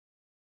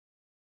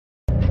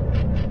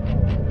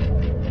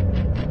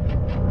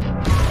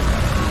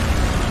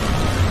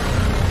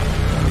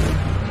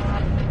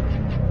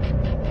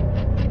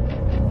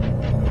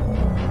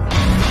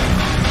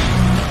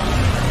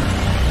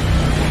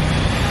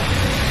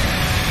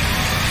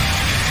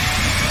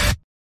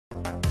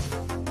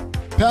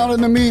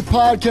Pounding the Meat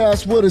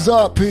Podcast. What is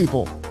up,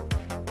 people?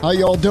 How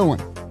y'all doing?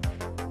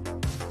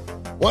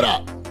 What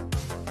up?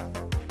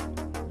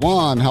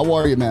 Juan, how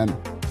are you, man?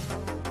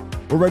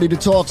 We're ready to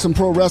talk some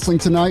pro wrestling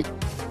tonight.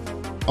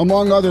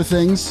 Among other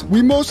things,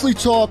 we mostly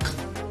talk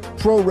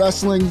pro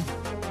wrestling,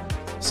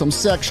 some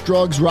sex,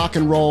 drugs, rock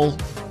and roll,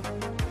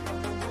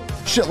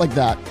 shit like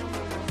that.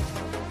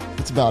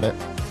 That's about it.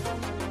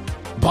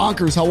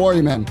 Bonkers, how are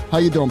you, man? How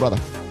you doing, brother?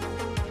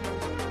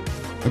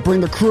 I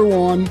bring the crew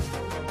on.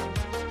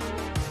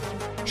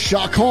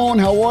 Shakon,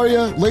 how are you?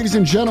 Ladies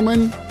and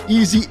gentlemen,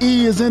 Easy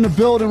E is in the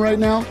building right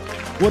now.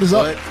 What is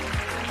up?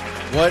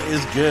 What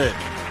is good?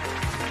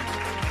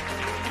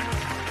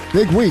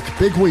 Big week,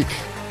 big week.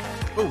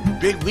 Oh,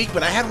 big week,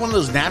 but I had one of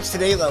those naps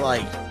today that,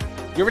 like,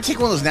 you ever take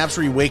one of those naps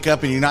where you wake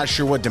up and you're not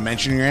sure what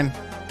dimension you're in?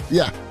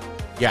 Yeah.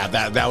 Yeah,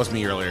 that was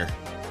me earlier.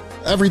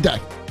 Every day.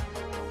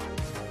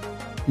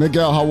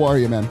 Miguel, how are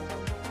you, man?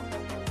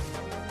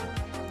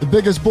 The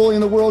biggest bully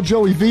in the world,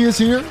 Joey V, is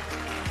here.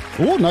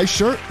 Oh, nice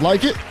shirt.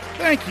 Like it?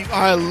 Thank you.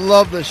 I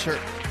love this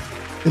shirt.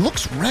 It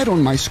looks red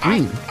on my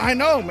screen. I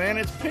know, man.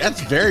 It's pink. That's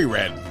very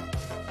red.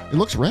 It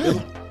looks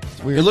red.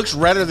 It's weird. It looks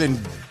redder than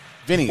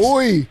Vinny's.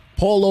 Oi,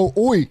 Paulo,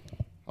 oi.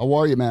 How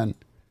are you, man?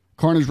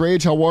 Carnage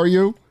Rage, how are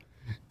you?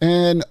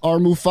 And our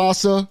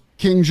Mufasa,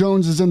 King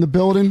Jones, is in the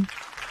building.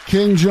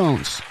 King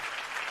Jones.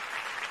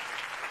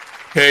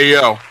 Hey,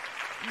 yo.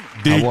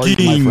 The how are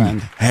you, my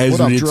friend? has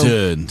what up,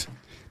 returned. Drew?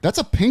 That's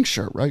a pink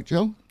shirt, right,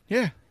 Joe?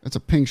 Yeah. That's a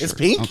pink shirt. It's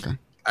pink? Okay.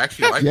 I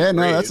actually like Yeah, it.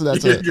 no, that's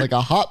like a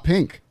hot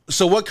pink.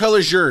 So what color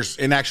is yours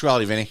in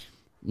actuality, Vinny?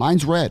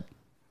 Mine's red.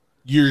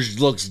 His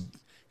looks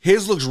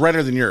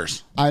redder than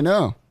yours. I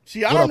know.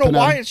 See, I What don't up, know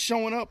why Panetta? it's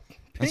showing up pink.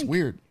 That's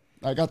weird.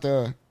 I got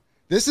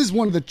this is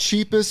one of the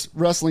cheapest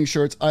wrestling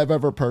shirts I've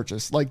ever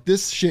purchased. Like,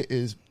 this shit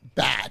is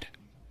bad.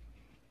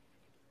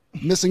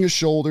 Missing his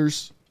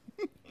shoulders.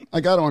 I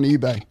got it on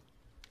eBay.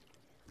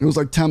 It was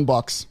like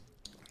 $10.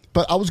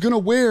 But I was going to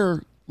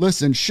wear,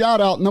 listen,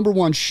 number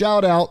one,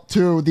 shout out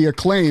to the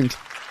Acclaimed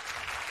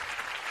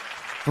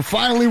for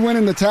finally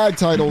winning the tag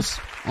titles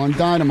on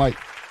Dynamite.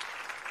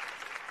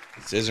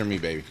 Scissor me,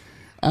 baby.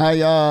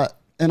 And I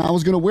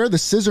was going to wear the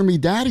Scissor Me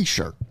Daddy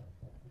shirt,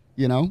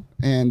 you know?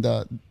 And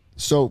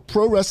so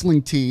Pro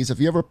Wrestling Tees,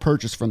 if you ever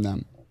purchase from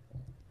them,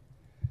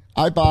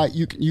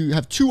 you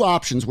have two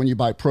options when you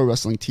buy Pro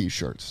Wrestling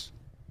T-shirts.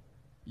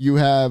 You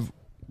have,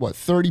 what,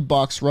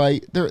 $30,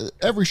 right?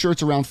 Every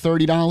shirt's around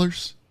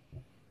 $30.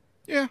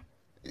 Yeah.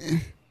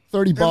 $30.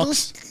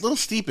 A little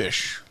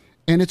steepish.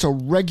 And it's a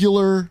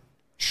regular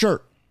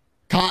shirt.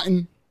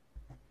 Cotton.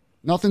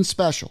 Nothing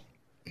special.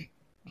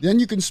 Then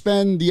you can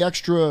spend the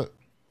extra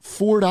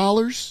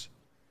 $4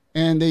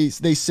 and they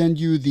send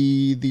you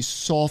the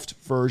soft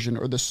version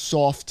or the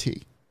soft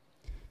tee.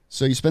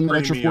 So you spend an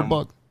extra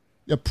 $4.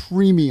 A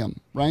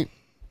premium, right?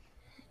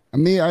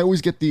 And me, I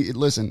always get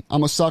listen,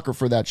 I'm a sucker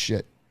for that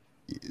shit.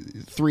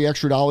 $3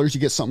 extra, you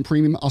get something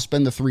premium, I'll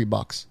spend the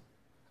 $3.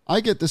 I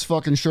get this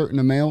fucking shirt in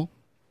the mail.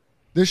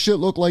 This shit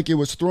looked like it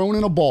was thrown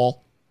in a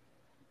ball.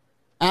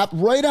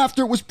 Right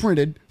after it was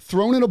printed,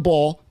 thrown in a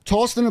ball,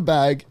 tossed in a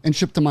bag, and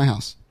shipped to my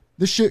house.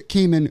 This shit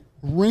came in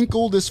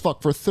wrinkled as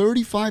fuck for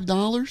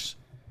 $35.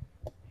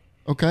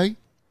 Okay?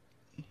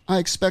 I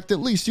expect at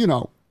least,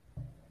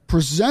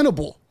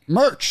 presentable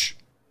merch.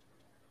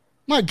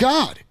 My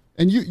God.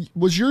 And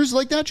was yours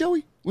like that,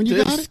 Joey, when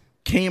you got it?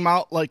 Came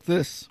out like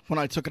this when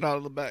I took it out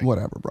of the bag.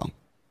 Whatever, bro.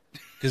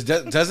 Because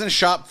doesn't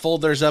Shop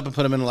fold theirs up and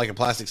put them in like a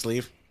plastic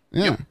sleeve?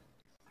 Yeah. Yep.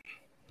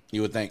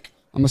 You would think.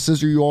 I'm going to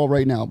scissor you all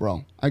right now,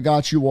 bro. I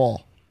got you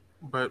all.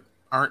 But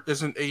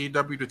isn't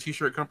AEW the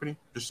t-shirt company?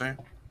 Just saying.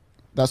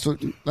 That's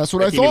what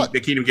I thought.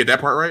 They can't even get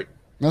that part right?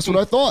 That's what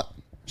I thought.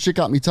 Shit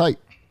got me tight.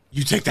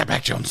 You take that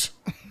back, Jones.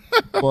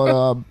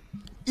 But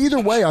either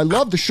way, I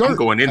love the shirt. I'm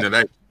going in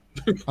tonight.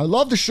 I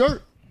love the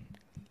shirt.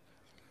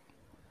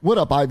 What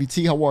up, Ivy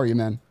T? How are you,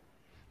 man?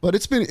 But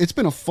it's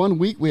been a fun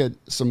week. We had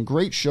some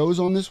great shows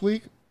on this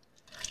week.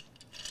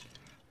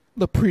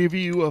 The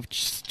preview of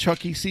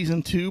Chucky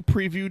Season 2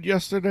 previewed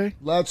yesterday.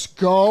 Let's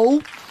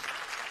go.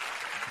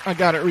 I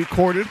got it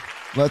recorded.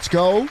 Let's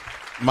go.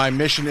 My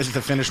mission is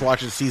to finish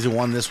watching Season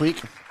 1 this week.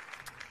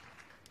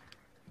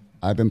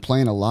 I've been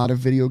playing a lot of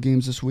video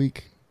games this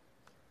week.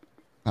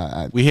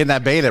 We hit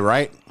that beta,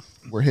 right?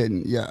 We're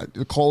hitting,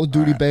 the Call of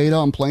Duty beta.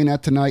 I'm playing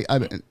that tonight.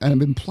 I've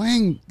been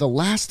playing The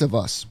Last of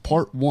Us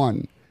Part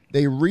 1.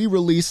 They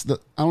re-released I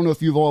don't know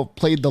if you've all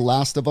played The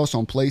Last of Us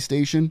on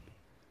PlayStation.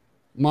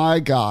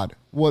 My God.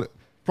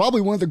 Probably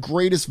one of the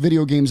greatest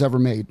video games ever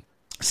made.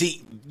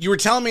 See, you were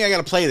telling me I got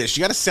to play this.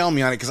 You got to sell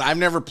me on it because I've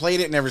never played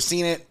it, never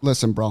seen it.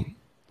 Listen, bro.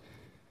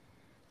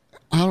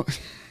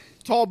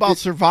 It's all about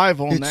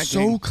survival in that game. It's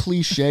so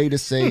cliche to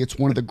say it's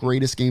one of the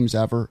greatest games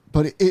ever,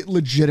 but it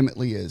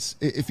legitimately is.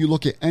 If you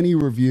look at any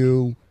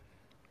reviewer,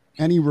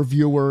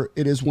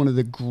 it is one of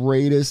the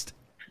greatest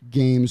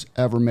games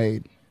ever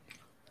made.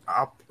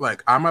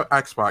 I'm an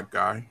Xbox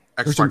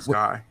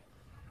guy.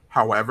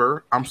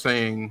 However, I'm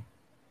saying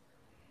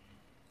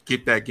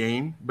get that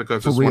game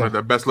because For it's real. one of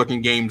the best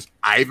looking games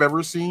I've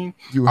ever seen.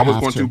 You I was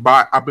have going to. to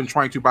buy. I've been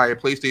trying to buy a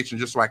PlayStation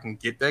just so I can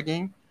get that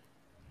game.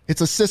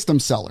 It's a system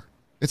seller.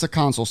 It's a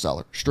console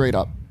seller, straight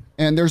up.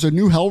 And there's a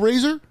new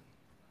Hellraiser?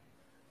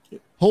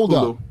 Hold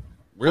Hulu. up.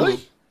 Really?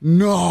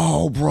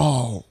 No,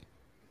 bro.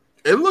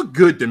 It looked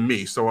good to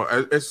me, so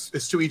it's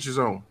to each his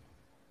own.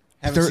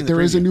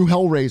 There is a new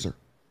Hellraiser.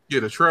 Yeah,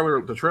 the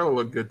trailer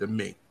looked good to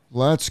me.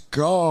 Let's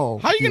go.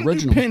 How you gonna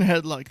do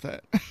Pinhead like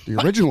that? The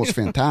original is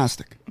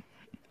fantastic.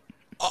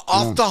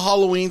 Off the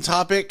Halloween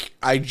topic,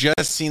 I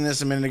just seen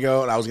this a minute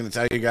ago, and I was going to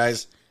tell you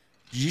guys.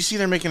 Did you see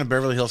they're making a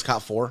Beverly Hills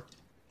Cop 4?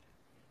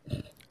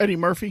 Eddie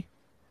Murphy.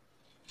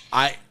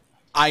 I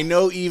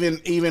know even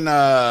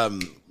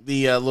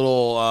the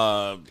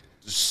little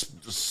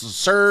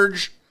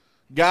Surge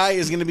guy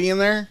is going to be in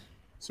there.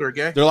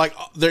 Sergey?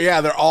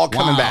 They're all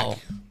coming back.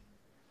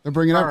 They're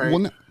bringing up All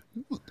one.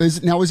 Is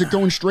it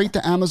going straight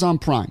to Amazon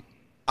Prime?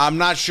 I'm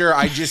not sure.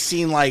 I just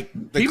seen like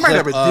the He might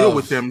have a deal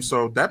with them,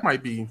 so that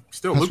might be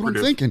still That's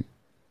lucrative. what I'm thinking.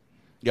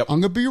 Yep.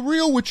 I'm going to be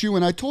real with you,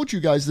 and I told you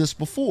guys this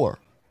before.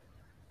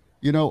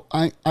 You know,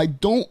 I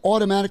don't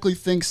automatically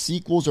think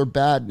sequels are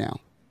bad now.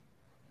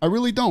 I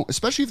really don't,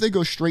 especially if they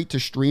go straight to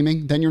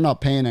streaming. Then you're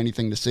not paying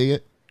anything to see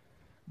it.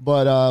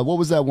 But what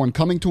was that one?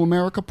 Coming to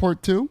America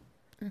Part 2?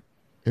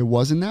 It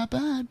wasn't that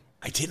bad.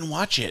 I didn't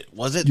watch it.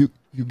 Was it? You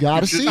got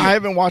to see I it.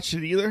 haven't watched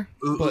it either.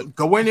 But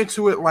Going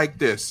into it like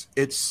this,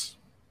 it's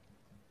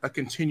a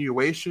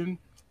continuation,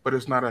 but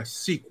it's not a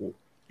sequel.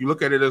 You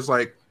look at it as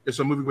like it's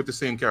a movie with the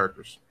same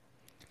characters.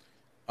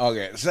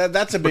 Okay, so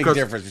that's a big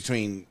difference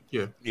between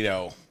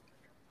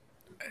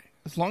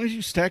as long as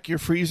you stack your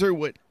freezer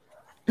with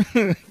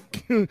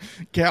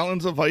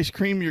gallons of ice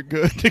cream, you're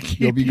good to keep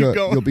You'll be you good.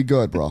 going. You'll be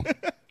good, bro.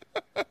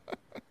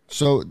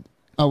 So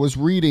I was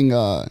reading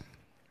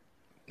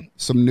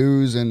some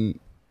news, and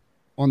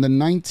on the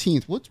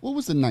 19th, what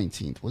was the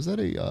 19th? Was that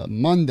a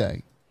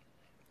Monday?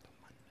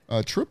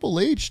 Triple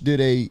H did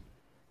a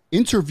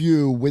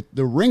interview with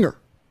The Ringer.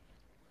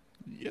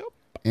 Yep.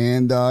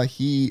 And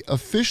he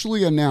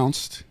officially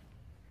announced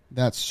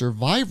that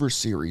Survivor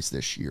Series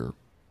this year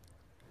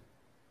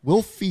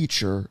will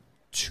feature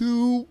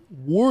 2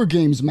 War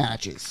Games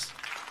matches.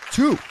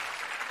 2.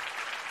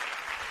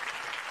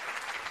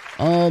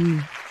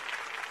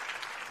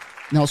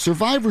 Now,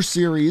 Survivor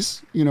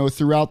Series,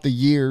 throughout the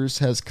years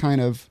has kind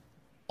of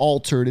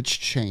altered. It's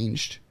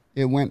changed.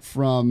 It went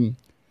from,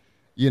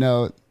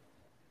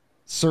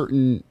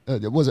 certain,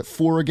 was it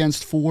 4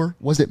 against 4?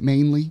 Was it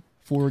mainly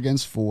 4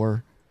 against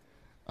 4?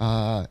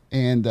 For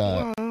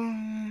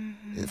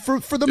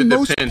the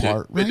most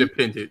part, right? It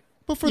depended.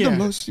 But for the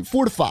most,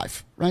 4 to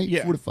 5, right?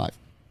 Yeah. 4 to 5.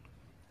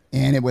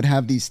 And it would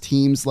have these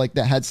teams like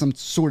that had some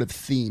sort of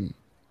theme,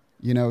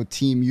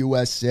 Team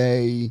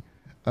USA,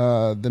 the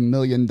 $1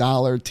 million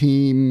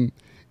team,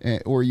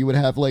 or you would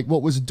have like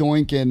what was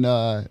Doink and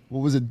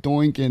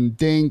Doink and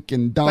Dink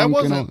and Dunk. That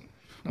wasn't.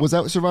 Was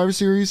that Survivor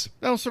Series?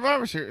 That was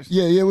Survivor Series.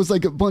 Yeah, it was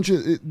like a bunch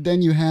of.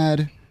 Then you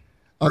had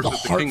the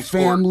Versus the Hart King's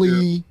Court,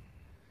 family.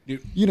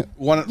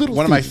 One of little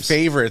my themes.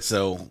 favorites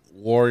though: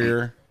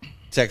 Warrior,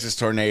 Texas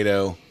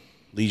Tornado,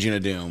 Legion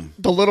of Doom,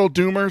 The Little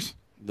Doomers.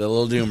 the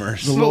Little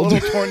Doomers. The little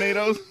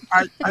tornadoes.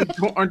 I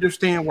don't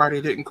understand why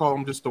they didn't call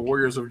them just the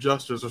Warriors of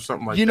Justice or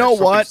something like that. You know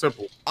Something what?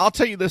 Simple. I'll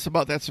tell you this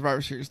about that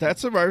Survivor Series. That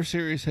Survivor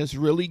Series has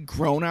really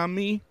grown on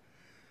me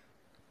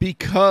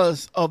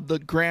because of the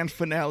grand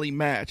finale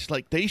match.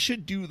 Like, they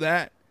should do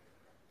that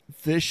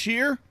this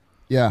year,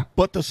 Yeah,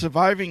 but the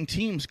surviving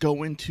teams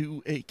go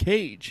into a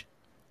cage.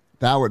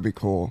 that would be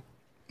cool.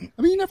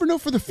 I mean, you never know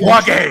for the future.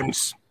 War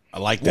Games. I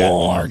like that.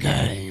 War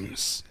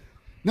Games.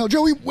 Now,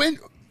 Joey, when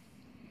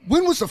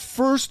was the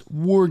first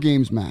War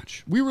Games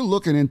match? We were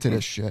looking into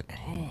this shit,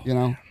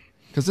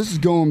 because this is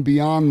going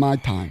beyond my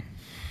time.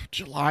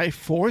 July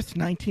 4th,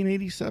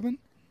 1987.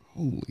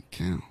 Holy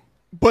cow.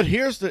 But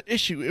here's the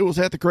issue. It was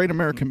at the Great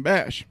American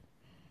Bash.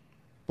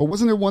 But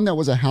wasn't there one that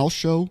was a house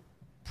show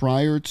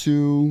prior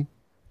to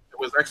It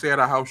was actually at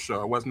a house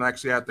show. It wasn't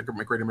actually at the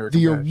Great American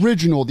the Bash.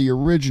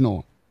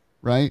 original,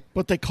 right?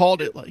 But they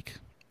called it like,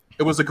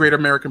 It was the Great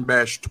American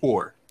Bash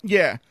tour,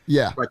 yeah.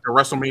 Yeah. like the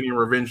WrestleMania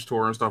Revenge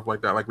tour and stuff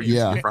like that, like we used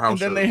to do for house And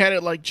then shows. they had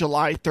it like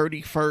July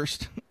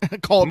 31st.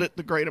 Called it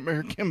the Great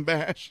American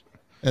Bash.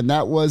 And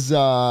that was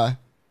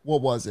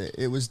what was it?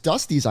 It was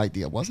Dusty's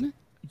idea, wasn't it?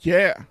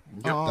 Yeah.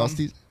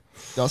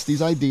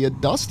 Dusty's idea.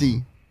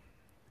 Dusty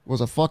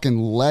was a fucking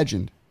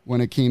legend when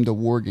it came to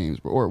War Games,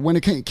 or when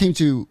it came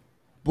to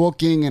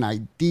booking and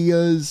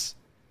ideas.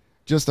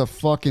 Just a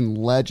fucking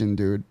legend,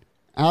 dude.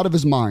 Out of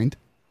his mind.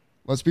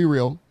 Let's be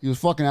real. He was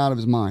fucking out of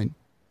his mind.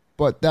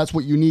 But that's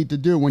what you need to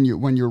do when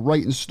you're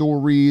writing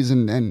stories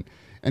and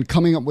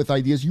coming up with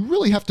ideas. You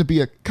really have to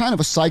be a kind of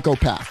a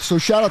psychopath. So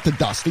shout out to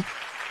Dusty.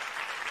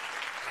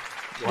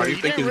 Why do you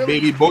you think didn't his really-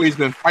 baby boy's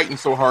been fighting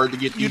so hard to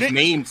get these didn't-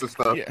 names and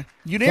stuff? Yeah.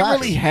 You didn't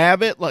Facts. really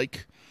have it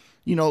like,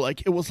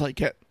 like it was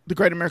like at the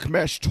Great American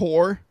Bash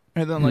tour.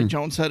 And then like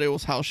Jones said, it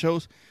was house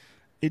shows.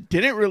 It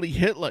didn't really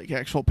hit like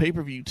actual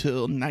pay-per-view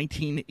till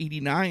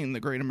 1989, the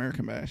Great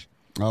American Bash.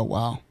 Oh,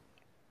 wow.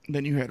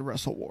 Then you had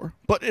Wrestle War.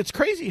 But it's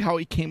crazy how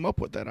he came up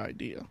with that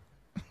idea.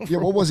 Yeah,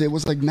 what was it? It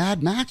was like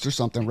Mad Max or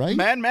something, right?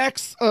 Mad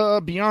Max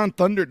Beyond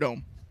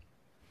Thunderdome.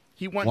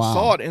 He went and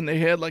saw it, and they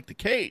had like the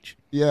cage.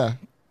 Yeah.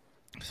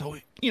 So,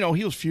 he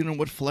was feuding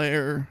with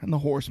Flair and the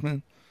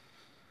Horsemen.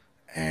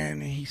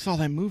 And he saw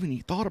that movie and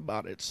he thought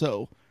about it.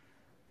 So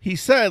he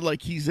said,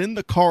 like, he's in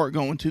the car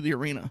going to the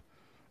arena.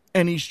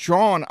 And he's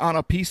drawn on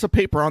a piece of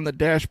paper on the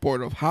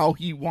dashboard of how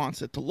he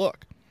wants it to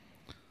look.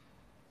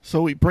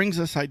 So he brings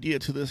this idea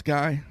to this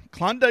guy,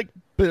 Klondike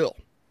Bill.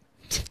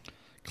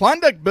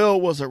 Klondike Bill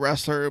was a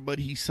wrestler, but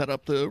he set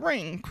up the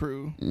ring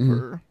crew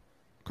for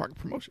Cargo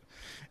Promotion.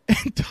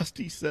 And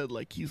Dusty said,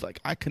 like, he's like,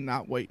 I could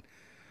not wait.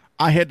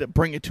 I had to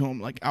bring it to him.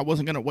 Like, I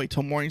wasn't going to wait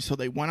till morning, so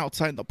they went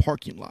outside in the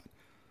parking lot.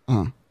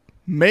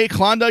 Made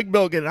Klondike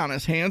Bill get on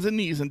his hands and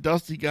knees, and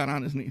Dusty got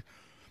on his knees.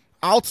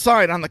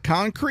 Outside on the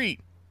concrete.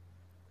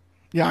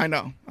 Yeah, I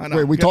know.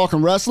 Wait, we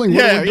talking wrestling?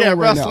 Yeah, what are we doing right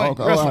wrestling. now?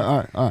 Okay. Wrestling.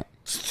 All right.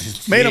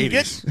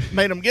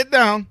 Made him get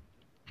down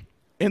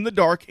in the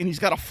dark, and he's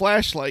got a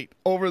flashlight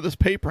over this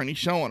paper, and he's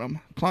showing him,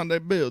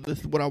 Klondike Bill, this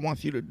is what I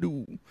want you to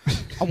do.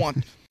 I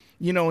want,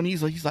 and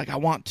he's like, I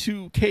want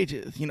 2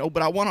 cages,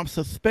 but I want them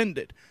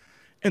suspended.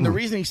 And the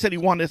reason he said he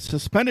wanted it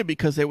suspended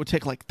because they would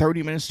take like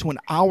 30 minutes to an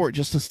hour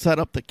just to set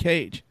up the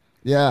cage.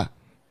 Yeah.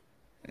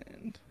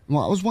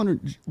 Well, I was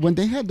wondering, when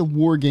they had the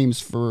War Games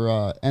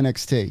for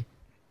NXT,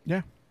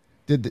 yeah,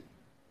 did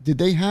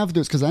they have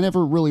those? Because I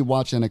never really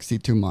watched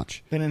NXT too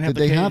much. They didn't have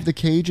Did they have the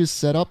cages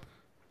set up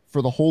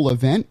for the whole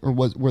event, or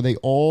were they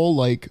all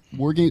like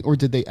War Games, or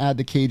did they add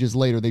the cages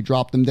later? They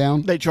dropped them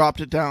down? They dropped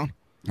it down.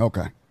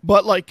 Okay.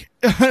 But like,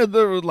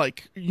 they're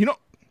like,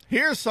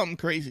 here's something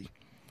crazy.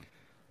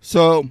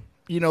 So,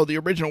 the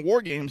original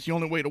War Games, the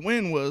only way to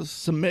win was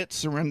submit,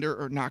 surrender,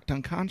 or knocked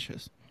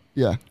unconscious.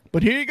 Yeah.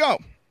 But here you go.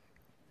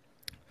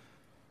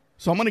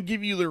 So I'm going to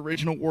give you the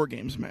original War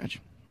Games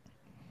match.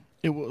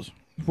 It was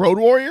Road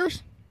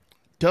Warriors,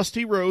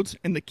 Dusty Rhodes,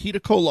 and Nikita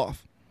Koloff.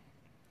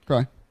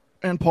 Okay.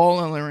 And Paul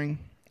Ellering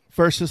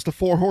versus the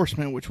 4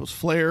 Horsemen, which was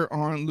Flair,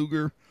 Arn,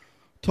 Luger,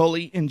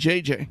 Tully, and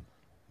JJ.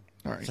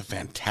 All right. It's a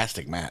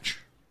fantastic match.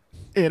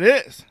 It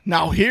is.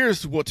 Now,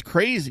 here's what's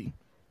crazy.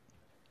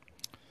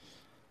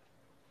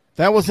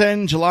 That was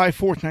in July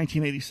 4th,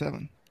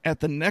 1987. At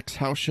the next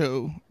house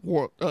show,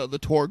 the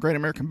tour, Great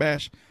American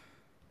Bash,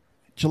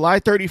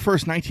 July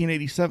 31st,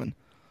 1987,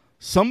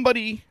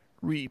 somebody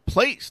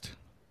replaced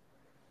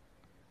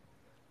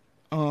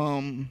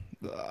with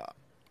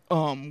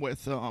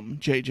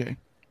JJ.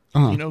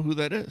 You know who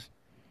that is?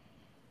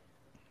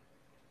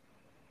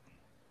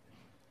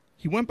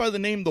 He went by the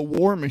name The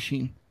War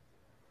Machine.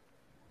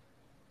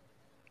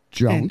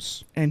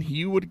 Jones. And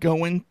he would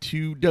go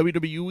into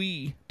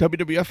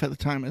WWF at the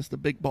time as the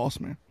Big Boss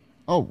Man.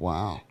 Oh,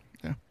 wow.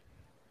 Yeah.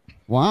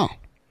 Wow.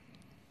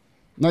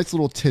 Nice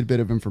little tidbit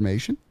of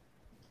information.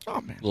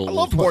 Oh, man. Little I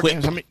love War whip.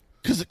 Games. I mean,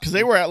 because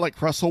they were at,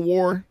 like, Wrestle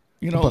War.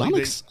 But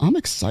like I'm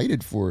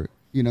excited for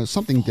it.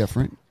 Something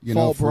different.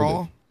 Fall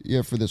Brawl.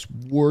 For this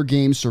War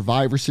Games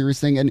Survivor Series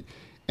thing.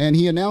 And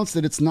he announced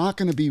that it's not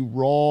going to be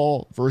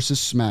Raw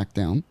versus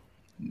SmackDown.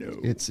 No.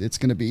 It's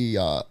going to be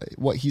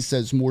what he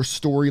says more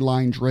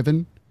storyline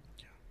driven,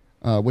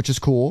 which is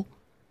cool.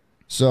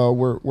 So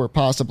we're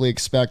possibly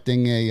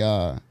expecting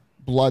a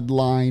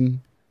bloodline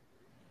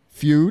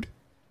feud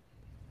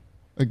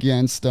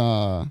against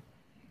I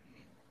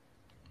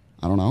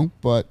don't know,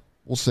 but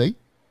we'll see.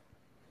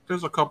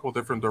 There's a couple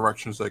different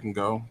directions they can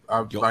go.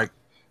 Like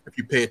if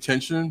you pay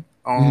attention,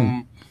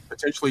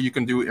 potentially you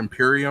can do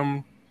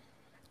Imperium.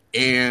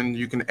 And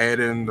you can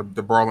add in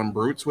the Brawling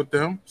Brutes with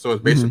them. So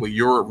it's basically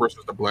Europe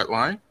versus the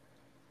Bloodline.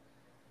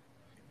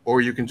 Or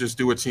you can just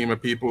do a team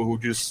of people who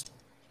just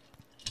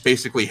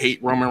basically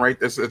hate Roman at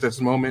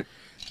this moment.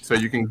 So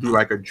you can do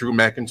like a Drew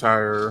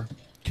McIntyre,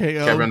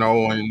 KO. Kevin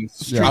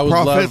Owens. Yeah. I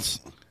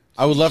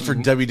would love for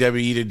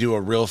WWE to do a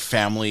real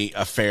family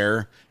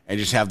affair and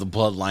just have the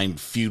Bloodline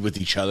feud with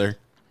each other.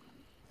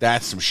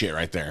 That's some shit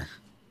right there.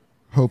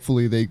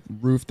 Hopefully they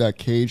roof that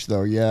cage,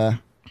 though. Yeah.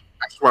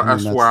 That's why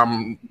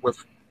I'm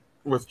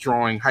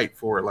withdrawing hype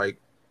for it. Like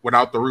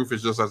without the roof, it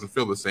just doesn't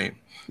feel the same.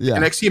 Yeah.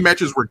 NXT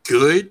matches were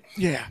good,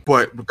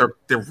 but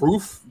the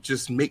roof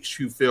just makes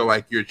you feel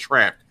like you're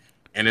trapped,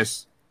 and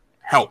it's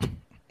help.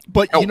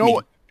 But help you know me.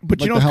 what? But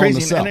like you know what's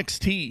crazy in Cell.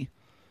 NXT?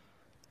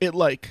 It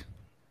like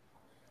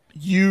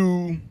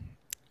I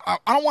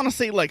don't want to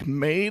say like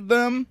made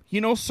them,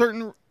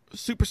 certain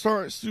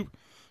superstars,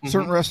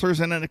 certain wrestlers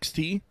in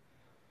NXT,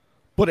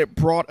 but it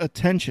brought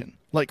attention.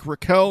 Like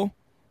Raquel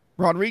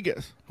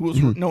Rodriguez, who was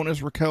known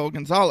as Raquel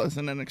Gonzalez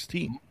in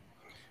NXT.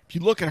 If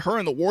you look at her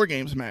in the War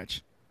Games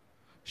match,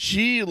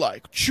 she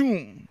she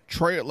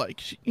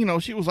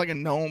was like a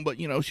gnome, but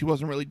she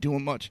wasn't really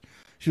doing much.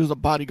 She was a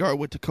bodyguard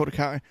with Dakota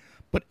Kai,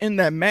 but in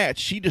that match,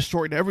 she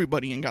destroyed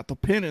everybody and got the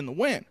pin and the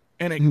win,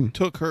 and it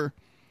took her.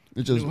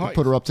 It just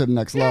put her up to the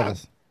next level.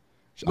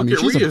 I mean,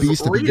 Look at she's a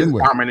beast to begin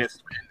with. Dominant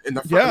in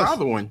the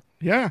other one.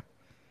 Yeah,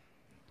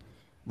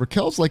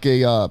 Raquel's like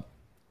a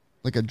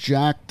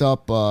jacked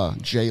up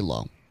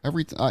J-Lo.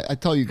 I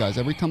tell you guys,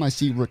 every time I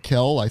see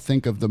Raquel, I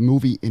think of the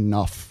movie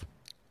Enough.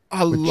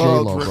 I with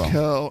love J-Lo, bro.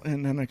 Raquel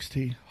in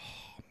NXT.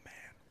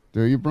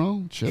 Do you,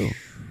 bro? Chill.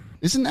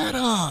 Isn't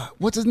that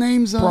what's his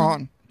name's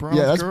Braun. Braun's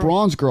yeah, that's girl.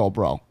 Braun's girl,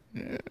 bro.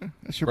 Yeah,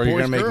 that's your Bro, you're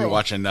boy's gonna make me girl.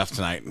 watch enough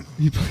tonight.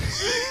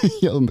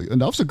 Yeah,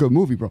 Enough's a good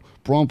movie, bro.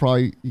 Braun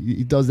probably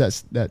he does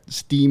that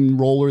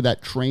steamroller,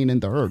 that train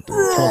into her. Dude.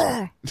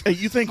 Trust me. Hey,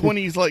 you think when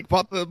he's like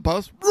about the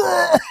bus,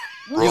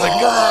 He's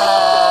like,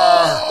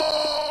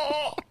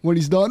 When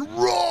he's done,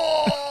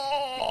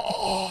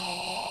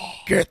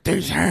 get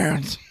these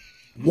hands.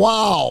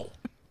 wow,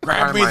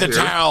 grab me Why am I the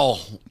here? towel.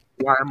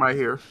 Why am I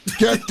here?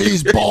 get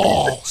these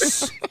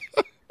balls.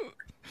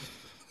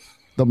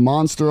 The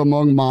monster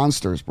among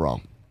monsters,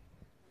 bro.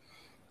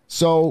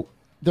 So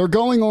they're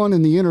going on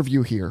in the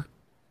interview here,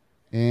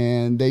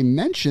 and they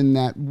mention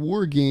that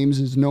War Games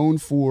is known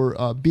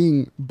for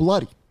being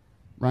bloody,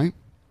 right?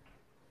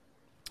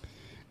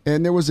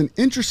 And there was an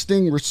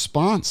interesting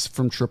response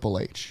from Triple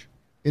H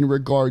in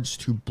regards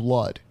to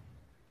blood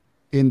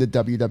in the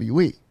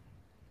WWE.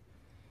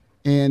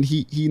 And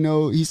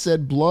he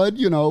said blood,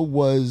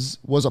 was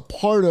a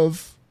part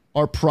of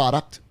our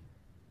product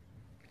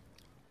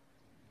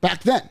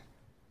back then.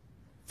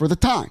 For the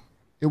time,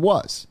 it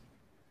was.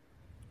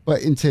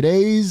 But in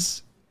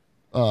today's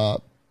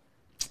day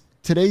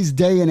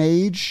and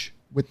age,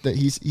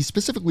 he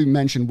specifically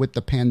mentioned with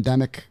the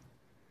pandemic,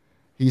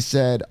 he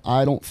said,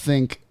 I don't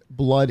think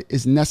blood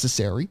is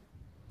necessary,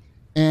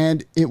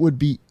 and it would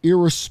be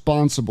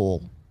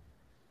irresponsible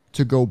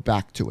to go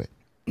back to it.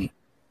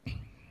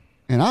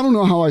 And I don't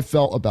know how I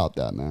felt about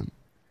that, man.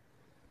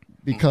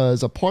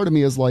 Because a part of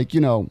me is like,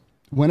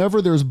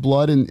 whenever there's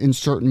blood in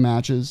certain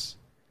matches,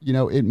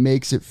 it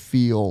makes it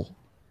feel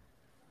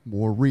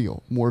more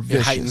real, more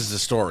vicious. It heightens the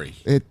story.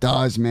 It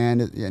does, man.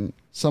 And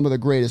some of the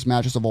greatest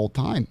matches of all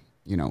time,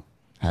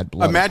 had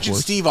blood. Imagine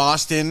Steve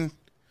Austin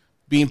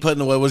being put in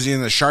the, what was he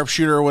in, the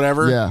sharpshooter or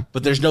whatever? Yeah.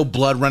 But there's no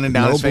blood running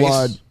down his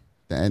face.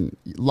 And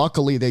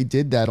luckily they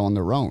did that on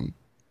their own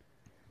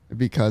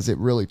because it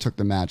really took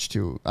the match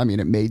to,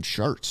 it made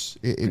shirts.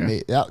 It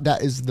made, that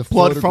is the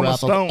Blood from a photograph of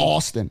stone.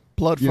 Austin.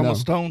 Blood from a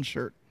stone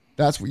shirt.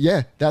 That's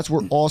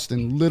where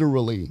Austin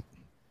literally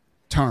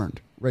turned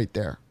right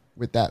there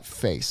with that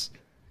face.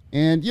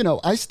 And,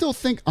 I still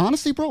think,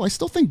 honestly, bro, I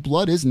still think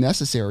blood is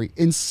necessary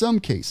in some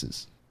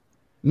cases.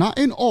 Not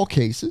in all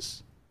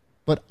cases,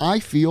 but I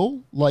feel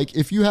like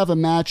if you have a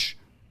match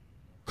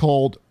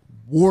called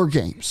War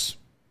Games,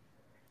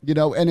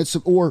 and it's,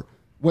 or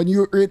when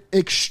you're at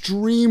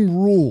Extreme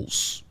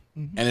Rules.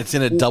 And it's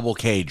in a double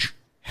cage.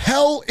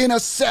 Hell in a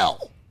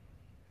Cell.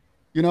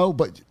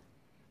 But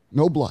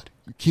no blood.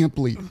 You can't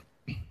bleed.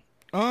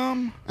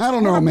 I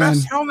don't know, The man.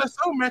 best Hell in a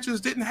Cell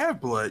matches didn't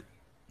have blood.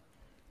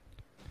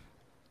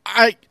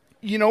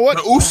 You know what?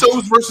 The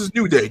Usos versus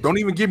New Day. Don't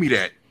even give me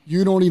that.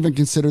 You don't even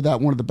consider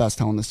that one of the best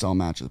Hell in a Cell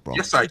matches, bro.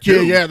 Yes, I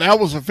do. Yeah, that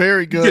was a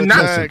very good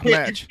tag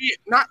match. You can't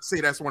not say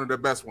that's one of the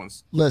best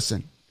ones.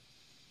 Listen.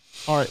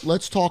 All right,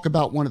 let's talk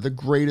about one of the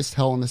greatest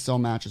Hell in a Cell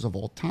matches of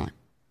all time.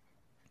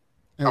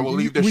 And I will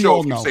leave the we show all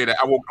if you know. say that.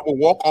 I will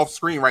walk off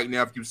screen right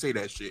now if you say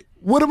that shit.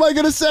 What am I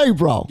gonna say,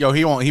 bro? Yo,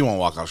 he won't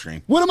walk off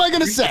screen. What am I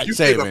gonna say? You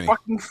Say say it, the Vinny.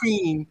 fucking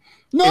Fiend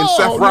No, and Seth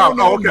no, Rollins.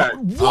 no, Oh, okay.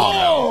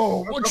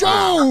 no. Whoa,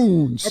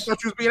 Jones. I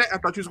thought you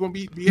was going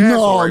to be No,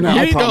 asshole right no, now.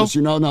 Here I you promise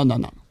you.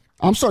 No.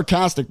 I'm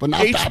sarcastic, but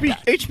not that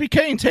bad.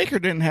 HBK and Taker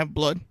didn't have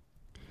blood.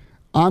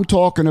 I'm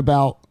talking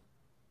about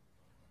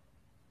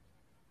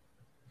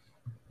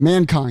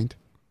Mankind.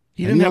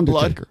 He And didn't The have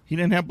blood. Undertaker. He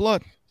didn't have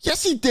blood.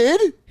 Yes, he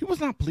did. He was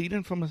not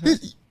bleeding from his head.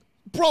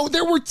 Bro,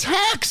 there were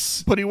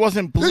tacks. But he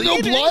wasn't There's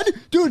bleeding. no blood.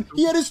 Dude,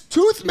 he had his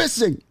tooth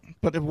missing.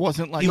 But it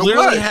wasn't like He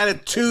literally blood. had a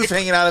tooth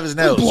hanging out of his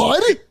nose.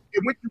 Blood?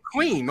 It went through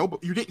clean. No,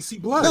 you didn't see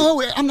blood.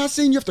 No, I'm not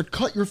saying you have to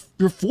cut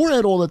your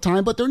forehead all the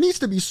time, but there needs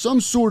to be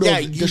some sort Yeah,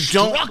 of you don't-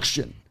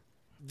 destruction.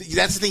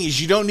 That's the thing,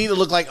 is you don't need to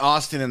look like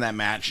Austin in that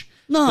match.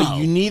 No. But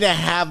you need to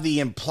have the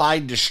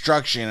implied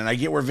destruction, and I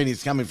get where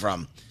Vinny's coming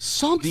from.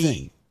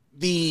 Something.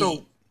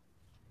 So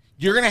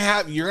you're gonna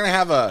have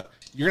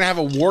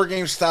a War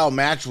Game style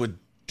match with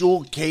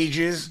dual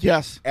cages.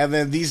 Yes. And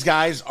then these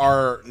guys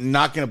are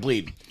not gonna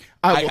bleed.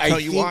 I will tell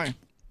you think- why.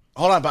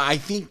 Hold on, but I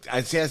think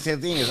I'd say the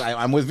same thing.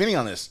 I'm with Vinny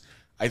on this.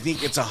 I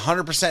think it's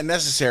 100%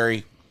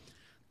 necessary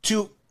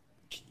to.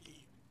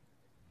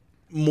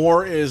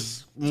 More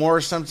is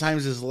more.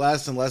 Sometimes is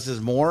less, and less is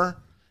more.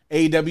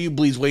 AEW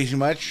bleeds way too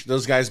much.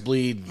 Those guys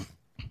bleed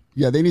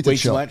Yeah, they need to way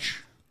too chill.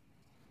 much.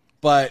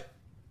 But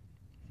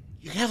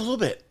you can have a little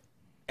bit,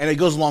 and it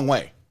goes a long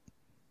way.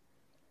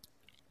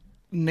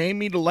 Name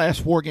me the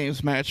last War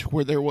Games match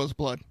where there was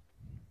blood.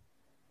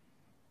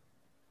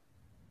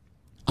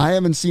 I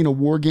haven't seen a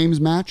War Games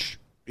match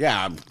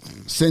Yeah,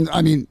 since.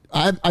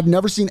 I've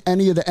never seen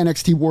any of the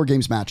NXT War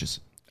Games matches,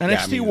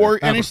 NXT me War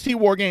neither. NXT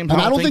War Games.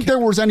 and I don't think there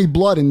was any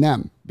blood in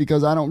them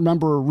because I don't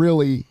remember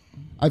really.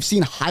 I've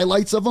seen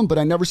highlights of them, but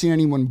I never seen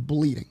anyone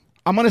bleeding.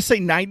 I'm gonna say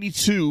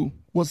 92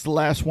 was the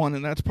last one,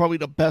 and that's probably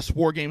the best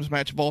War Games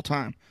match of all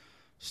time.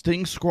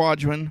 Sting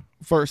Squadron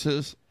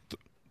versus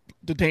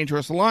the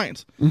Dangerous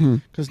Alliance.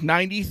 Because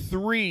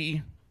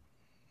 93,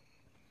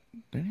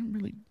 They didn't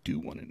really do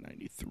one in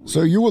 93.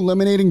 So you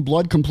eliminating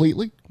blood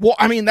completely? Well,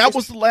 I mean, that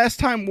was the last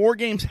time War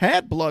Games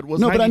had blood. Was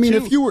No, 92. but I mean,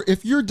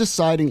 if you're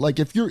deciding, like,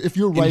 if you're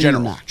writing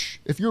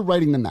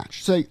the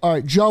match, say, all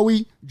right,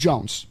 Joey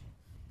Jones,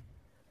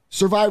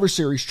 Survivor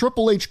Series,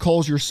 Triple H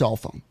calls your cell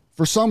phone.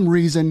 For some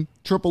reason,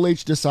 Triple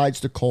H decides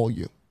to call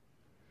you,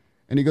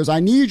 and he goes, "I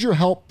need your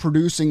help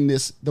producing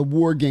the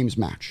War Games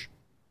match."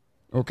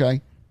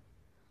 Okay,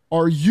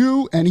 are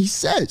you? And he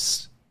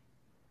says,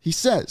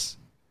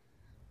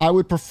 "I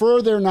would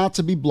prefer there not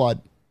to be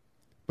blood,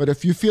 but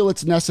if you feel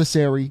it's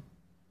necessary,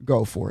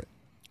 go for it."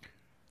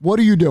 What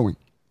are you doing?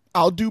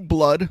 I'll do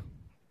blood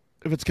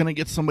if it's going to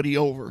get somebody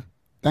over.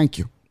 Thank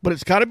you. But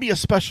it's got to be a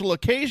special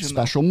occasion.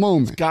 Special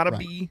moment. It's got to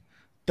be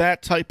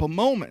that type of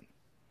moment.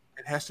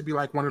 It has to be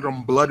like one of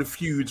them blood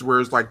feuds where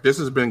it's like, this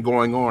has been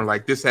going on.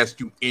 Like, this has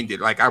to end it.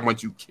 Like, I want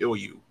to kill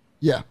you.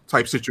 Yeah.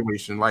 Type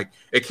situation. Like,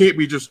 it can't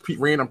be just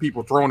random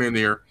people thrown in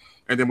there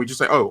and then we just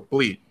say, oh,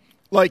 bleed.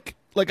 Like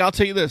I'll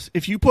tell you this.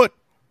 If you put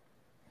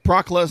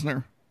Brock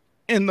Lesnar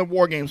in the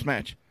War Games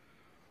match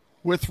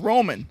with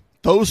Roman,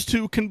 those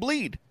two can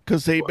bleed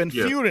because they've been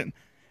feuding.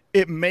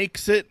 It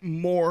makes it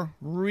more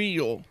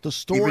real. The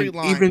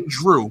storyline. Even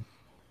Drew.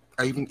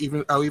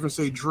 I'll even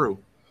say Drew.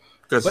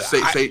 Because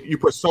say you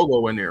put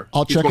Solo in there.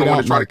 I'll check it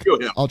out. Try to kill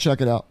him. I'll check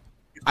it out.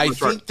 I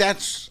think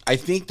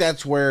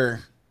that's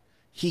where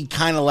he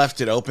kind of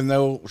left it open,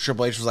 though.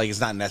 Triple H was like, it's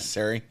not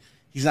necessary.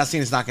 He's not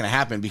saying it's not going to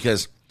happen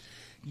because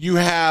you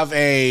have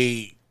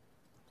a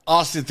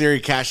Austin Theory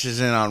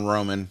cashes in on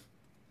Roman.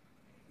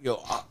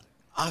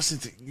 Austin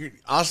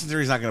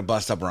Theory's not going to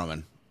bust up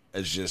Roman.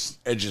 It's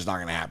just not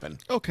going to happen.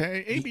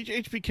 Okay,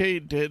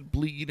 HBK did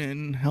bleed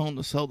in Hell in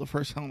a Cell, the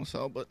first Hell in a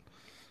Cell, but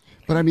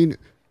I mean,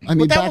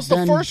 but that was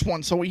the first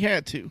one, so we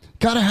had to.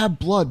 Gotta have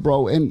blood,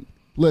 bro. And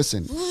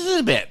listen, a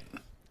little bit,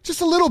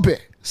 just a little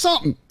bit,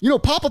 something.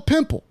 Pop a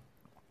pimple.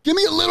 Give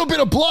me a little bit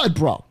of blood,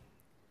 bro.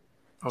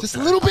 Okay. Just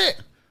a little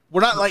bit. We're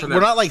not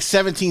like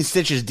 17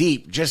 stitches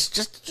deep.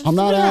 Just I'm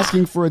not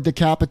asking for a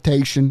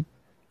decapitation.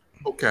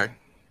 Okay.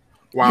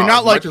 Wow. You're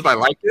not much as I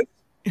like it,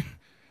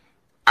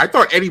 I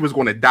thought Eddie was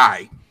going to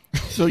die.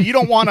 So you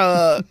don't want to.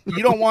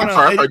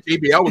 I thought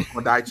JBL was going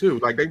to die too.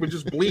 Like they were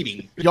just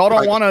bleeding. Y'all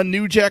don't want a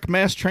New Jack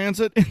Mass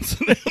Transit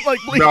incident? Like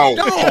bleeding?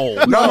 No.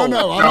 I'm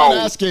not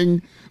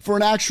asking for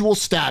an actual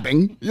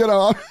stabbing.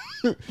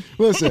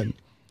 Listen.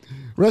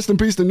 Rest in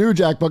peace to New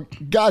Jack,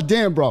 but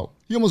goddamn, bro,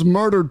 he almost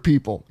murdered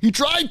people. He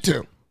tried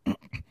to.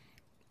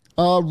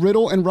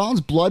 Riddle and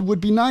Rollins' blood would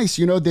be nice.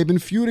 They've been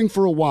feuding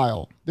for a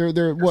while. They're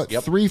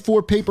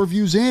 3-4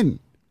 pay-per-views in.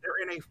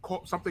 They're in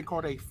something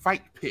called a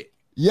fight pit.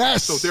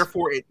 Yes. So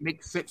therefore, it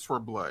makes sense for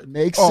blood.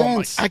 Makes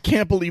sense. I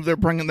can't believe they're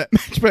bringing that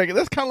match back.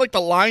 That's kind of like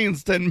the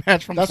Lions Den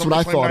match from That's what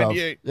I thought of.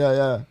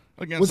 Yeah.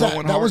 Against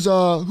Owen Hart.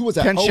 Who was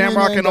that? Ken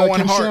Shamrock and Owen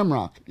Ken Hart.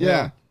 Shamrock.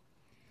 Yeah.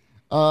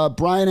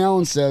 Brian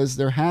Allen says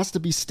there has to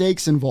be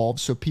stakes involved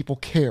so people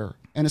care,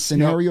 and a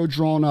scenario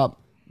drawn up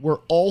where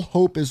all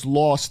hope is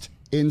lost.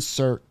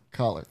 Insert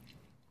color.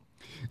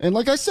 And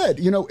like I said,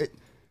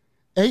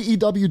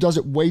 AEW does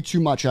it way too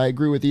much. I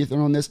agree with Ethan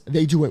on this.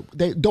 They do it.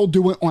 They'll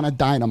do it on a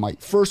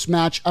Dynamite. First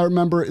match, I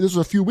remember this was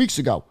a few weeks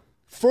ago.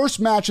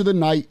 First match of the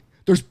night,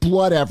 there's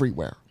blood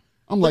everywhere.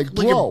 I'm like,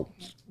 bro.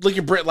 Look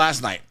at Britt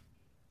last night.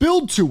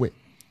 Build to it.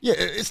 Yeah,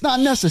 it's not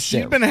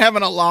necessary. She's been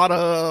having a lot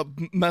of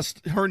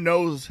her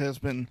nose has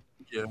been.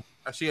 Yeah,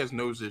 she has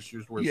nose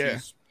issues. Where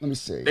let me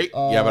see.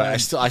 But I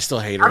still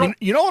hate her.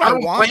 You know what I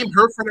want? I don't blame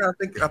her for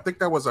that. I think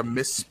that was a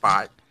missed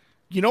spot.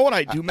 You know what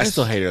I do miss? I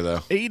still hate her,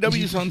 though.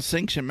 AEW's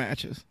unsanctioned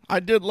matches. I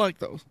did like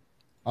those.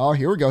 Oh,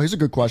 here we go. Here's a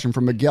good question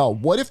from Miguel.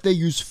 What if they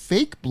use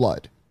fake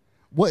blood?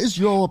 What is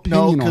your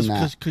opinion on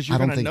that? Because you're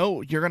going to know.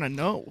 You're going to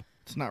know.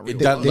 It's not real. It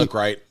doesn't look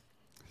right.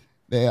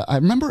 I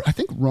remember, I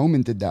think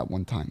Roman did that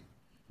one time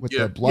with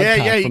the blood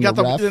pack you from got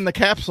the ref. Then the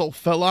capsule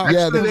fell out.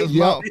 Yeah, they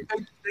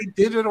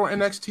did it on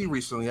NXT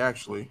recently,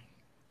 actually.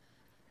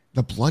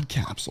 The blood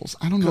capsules.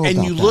 I don't know. And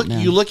about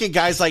you look at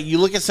guys like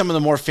some of the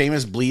more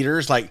famous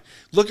bleeders. Like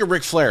look at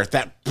Ric Flair,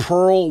 that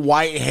pearl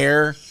white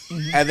hair,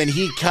 and then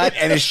he cut,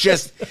 and it's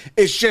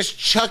just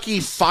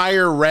Chucky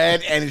fire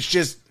red, and it's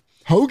just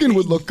Hogan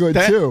would look good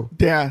too.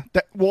 Yeah.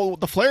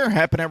 The Flair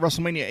happened at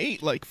WrestleMania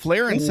 8. Like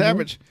Flair and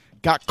Savage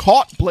got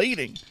caught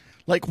blading.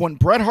 Like when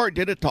Bret Hart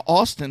did it to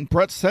Austin,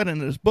 Bret said in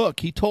his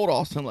book, he told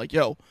Austin like,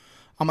 "Yo,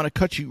 I'm gonna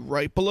cut you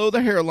right below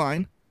the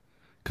hairline,"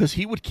 because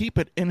he would keep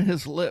it in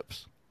his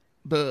lips.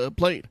 The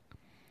blade,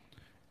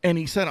 and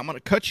he said, "I'm going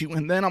to cut you,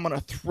 and then I'm going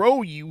to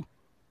throw you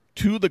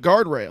to the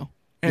guardrail."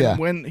 And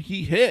when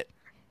he hit,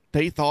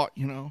 they thought,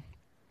 you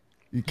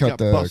cut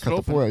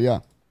the foil.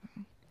 Yeah.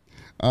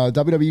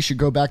 WWE should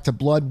go back to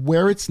blood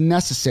where it's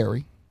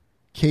necessary,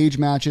 cage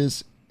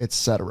matches,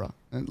 etc.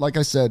 And like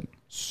I said,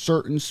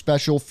 certain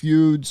special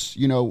feuds,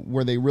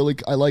 where they really.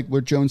 I like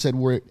what Joan said,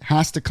 where it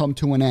has to come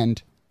to an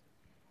end.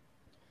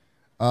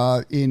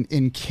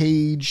 In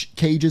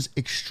cages,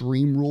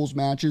 Extreme Rules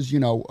matches,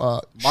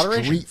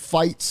 street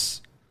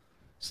fights,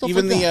 stuff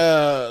even like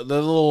that. the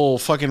little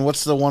fucking,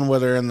 what's the one where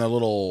they're in the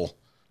little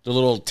The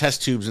little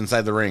test tubes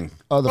inside the ring.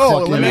 The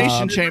fucking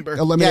elimination chamber.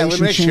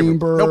 Elimination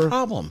chamber. No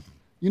problem.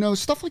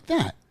 Stuff like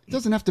that. It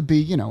doesn't have to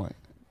be,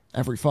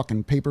 every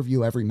fucking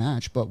pay-per-view, every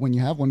match. But when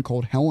you have one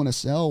called Hell in a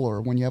Cell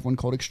or when you have one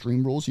called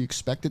Extreme Rules, you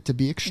expect it to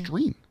be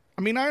extreme.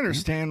 I mean, I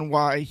understand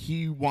why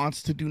he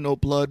wants to do no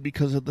blood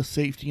because of the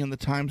safety and the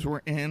times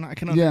we're in. I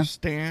can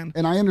understand.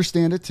 And I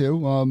understand it too.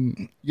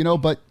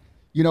 But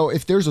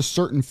if there's a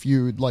certain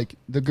feud, like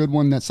the good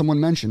one that someone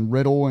mentioned,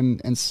 Riddle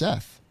and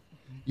Seth,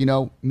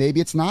 maybe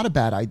it's not a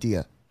bad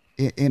idea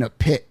in a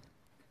pit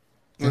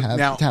to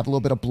have a little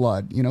bit of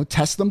blood.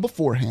 Test them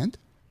beforehand.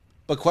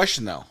 But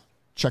question though,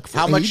 check for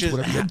AIDS,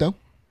 whatever you do.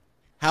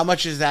 How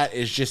much is that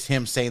is just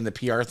him saying the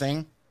PR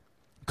thing?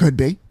 Could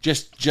be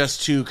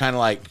just to kind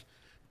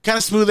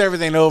of smooth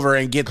everything over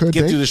and get through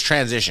this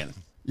transition.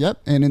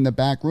 Yep. And in the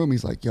back room,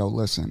 he's like, "Yo,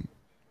 listen,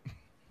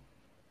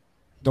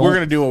 we're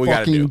gonna do what we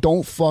gotta do.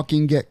 Don't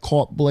fucking get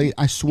caught, Blade.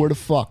 I swear to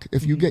fuck,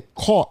 if you get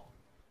caught,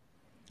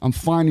 I'm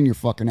finding your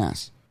fucking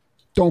ass.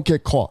 Don't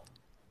get caught."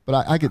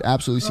 But I could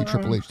absolutely see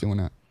Triple H doing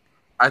that.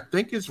 I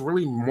think it's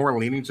really more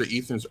leaning to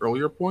Ethan's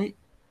earlier point.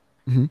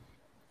 Mm-hmm.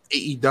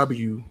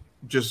 AEW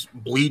just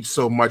bleeds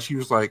so much. He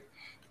was like,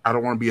 I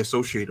don't want to be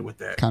associated with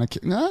that.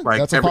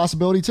 That's a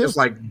possibility too. It's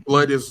like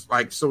blood is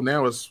like, so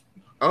now it's,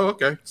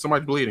 okay,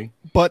 somebody's bleeding.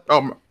 But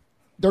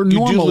they're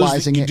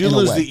normalizing it in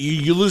a way.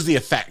 You lose the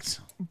effect.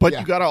 But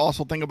you got to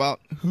also think about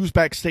who's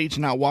backstage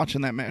now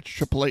watching that match.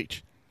 Triple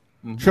H.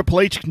 Mm-hmm.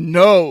 Triple H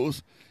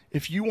knows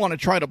if you want to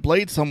try to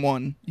blade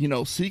someone,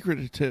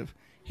 secretive,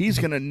 he's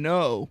going to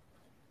know.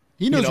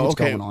 He knows what's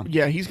going on.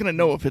 Yeah, he's going to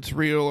know if it's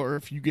real or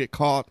if you get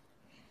caught.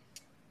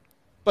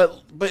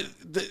 But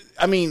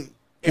I mean,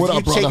 what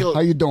up, brother? How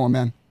you doing,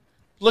 man?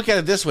 Look at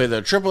it this way,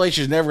 though. Triple H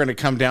is never going to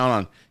come down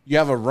on, you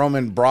have a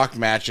Roman Brock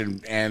match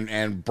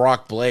and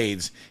Brock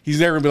blades.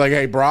 He's never going to be like,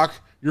 hey, Brock,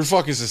 you're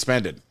fucking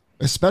suspended.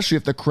 Especially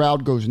if the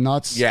crowd goes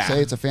nuts. Yeah.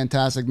 Say it's a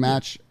fantastic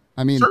match.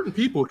 I mean, certain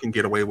people can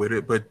get away with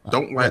it, but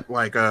don't let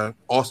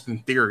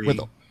Austin Theory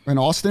and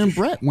Austin and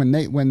Brett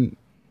when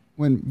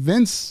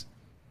Vince,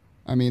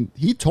 I mean,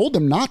 he told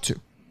them not to.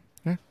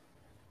 Yeah.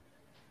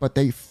 But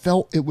they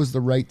felt it was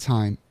the right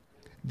time.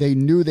 They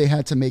knew they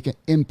had to make an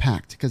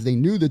impact because they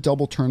knew the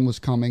double turn was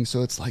coming.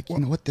 So it's like, you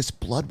know what? This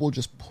blood will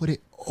just put it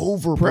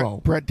over, bro.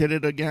 Brett did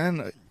it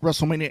again.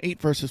 WrestleMania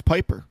 8 versus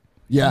Piper.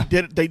 Yeah.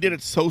 They did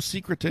it so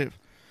secretive.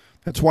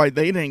 That's why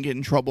they didn't get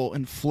in trouble,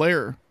 and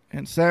Flair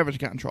and Savage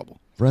got in trouble.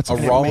 Brett's a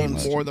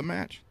Rollins for the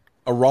match.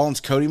 A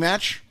Rollins Cody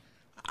match?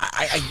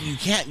 You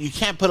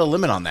can't put a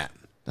limit on that.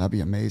 That'd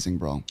be amazing,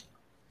 bro.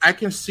 I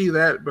can see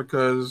that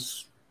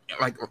because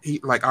I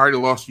already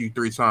lost you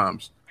 3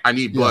 times. I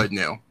need blood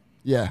now.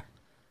 Yeah.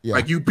 Yeah.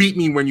 Like, you beat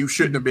me when you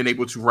shouldn't have been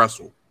able to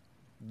wrestle.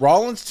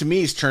 Rollins, to me,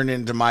 has turned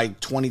into my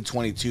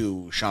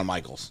 2022 Shawn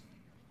Michaels.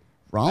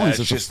 Rollins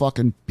is just a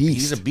fucking beast.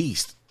 He's a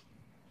beast.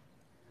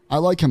 I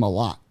like him a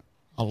lot.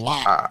 A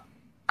lot.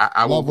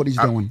 I love what he's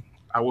doing.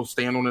 I will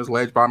stand on his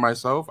ledge by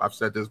myself. I've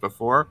said this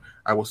before.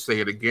 I will say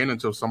it again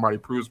until somebody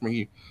proves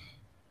me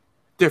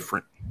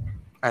different.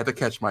 I had to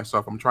catch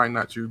myself. I'm trying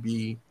not to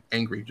be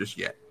angry just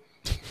yet.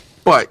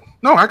 But,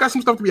 no, I got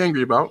some stuff to be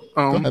angry about.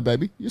 Go ahead,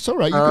 baby. It's all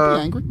right. You can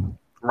be angry.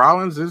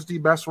 Rollins is the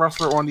best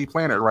wrestler on the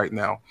planet right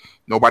now.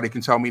 Nobody can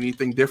tell me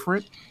anything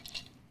different.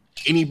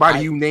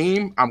 Anybody you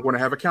name, I'm going to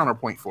have a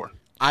counterpoint for.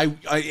 And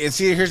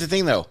see, here's the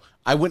thing, though.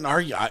 I wouldn't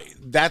argue.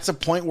 That's a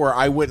point where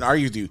I wouldn't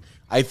argue with you.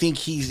 I think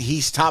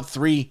he's top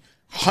 3,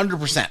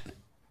 100%.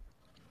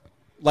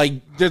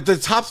 Like, the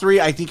top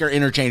 3, I think, are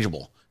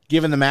interchangeable.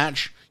 Given the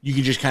match, you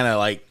can just kind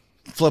of,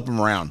 flip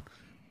them around.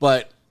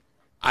 But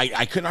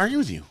I couldn't argue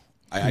with you.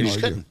 I just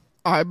couldn't.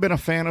 I've been a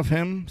fan of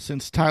him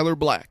since Tyler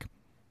Black.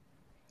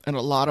 And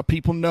a lot of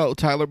people know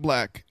Tyler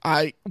Black.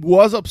 I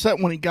was upset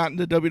when he got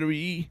into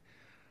WWE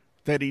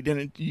that he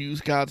didn't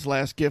use God's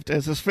last gift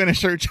as his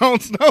finisher.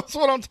 Jones knows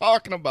what I'm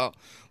talking about.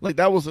 Like,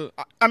 that was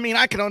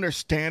I can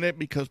understand it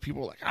because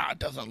people are like, it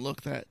doesn't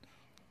look that,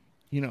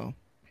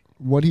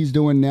 What he's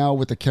doing now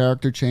with the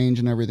character change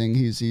and everything,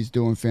 he's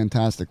doing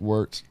fantastic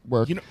work.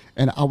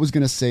 And I was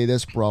going to say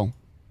this, bro.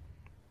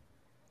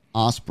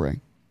 Ospreay.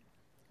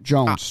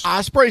 Jones.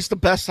 Ospreay's the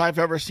best I've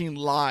ever seen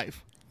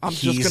live.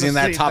 He's in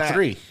that top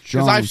 3.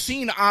 Because I've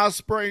seen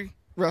Ospreay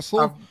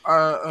wrestle.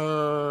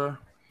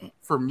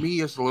 For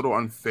me, it's a little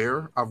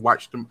unfair.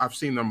 I've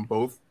seen them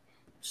both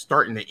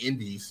start in the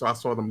indies, so I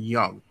saw them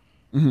young.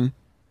 Mm-hmm.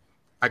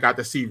 I got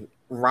to see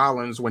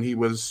Rollins when he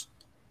was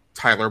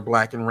Tyler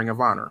Black in Ring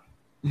of Honor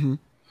and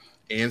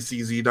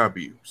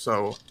CZW.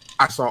 So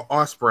I saw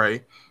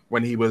Ospreay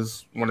when he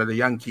was one of the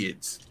young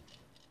kids.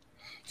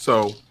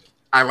 So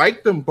I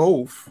like them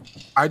both.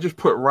 I just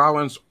put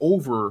Rollins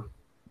over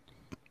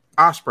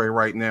Ospreay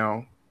right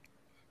now.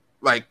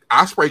 Like,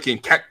 Ospreay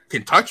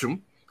can touch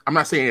him. I'm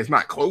not saying it's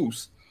not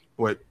close,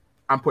 but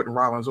I'm putting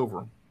Rollins over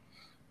him.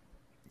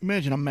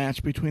 Imagine a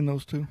match between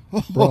those two,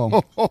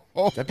 bro.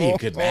 That'd be a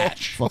good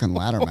match. Fucking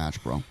ladder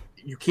match, bro.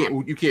 You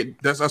can't.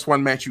 That's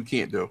one match you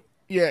can't do.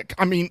 Yeah,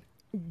 I mean,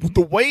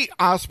 the way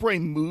Ospreay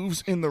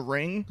moves in the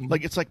ring,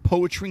 like, it's like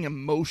poetry in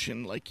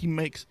motion. Like, he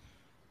makes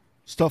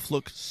stuff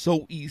look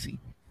so easy.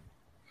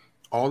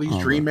 all these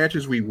dream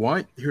matches we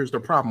want. Here's the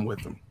problem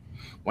with them.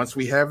 Once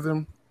we have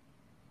them,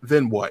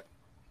 then what?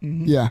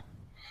 Yeah.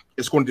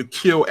 It's going to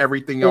kill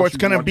everything else. Or it's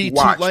going to be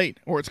too late.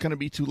 Or it's going to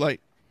be too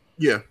late.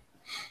 Yeah.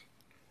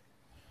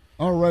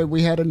 All right.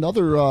 We had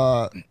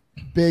another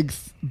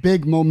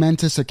big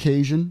momentous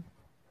occasion.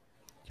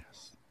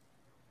 Yes.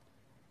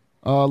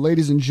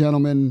 Ladies and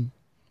gentlemen,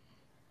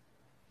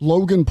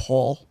 Logan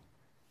Paul.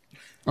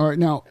 All right.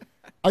 Now,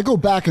 I go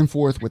back and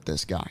forth with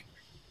this guy.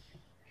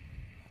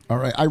 All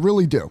right. I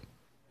really do.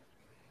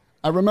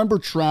 I remember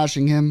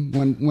trashing him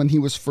when he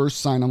was first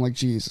signed. I'm like,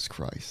 Jesus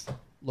Christ,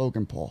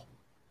 Logan Paul.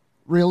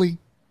 Really?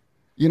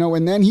 You know,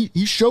 and then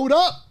he showed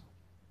up.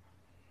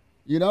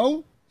 You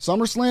know,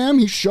 SummerSlam,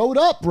 he showed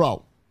up,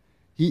 bro.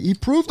 He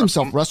proved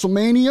himself.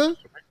 WrestleMania,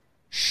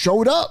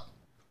 showed up.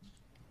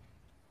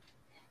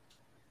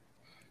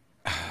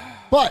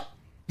 But.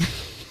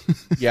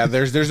 Yeah,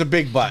 there's a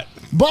big but.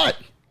 But.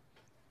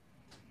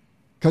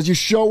 Because you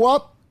show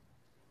up,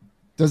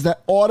 does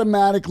that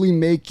automatically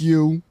make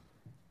you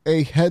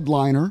a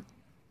headliner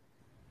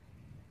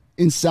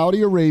in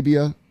Saudi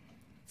Arabia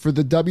for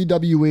the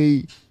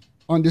WWE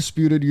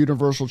Undisputed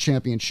Universal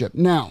Championship?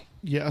 Now,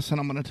 yes, and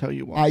I'm going to tell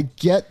you why. I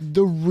get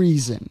the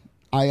reason.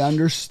 I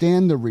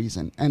understand the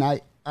reason. And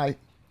I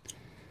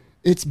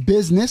it's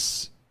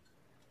business.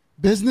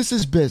 Business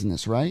is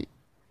business, right?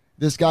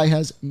 This guy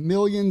has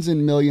millions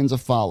and millions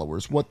of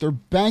followers. What they're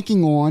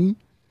banking on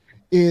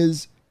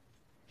is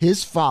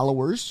his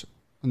followers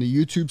in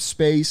the YouTube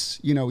space,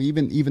 you know,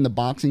 even the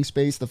boxing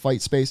space, the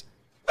fight space,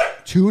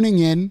 tuning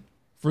in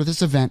for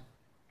this event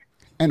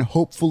and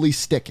hopefully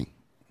sticking.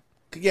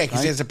 Yeah,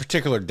 because he has a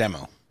particular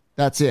demo.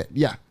 That's it.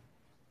 Yeah.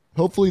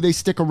 Hopefully they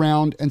stick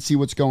around and see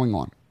what's going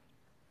on.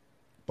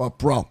 But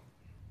bro,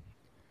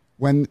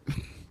 when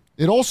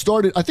it all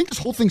started, I think this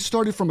whole thing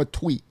started from a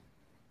tweet.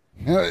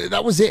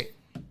 That was it.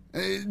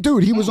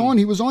 Dude, he was on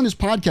his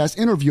podcast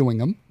interviewing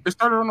him. It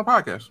started on the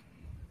podcast.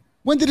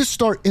 When did it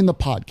start in the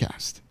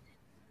podcast?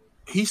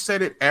 He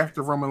said it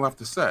after Roman left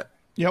the set.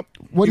 Yep.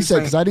 What did he say?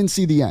 Because I didn't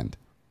see the end.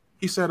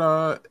 He said,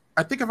 I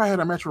think if I had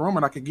a match with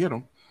Roman, I could get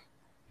him.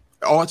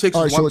 All it takes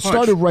all is right, one so it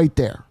punch. started right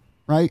there,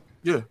 right?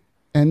 Yeah.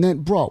 And then,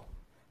 bro,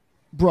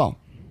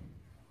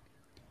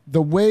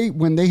 the way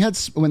when they had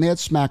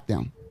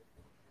SmackDown,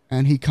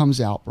 and he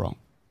comes out, bro,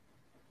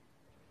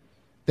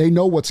 they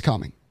know what's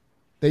coming.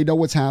 They know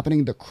what's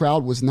happening. The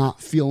crowd was not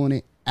feeling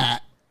it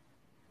at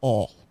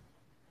all.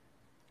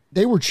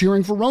 They were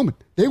cheering for Roman.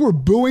 They were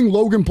booing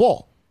Logan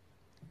Paul.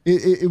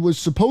 It was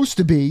supposed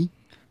to be,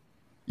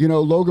 you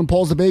know, Logan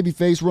Paul's the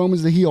babyface,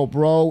 Roman's the heel,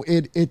 bro.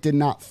 It did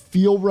not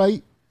feel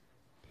right.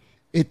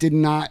 It did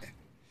not.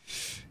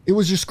 It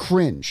was just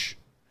cringe.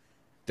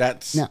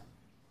 That's now.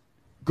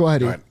 Go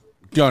ahead. Go ahead.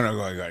 Go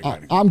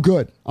ahead. I'm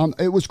good.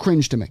 It was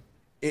cringe to me.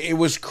 It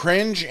was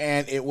cringe,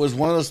 and it was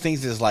one of those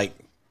things. Is like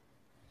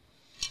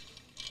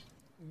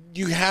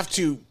you have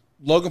to.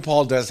 Logan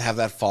Paul does have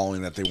that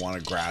following that they want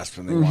to grasp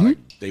and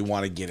they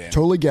want to get in.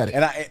 Totally get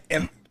it.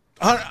 And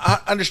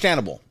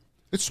understandable.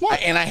 It's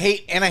smart. I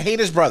hate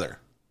his brother.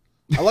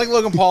 I like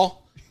Logan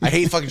Paul. I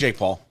hate fucking Jake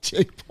Paul.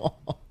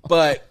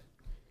 But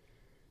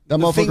that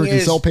motherfucker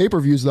can sell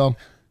pay-per-views though.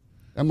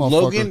 That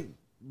motherfucker.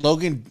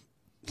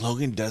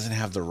 Logan doesn't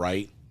have the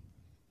right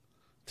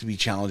to be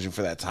challenging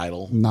for that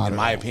title. Not in at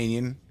my all.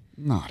 opinion.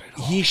 Not at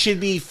all. He should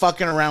be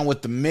fucking around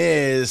with the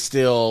Miz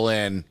still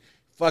and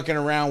fucking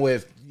around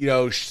with, you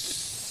know,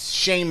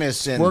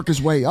 Sheamus and work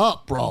his way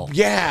up, bro.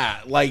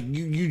 Yeah, like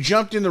you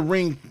jumped in the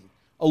ring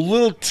a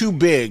little too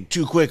big,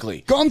 too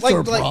quickly.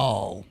 Gunther,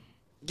 bro.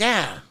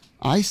 Yeah.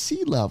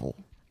 IC level.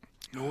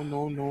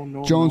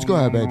 No. Jones, go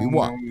ahead, baby.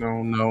 What?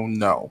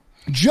 No.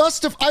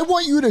 I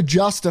want you to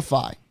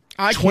justify.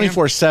 24/7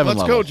 Let's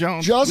level. go,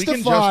 Jones.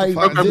 Justify We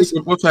can this.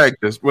 We'll tag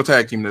this. We'll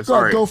tag team this.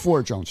 All right. Go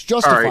for it, Jones.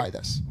 Justify right.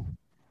 this.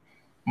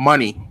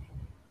 Money.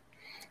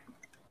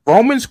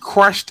 Roman's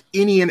crushed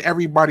any and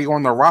everybody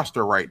on the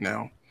roster right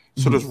now.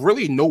 So there's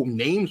really no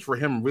names for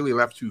him really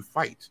left to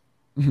fight.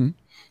 Mm-hmm.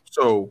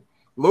 So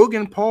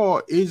Logan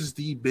Paul is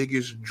the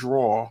biggest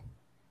draw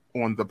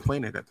on the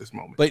planet at this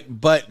moment.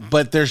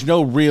 But there's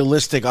no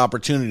realistic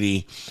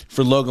opportunity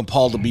for Logan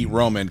Paul to beat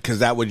Roman because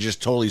that would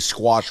just totally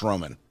squash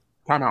Roman.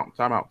 Time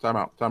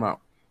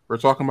out. We're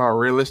talking about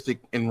realistic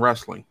in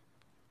wrestling.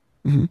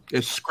 Mm-hmm.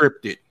 It's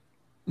scripted.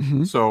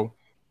 Mm-hmm. So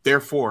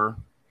therefore,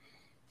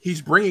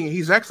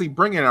 he's actually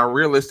bringing a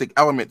realistic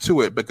element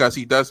to it because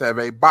he does have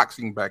a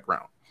boxing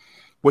background.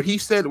 What he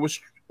said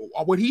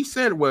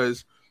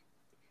was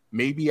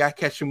maybe I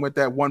catch him with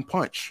that one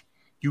punch.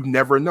 You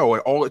never know.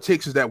 All it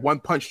takes is that one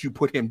punch to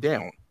put him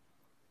down.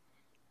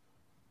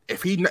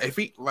 If he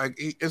like,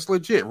 it's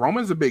legit.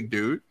 Roman's a big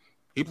dude.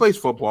 He plays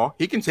football.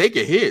 He can take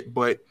a hit,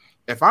 but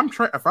if I'm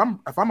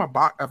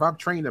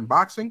trained in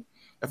boxing,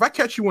 if I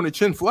catch you on a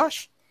chin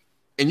flush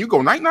and you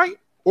go night night,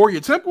 or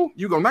your temple,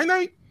 you go night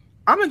night,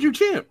 I'm not your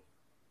champ.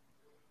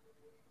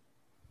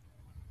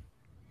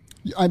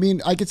 I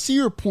mean, I could see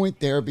your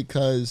point there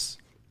because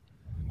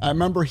I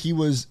remember he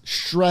was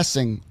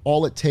stressing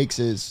all it takes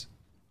is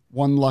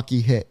one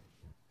lucky hit.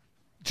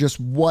 just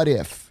what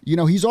if. You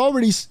know, he's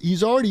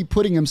already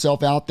putting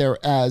himself out there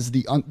as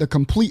the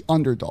complete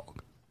underdog.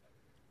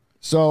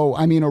 So,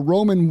 I mean, a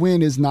Roman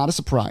win is not a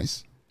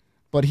surprise,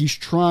 but he's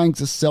trying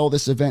to sell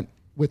this event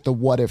with the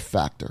what if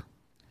factor.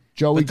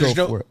 Joey, go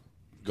for it.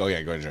 Go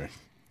ahead, Joey.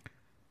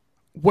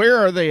 Where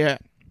are they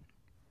at?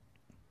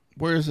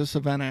 Where is this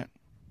event at?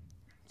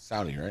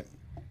 Saudi, right?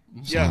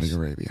 Yes. Saudi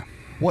Arabia.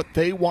 What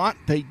they want,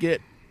 they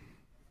get.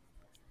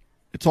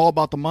 It's all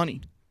about the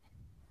money.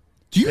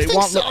 Do you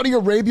think Saudi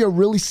Arabia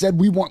really said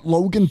we want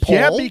Logan Paul?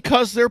 Yeah,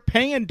 because they're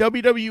paying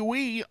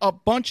WWE a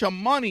bunch of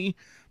money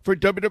for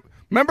WWE.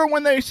 Remember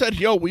when they said,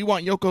 yo, we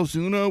want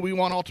Yokozuna, we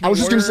want Ultimate Warrior. I was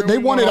just going to say, they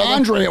wanted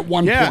Andre at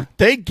one point. Yeah,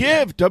 they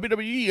give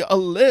WWE a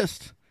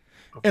list.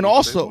 And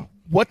also,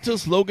 what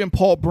does Logan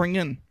Paul bring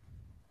in?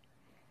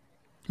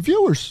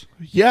 Viewers.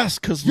 Yes,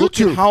 because look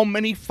at how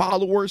many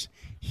followers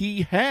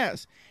he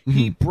has. Mm-hmm.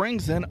 He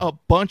brings in a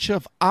bunch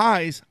of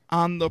eyes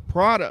on the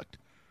product.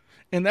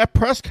 In that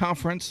press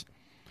conference,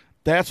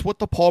 that's what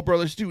the Paul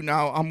brothers do.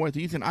 Now, I'm with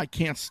Ethan. I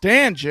can't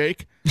stand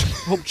Jake.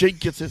 Hope Jake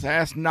gets his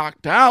ass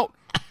knocked out.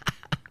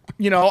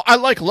 You know, I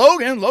like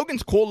Logan.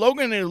 Logan's cool.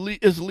 Logan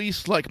is at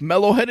least like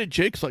mellow-headed.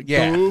 Jake's like,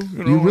 yeah. You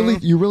know,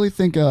 you really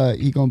think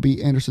he gonna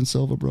beat Anderson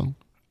Silva, bro?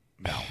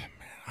 No, man.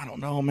 I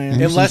don't know,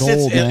 man. Unless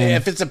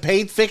if it's a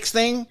paid fix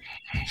thing,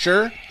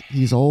 sure.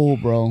 He's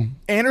old, bro.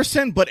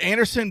 Anderson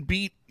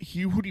beat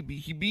who'd he beat?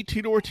 He beat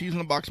Tito Ortiz in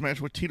a box match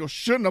where Tito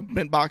shouldn't have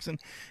been boxing,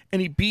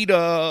 and he beat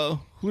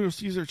Julio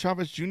Cesar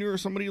Chavez Jr. or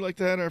somebody like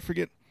that. I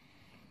forget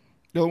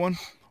the other one.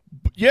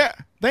 Yeah,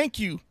 thank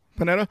you,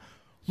 Panetta.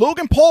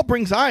 Logan Paul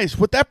brings eyes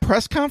with that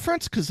press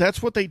conference because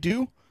that's what they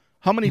do.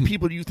 How many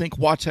people do you think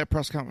watch that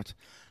press conference?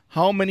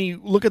 How many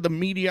look at the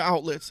media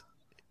outlets?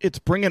 It's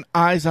bringing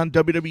eyes on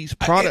WWE's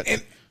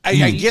product.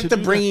 I get the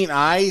bringing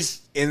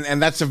eyes,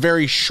 and that's a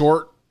very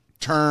short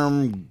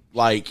term,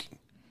 like,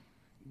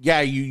 yeah,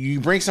 you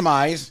bring some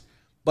eyes,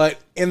 but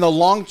in the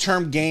long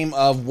term game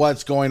of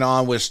what's going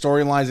on with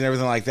storylines and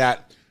everything like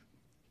that,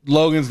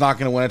 Logan's not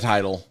going to win a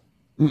title.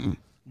 Mm-mm.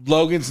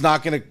 Logan's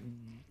not going to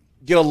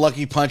get a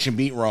lucky punch and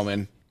beat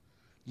Roman.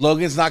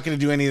 Logan's not going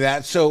to do any of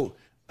that. So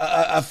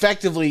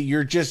effectively,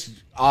 you're just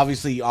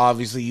obviously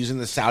using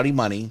the Saudi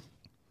money,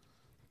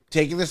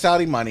 taking the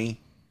Saudi money,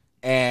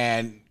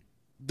 and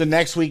the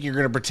next week you're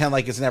going to pretend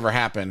like it's never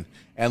happened,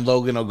 and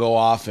Logan will go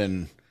off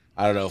and,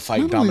 I don't know, fight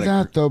Dominic. Not only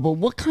that, though, but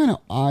what kind of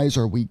eyes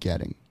are we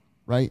getting,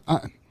 right?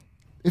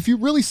 If you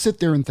really sit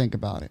there and think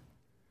about it,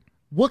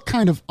 what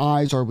kind of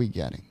eyes are we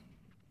getting?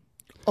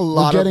 A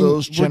lot of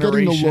those generation.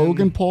 We're getting the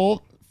Logan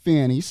Paul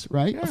fannies,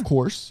 right? Yeah. Of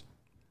course.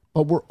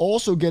 But we're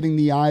also getting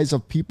the eyes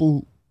of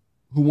people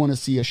who want to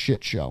see a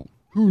shit show,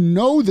 who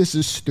know this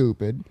is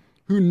stupid,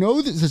 who know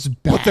this is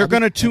bad. But they're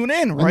going to tune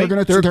in, right?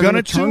 They're going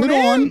to turn it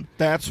on.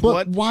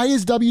 But why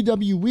is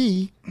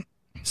WWE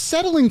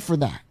settling for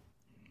that?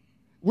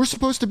 We're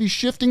supposed to be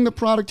shifting the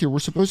product here. We're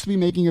supposed to be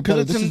making it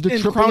better. This is the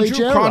Triple H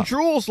era. Crown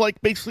Jewel's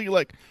like basically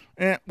like,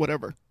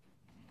 whatever.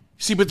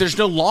 See, but there's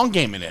no long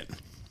game in it.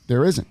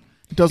 There isn't.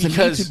 It doesn't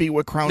need to be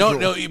with Crown Jewel.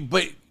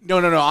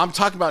 No. I'm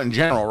talking about in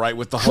general, right?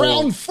 With the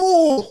Crown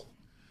Fool.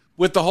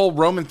 With the whole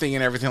Roman thing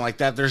and everything like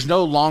that, there's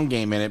no long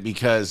game in it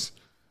because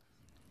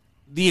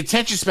the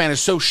attention span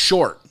is so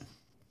short.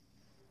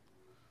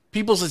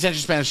 People's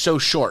attention span is so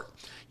short.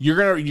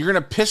 You're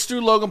gonna piss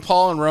through Logan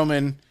Paul and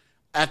Roman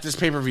at this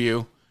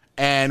pay-per-view,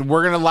 and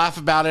we're gonna laugh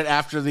about it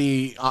after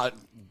the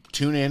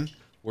tune in.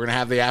 We're gonna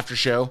have the after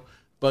show,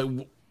 but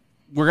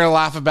we're gonna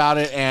laugh about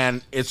it,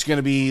 and it's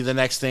gonna be the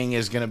next thing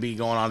is gonna be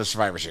going on to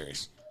Survivor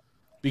Series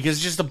because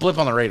it's just a blip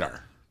on the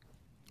radar.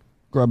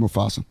 Grab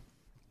Mufasa.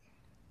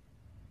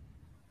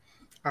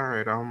 All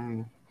right.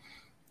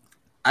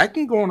 I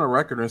can go on a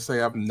record and say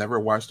I've never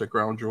watched a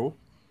Crown Jewel.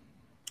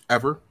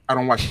 Ever. I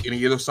don't watch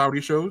any of the Saudi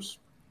shows.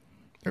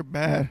 They're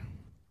bad.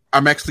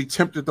 I'm actually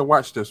tempted to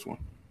watch this one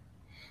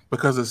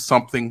because it's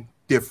something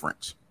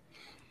different.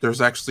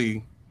 There's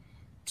actually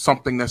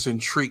something that's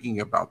intriguing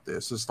about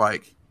this. It's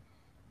like,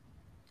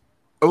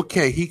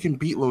 okay, he can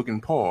beat Logan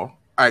Paul.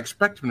 I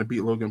expect him to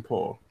beat Logan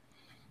Paul.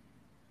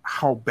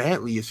 How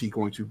badly is he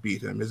going to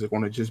beat him? Is it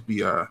going to just be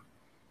a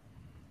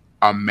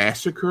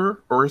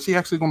massacre, or is he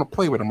actually going to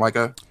play with him I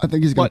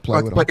think he's going to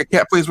play with him like a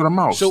cat plays with a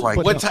mouse? So,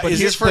 is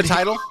this for a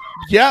title?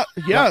 Yeah,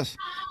 yes.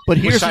 But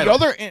here's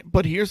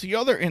the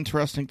other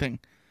interesting thing.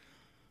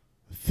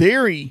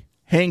 Theory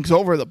hangs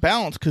over the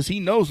balance because he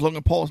knows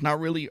Logan Paul is not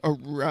really a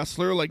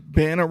wrestler, like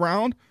been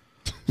around.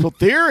 So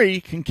Theory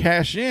can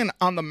cash in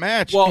on the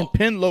match and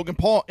pin Logan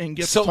Paul and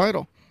get the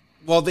title.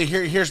 Well,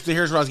 here's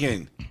what I was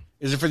getting.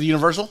 Is it for the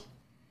Universal?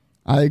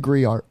 I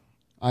agree, Art.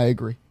 I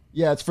agree.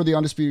 Yeah, it's for the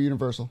Undisputed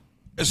Universal.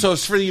 So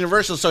it's for the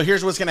Universal. So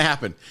here's what's going to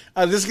happen.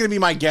 This is going to be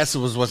my guess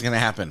of what's going to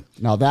happen.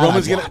 Now that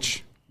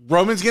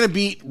Roman's going to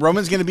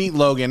beat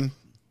Logan,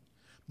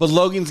 but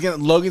Logan's going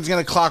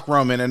to clock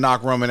Roman and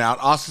knock Roman out.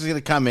 Austin's going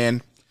to come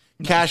in,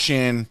 cash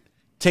in,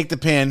 take the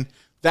pin.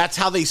 That's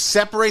how they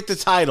separate the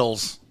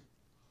titles.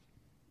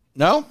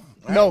 No,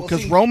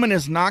 because Roman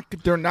is not.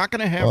 They're not going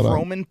to have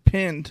Roman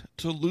pinned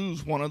to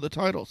lose one of the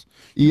titles.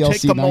 ELC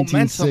take the momentum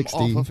 1960.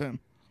 off of him.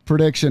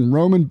 Prediction: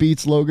 Roman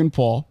beats Logan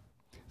Paul.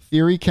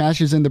 Theory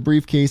cashes in the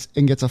briefcase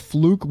and gets a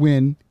fluke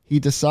win. He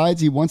decides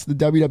he wants the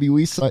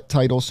WWE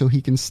title so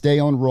he can stay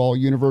on Raw.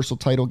 Universal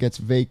title gets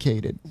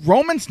vacated.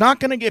 Roman's not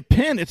going to get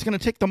pinned. It's going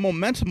to take the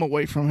momentum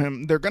away from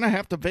him. They're going to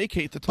have to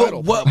vacate the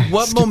title. But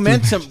what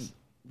momentum?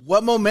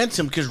 What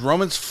momentum? Because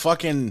Roman's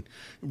fucking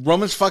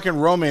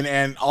Roman,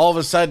 and all of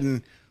a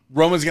sudden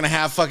Roman's going to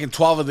have fucking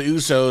 12 of the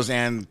Usos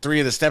and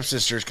 3 of the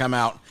stepsisters come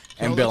out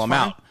and bail him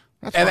out.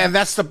 And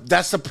that's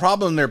the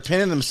problem. They're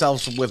pinning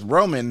themselves with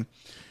Roman.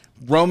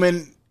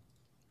 Roman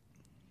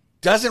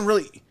doesn't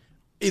really.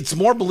 It's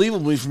more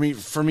believable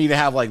for me to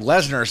have like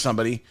Lesnar or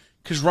somebody,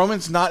 because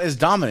Roman's not as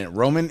dominant.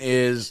 Roman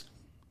is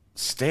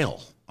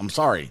stale. I'm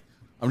sorry.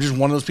 I'm just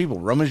one of those people.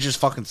 Roman's just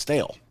fucking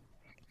stale.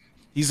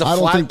 He's a I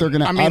don't think they're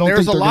gonna. I mean,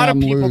 there's a lot of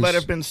people that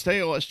have been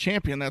stale as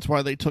champion. That's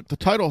why they took the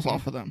titles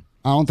off of them.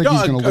 I don't think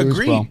he's going to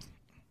lose, bro. I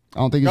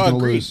don't think he's going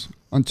to lose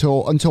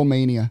until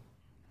Mania.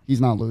 He's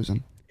not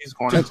losing. He's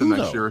going into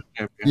next year as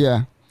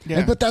champion.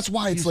 Yeah. But that's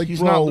why it's he's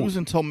bro, not losing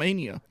until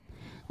Mania.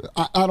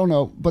 I don't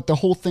know, but the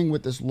whole thing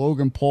with this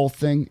Logan Paul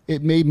thing,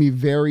 it made me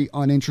very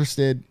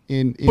uninterested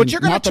in but you're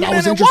going to tune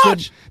in and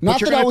watch. Not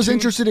that I was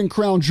interested in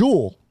Crown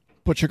Jewel.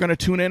 But you're going to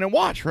tune in and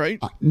watch,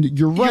 right?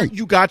 You're right.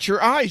 You got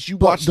your eyes. You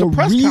watched the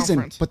press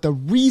conference. But the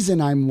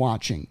reason I'm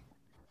watching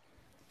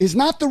is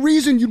not the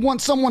reason you'd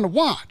want someone to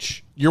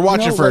watch. You're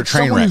watching for a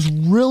train wreck.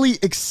 Someone who's really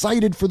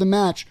excited for the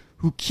match,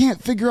 who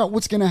can't figure out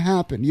what's going to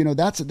happen. You know,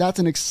 that's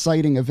an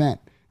exciting event.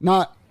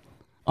 Not,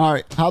 all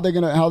right, how they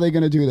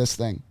gonna do this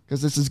thing?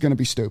 Because this is going to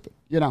be stupid,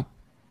 you know.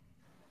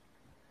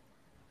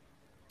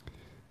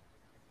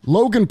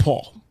 Logan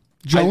Paul.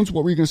 Jones,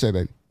 what were you going to say,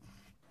 baby?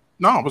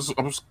 No, I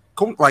was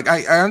cool. Like,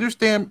 I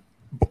understand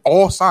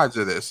all sides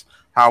of this.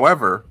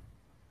 However,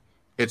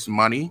 it's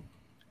money.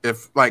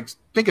 If, like,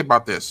 think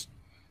about this.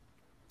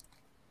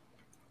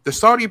 The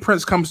Saudi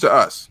prince comes to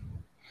us.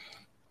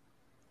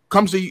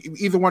 Comes to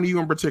either one of you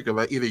in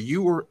particular, either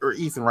you or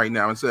Ethan right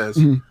now, and says,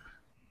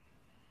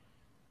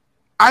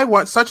 I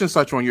want such and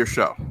such on your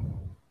show.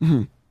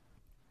 Mm-hmm.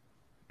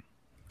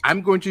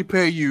 I'm going to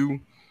pay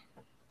you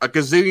 $1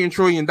 gazillion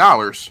trillion.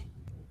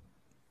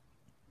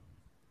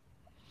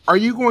 Are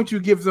you going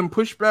to give them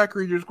pushback, or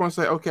are you just going to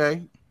say,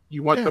 okay,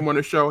 you want them on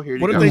the show? Here you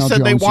go. What if they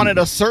said they wanted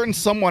a certain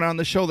someone on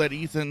the show that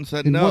Ethan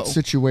said no? In what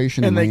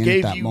situation and am I they in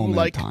gave at that you moment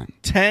like in time?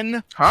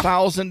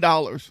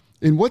 $10,000?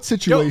 In what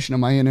situation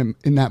am I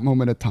in that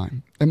moment of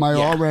time? Am I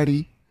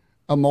already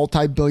a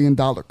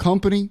multi-billion-dollar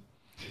company,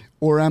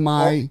 or am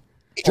I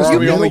just a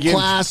middle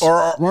class, or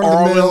are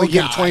we only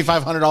getting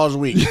 $2,500 a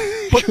week?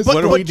 But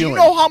what are we doing? Do you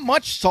know how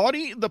much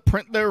Saudi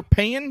they're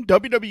paying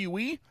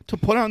WWE to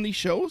put on these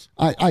shows?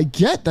 I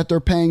get that they're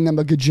paying them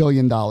 $1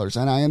 gajillion,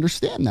 and I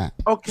understand that.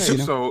 Okay,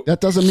 so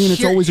that doesn't mean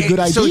it's always a good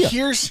idea. So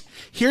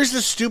here's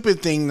the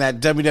stupid thing that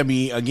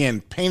WWE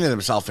again painted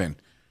themselves in: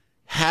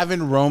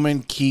 having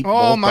Roman keep.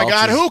 Oh my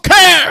God, who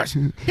cares?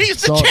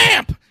 He's the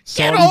champ.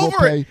 Get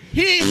over it.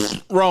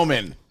 He's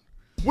Roman.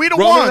 We the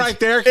Roman ones. right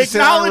there. Can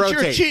Acknowledge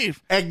your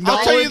chief.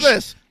 I'll tell you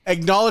this.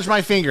 Acknowledge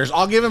my fingers.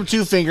 I'll give him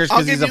 2 fingers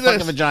because he's a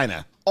fucking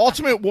vagina.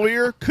 Ultimate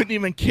Warrior couldn't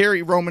even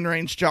carry Roman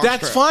Reigns' jockstrap.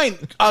 That's fine.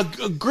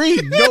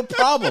 Agreed. No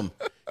problem.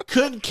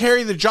 Couldn't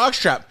carry the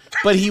jockstrap,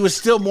 but he was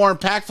still more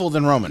impactful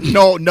than Roman.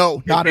 No,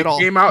 not at all.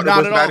 Came out.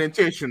 Not at all. Not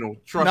intentional.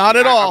 Trust not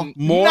at all.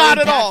 More not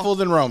impactful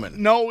than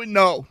Roman. No,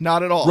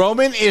 not at all.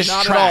 Roman is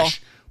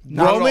trash.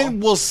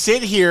 Roman will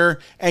sit here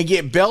and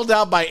get bailed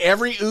out by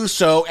every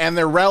Uso and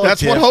their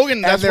relatives. That's what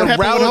Hogan. That's what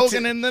happened with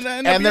Hogan in the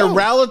NWO. And their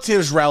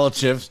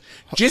relatives.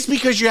 Just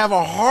because you have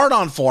a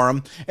hard-on for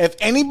them, if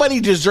anybody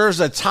deserves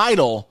a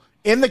title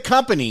in the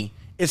company,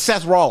 it's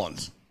Seth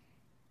Rollins.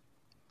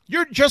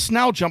 You're just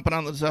now jumping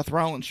on the Seth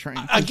Rollins train.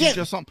 Again,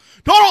 no,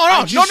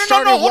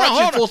 hold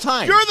on. Full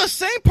time. You're the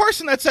same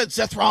person that said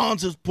Seth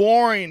Rollins is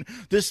boring.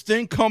 This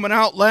thing coming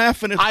out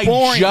laughing is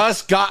boring.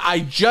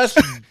 I just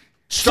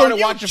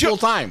started watching full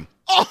time.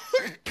 Oh.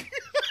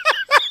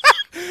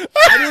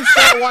 I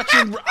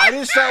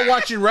didn't start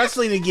watching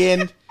wrestling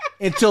again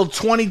until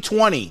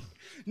 2020.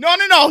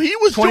 No. He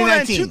was doing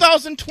that in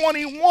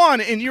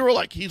 2021, and you were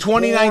like, he's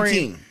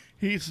 2019. Boring.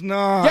 He's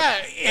not.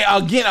 Yeah,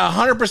 again,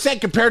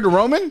 100% compared to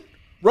Roman.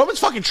 Roman's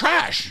fucking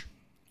trash.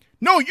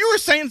 No, you were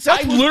saying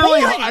Seth was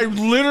boring. I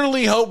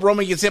literally hope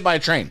Roman gets hit by a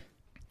train.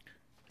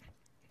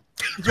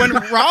 When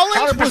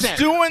Rollins was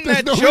doing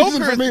that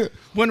Joker,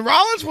 when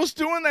Rollins was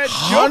doing that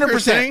Joker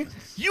 100%. Thing,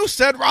 you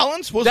said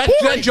Rollins was boring.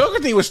 That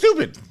Joker thing was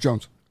stupid.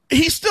 Jones.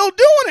 He's still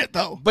doing it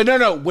though. But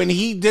no. When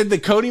he did the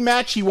Cody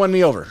match, he won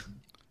me over.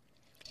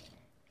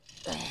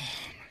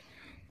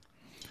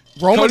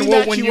 Roman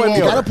will win you over.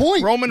 You got a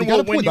point. Roman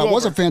will win you over. That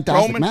was a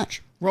fantastic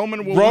match.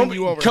 Roman will win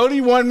you over.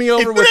 Cody won me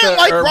over. If you didn't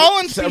like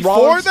Rollins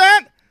before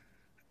that,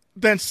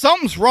 then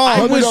something's wrong.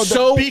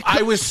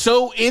 I was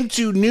so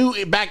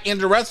back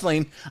into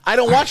wrestling. I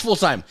don't watch full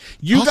time.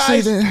 You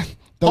guys,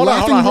 the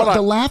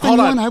laughing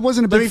one, I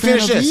wasn't a big fan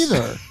of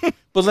either.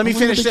 But let me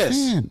finish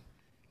this.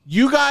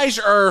 You guys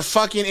are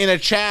fucking in a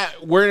chat.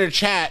 We're in a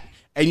chat,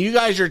 and you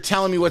guys are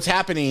telling me what's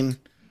happening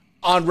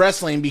on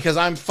wrestling because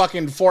I'm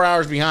fucking 4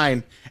 hours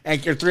behind,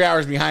 and you're 3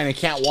 hours behind and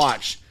can't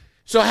watch.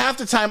 So half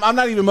the time, I'm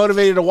not even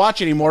motivated to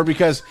watch anymore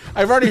because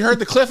I've already heard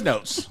the cliff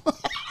notes.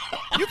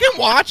 You can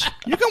watch.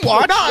 You can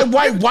watch. No,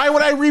 why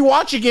would I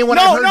rewatch again when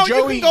I've heard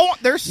Joey? You can go,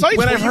 there's sites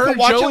where you can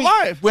watch it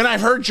live. When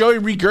I've heard Joey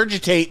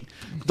regurgitate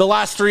the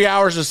last 3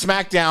 hours of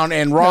SmackDown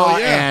and Raw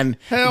and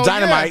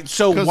Dynamite,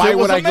 so why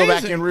would I go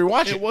back and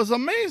rewatch it? It was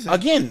amazing.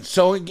 Again,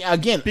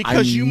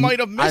 because you might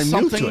have missed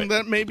something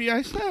that maybe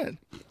I said.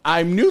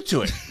 I'm new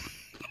to it.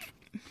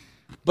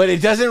 But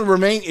it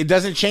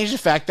doesn't change the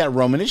fact that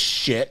Roman is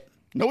shit.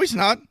 No, he's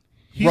not.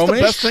 He's Roman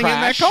the best is thing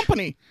in that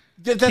company.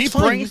 That's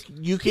fine.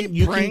 You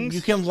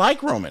can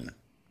like Roman.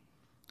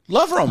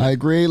 Love Roman. I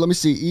agree. Let me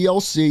see.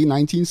 ELC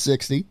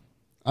 1960.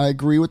 I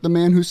agree with the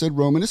man who said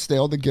Roman is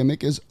stale. The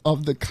gimmick is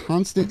of the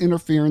constant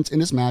interference in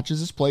his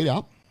matches is played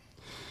out.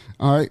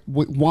 All right.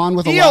 Juan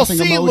with a laughing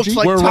emoji. Looks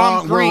like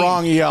Tom Green. We're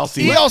wrong,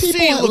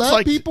 ELC.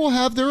 Let people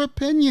have their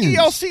opinions.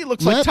 ELC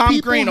looks like Tom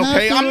Green,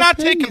 okay? I'm not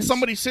taking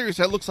somebody serious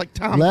that looks like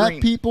Tom Green.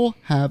 Let people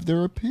have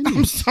their opinions.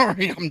 I'm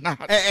sorry, I'm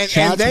not.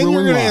 And then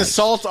you're going to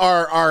insult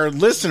our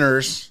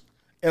listeners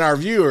and our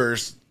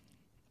viewers.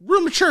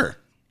 Real mature.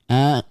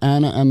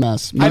 Anna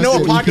MS. I know a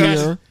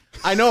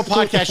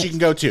podcast you can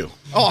go to.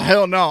 Oh,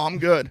 hell no. I'm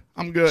good.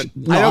 No,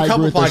 I know a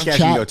couple podcasts you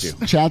can go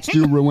to. Chats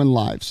do ruin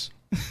lives.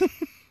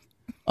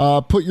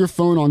 Put your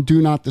phone on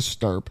Do Not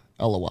Disturb.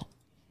 LOL.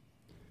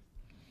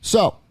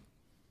 So.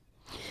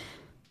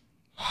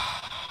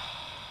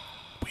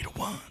 We the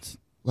ones.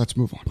 Let's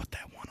move on. Put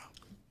that one up.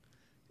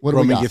 What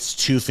Roman gets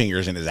 2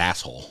 fingers in his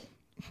asshole.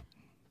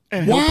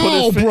 And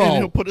bro.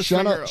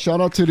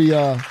 Shout out to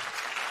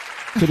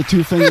the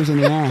 2 fingers in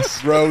the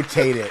ass.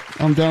 Rotate it.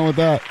 I'm down with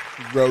that.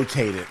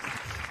 Rotate it.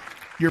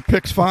 Your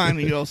pick's fine,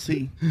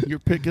 ELC. Your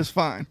pick is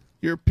fine.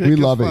 We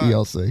love it,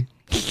 ELC.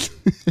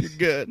 You're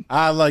good.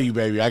 I love you,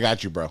 baby. I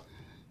got you, bro.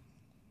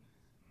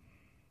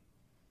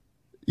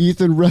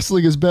 Ethan,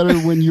 wrestling is better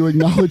when you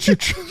acknowledge your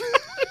truth.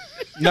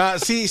 No,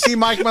 see,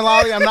 Mike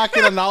Mullally, I'm not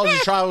going to acknowledge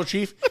the tribal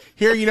chief.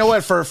 Here, you know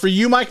what? For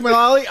you, Mike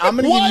Mullally, I'm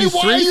going to give you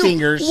 3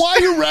 fingers. Why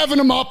are you revving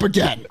him up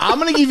again? I'm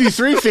going to give you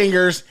 3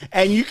 fingers,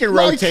 and you can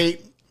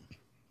rotate.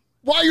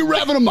 Why are you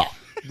revving him up?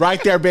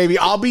 Right there, baby.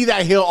 I'll be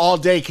that heel all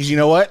day because you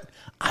know what?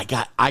 I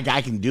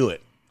can do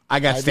it. I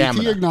got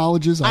stamina. IDT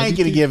acknowledges. I ain't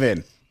going to give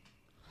in.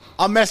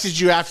 I'll message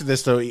you after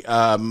this, though,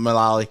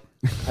 Mullally.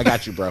 I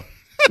got you, bro.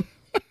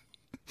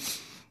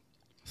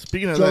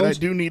 Speaking of that, I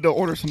do need to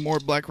order some more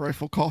Black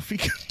Rifle coffee.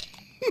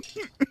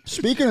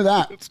 Speaking of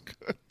that, That's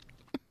good.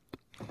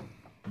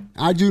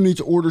 I do need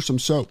to order some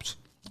soaps.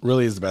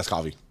 Really is the best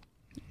coffee.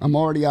 I'm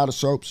already out of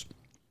soaps.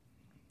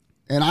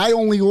 And I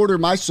only order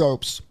my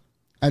soaps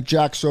at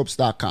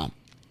jacksoaps.com.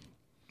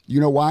 You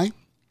know why?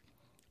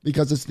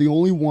 Because it's the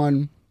only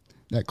one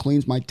that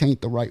cleans my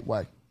taint the right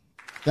way.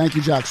 Thank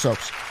you, Jack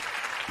Soaps.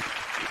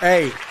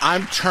 Hey,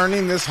 I'm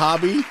turning this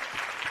hobby.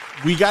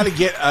 We got to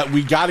get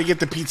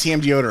the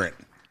PTM deodorant.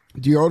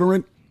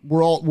 Deodorant,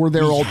 we're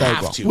there all day,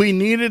 bro. We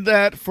needed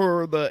that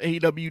for the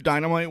AEW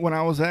Dynamite when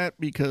I was at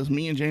because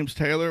me and James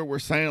Taylor were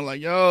saying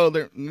like, yo,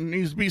 there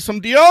needs to be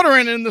some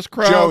deodorant in this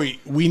crowd. Joey,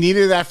 we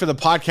needed that for the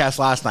podcast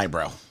last night,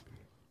 bro.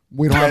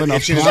 We don't have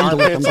enough time to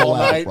let them go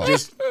out, bro.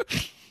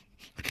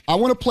 I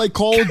want to play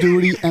Call of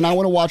Duty and I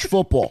want to watch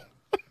football.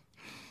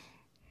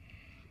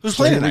 Who's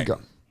playing tonight?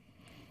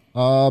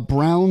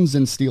 Browns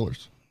and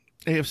Steelers.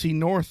 AFC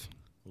North.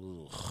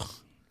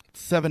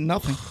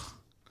 7-0.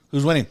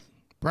 Who's winning?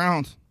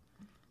 Browns.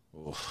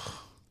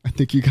 I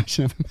think you guys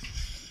should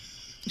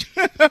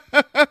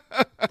have.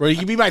 Bro, you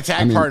can be my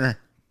tag partner.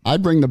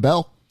 I'd ring the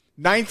bell.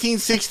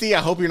 1960.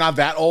 I hope you're not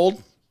that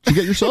old. Did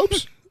you get your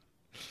soaps?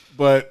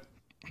 But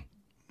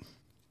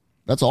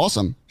that's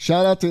awesome.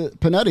 Shout out to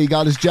Panetti. He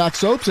got his Jack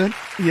Soaps in.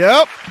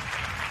 Yep.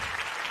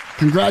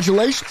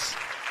 Congratulations.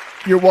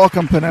 You're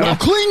welcome, Panetti. Now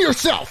clean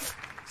yourself.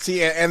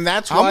 See, and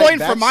that's why I'm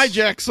waiting for my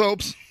Jack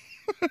Soaps.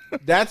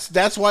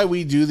 That's why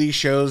we do these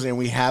shows and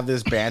we have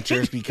this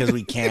banter because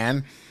we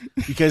can.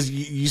 Because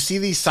you see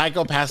these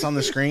psychopaths on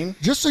the screen.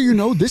 Just so you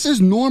know, this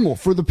is normal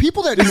for the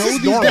people that know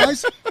these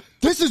guys.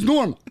 This is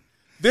normal.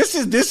 This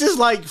is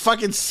like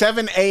fucking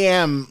 7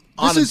 a.m.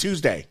 on a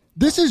Tuesday.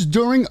 This is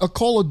during a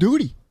Call of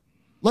Duty.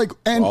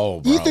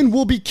 Ethan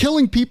will be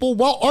killing people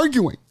while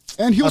arguing,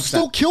 and he'll 100%.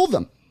 Still kill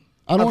them.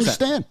 I don't 100%.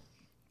 Understand.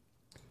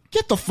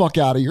 Get the fuck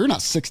out of here. You're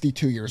not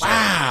 62 years old.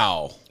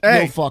 Wow.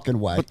 Hey, no fucking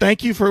way. But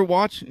thank you for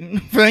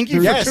watching. Thank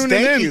you for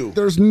tuning in. You.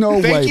 There's no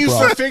way, Thank you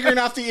bro. for figuring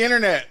out the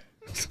internet.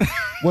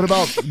 What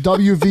about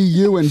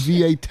WVU and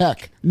VA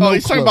Tech? No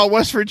he's talking about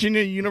West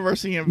Virginia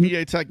University and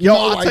VA Tech. Yo,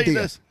 I'll tell you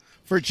this.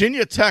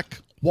 Virginia Tech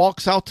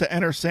walks out to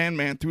enter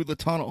Sandman through the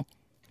tunnel.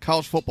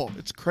 College football.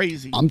 It's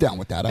crazy. I'm down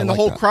with that. And the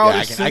whole crowd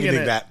is singing I can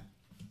dig that.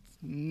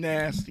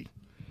 Nasty.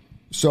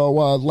 So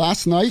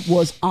last night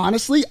was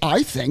honestly,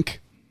 I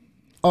think,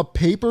 a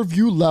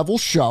pay-per-view level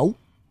show.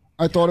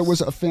 I thought it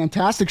was a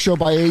fantastic show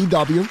by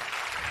AEW.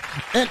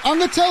 And I'm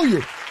going to tell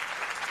you.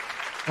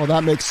 Oh,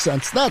 that makes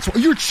sense. That's what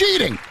you're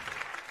cheating.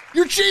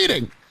 You're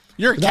cheating.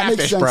 You're a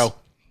catfish, bro.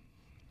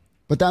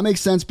 But that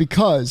makes sense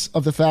because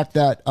of the fact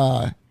that,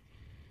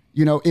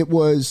 it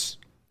was,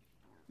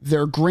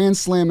 Their Grand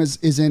Slam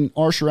is in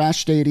Arthur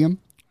Ashe Stadium.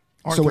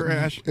 Arthur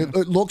Ashe.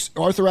 It looks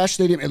Arthur Ashe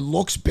Stadium. It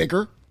looks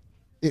bigger.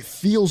 It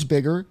feels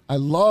bigger. I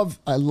love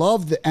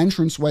the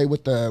entranceway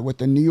with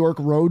the New York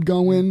Road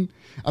going.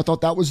 I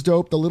thought that was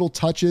dope. The little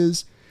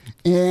touches,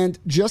 and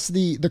just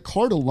the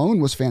card alone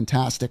was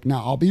fantastic.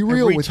 Now I'll be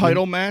real with you. Every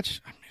title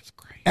match, I mean, it's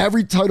great.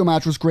 Every title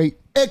match was great,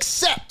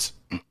 except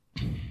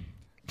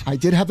I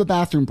did have a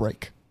bathroom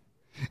break.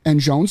 And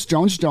Jones,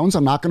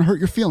 I'm not going to hurt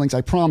your feelings.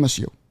 I promise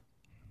you,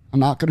 I'm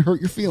not going to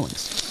hurt your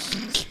feelings.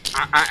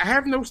 I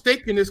have no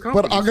stake in this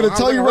company. But I'm going to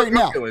tell you right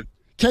now.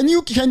 Can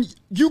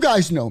you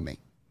guys know me?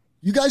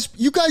 You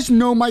guys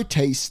know my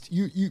taste.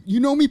 You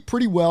know me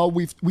pretty well.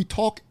 We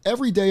talk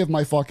every day of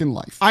my fucking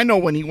life. I know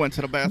when he went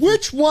to the bathroom.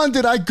 Which one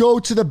did I go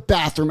to the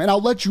bathroom? And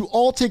I'll let you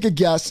all take a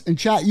guess. And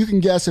chat, you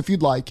can guess if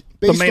you'd like.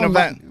 The main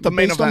event.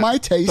 Based on my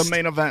taste. The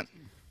main event.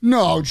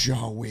 No,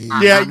 Joey.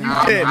 Yeah, you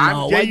did.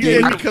 I You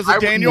did because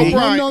of Daniel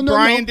Bryan.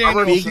 Bryan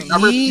Danielson.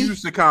 I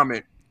refuse to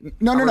comment.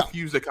 No. I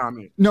refuse to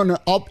comment. No.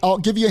 I'll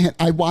give you a hint.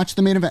 I watched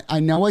the main event. I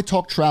know I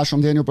talked trash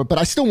on Daniel, but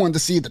I still wanted to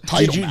see the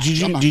title match.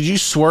 Did you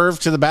swerve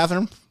to the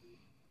bathroom?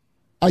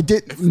 I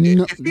did.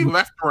 If he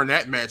left during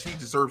that match, he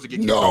deserves to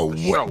get kicked off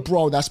the show.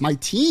 Bro, that's my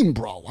team,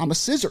 bro. I'm a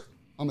scissor,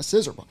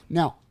 bro.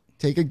 Now,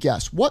 take a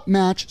guess. What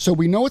match? So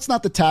we know it's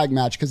not the tag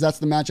match because that's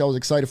the match I was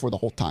excited for the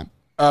whole time.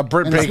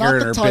 Britt Baker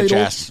and her bitch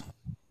ass.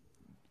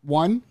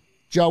 One,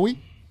 Joey.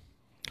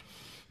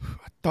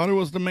 I thought it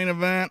was the main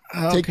event.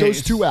 Take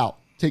those two out.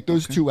 Take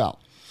those two out.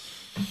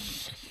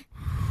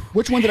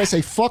 Which one did I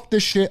say? Fuck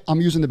this shit.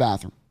 I'm using the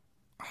bathroom.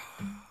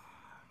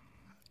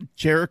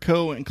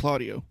 Jericho and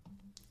Claudio.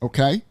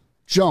 Okay.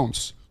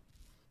 Jones.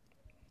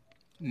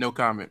 No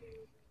comment.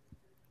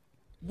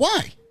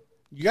 Why?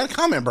 You got to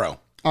comment, bro.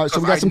 All right, so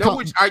we got some.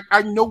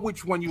 I know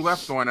which one you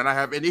left on, and I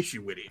have an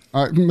issue with it.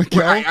 All right,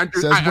 Miguel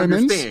says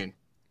women's.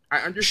 I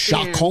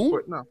understand.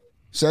 Chacon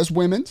says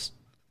women's.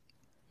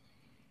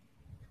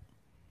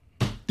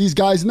 These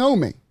guys know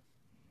me.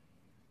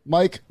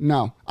 Mike,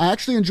 no. I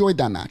actually enjoyed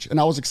that match,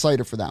 and I was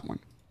excited for that one.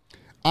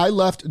 I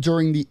left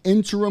during the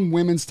interim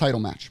women's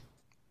title match.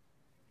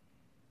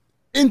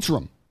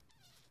 Interim.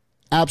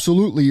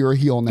 Absolutely, you're a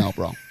heel now,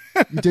 bro.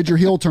 You did your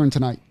heel turn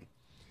tonight.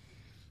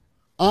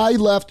 I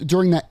left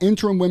during that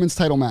interim women's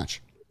title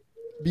match.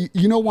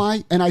 You know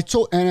why? And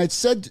I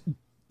said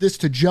this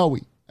to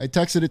Joey. I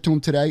texted it to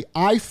him today.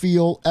 I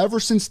feel ever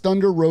since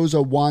Thunder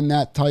Rosa won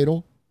that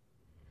title,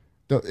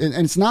 and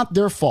it's not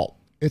their fault.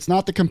 It's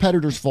not the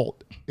competitor's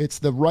fault. It's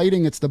the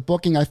writing. It's the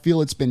booking. I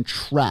feel it's been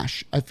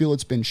trash. I feel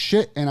it's been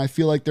shit, and I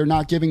feel like they're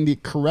not giving the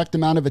correct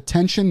amount of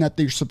attention that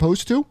they're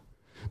supposed to,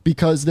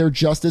 because they're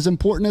just as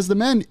important as the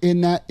men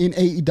in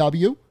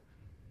AEW.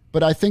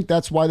 But I think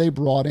that's why they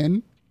brought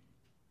in,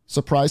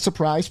 surprise,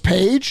 surprise,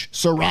 Paige,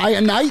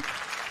 Saraya Knight.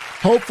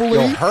 Hopefully.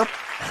 Yo,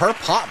 her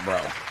pop, bro.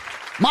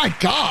 My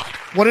God.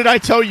 What did I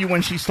tell you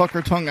when she stuck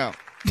her tongue out?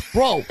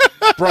 Bro.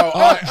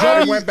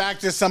 I went back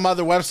to some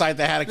other website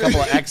that had a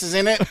couple of X's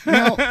in it.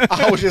 No.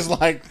 I was just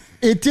like...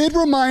 It did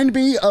remind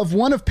me of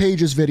one of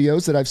Paige's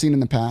videos that I've seen in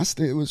the past.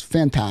 It was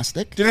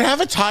fantastic. Did it have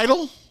a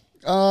title?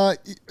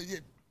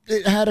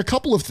 It had a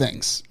couple of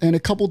things and a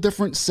couple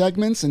different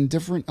segments and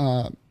different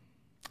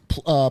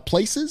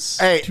places.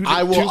 Hey,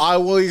 I will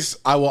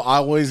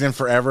always and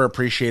forever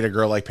appreciate a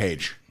girl like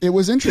Paige. It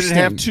was interesting. Did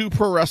it have two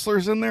pro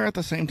wrestlers in there at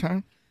the same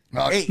time?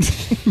 Hey,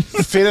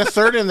 fit a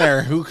third in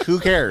there. Who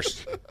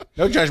cares?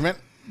 No judgment.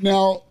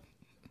 Now,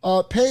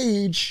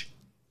 Paige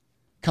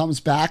comes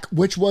back,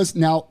 which was,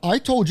 now I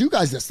told you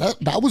guys this.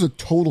 That was a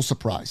total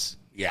surprise.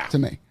 Yeah. To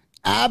me.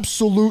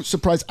 Absolute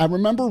surprise. I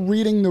remember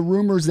reading the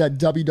rumors that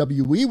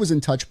WWE was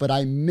in touch, but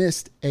I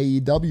missed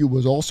AEW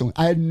was also.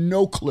 I had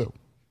no clue.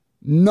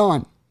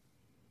 None.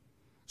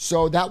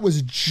 So that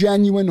was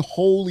genuine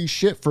holy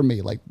shit for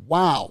me. Like,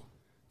 wow.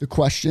 The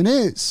question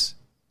is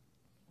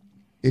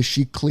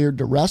she cleared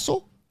to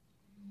wrestle?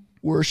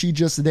 Or is she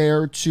just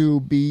there to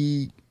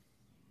be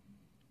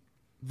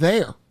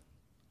there?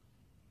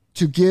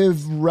 To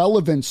give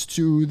relevance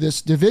to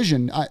this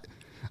division?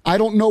 I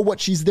don't know what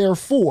she's there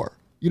for.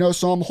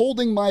 So I'm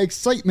holding my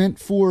excitement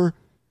for,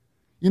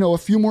 a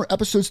few more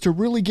episodes to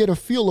really get a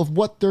feel of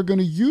what they're going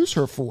to use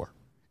her for,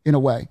 in a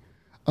way.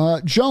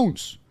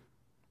 Jones,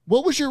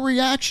 what was your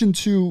reaction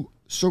to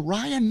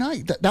Saraya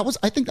Knight?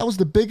 I think that was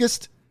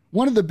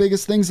one of the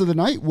biggest things of the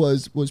night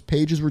was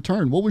Paige's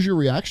return. What was your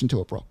reaction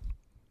to it, bro?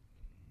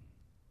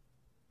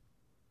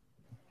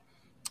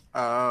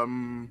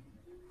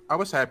 I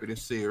was happy to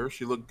see her.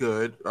 She looked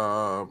good.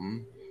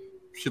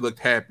 She looked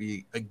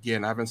happy.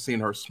 Again, I haven't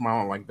seen her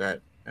smiling like that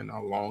in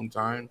a long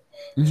time.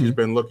 Mm-hmm. She's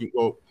been looking,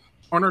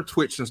 on her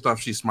Twitch and stuff,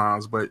 she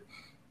smiles, but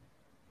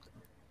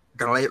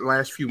the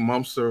last few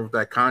months of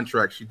that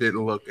contract, she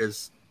didn't look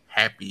as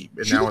happy.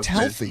 And she looked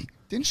healthy.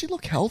 Didn't she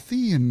look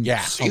healthy and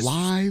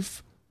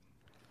alive?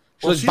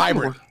 She was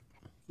vibrant.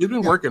 She's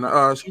been working.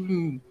 She's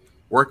been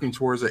working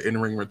towards an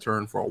in-ring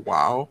return for a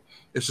while.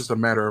 It's just a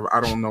matter of, I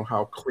don't know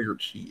how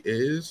cleared she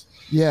is.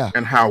 Yeah.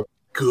 And how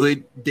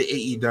good the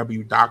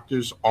AEW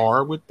doctors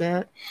are with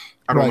that.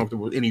 I don't know if there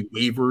was any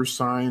waivers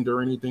signed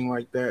or anything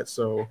like that.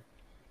 So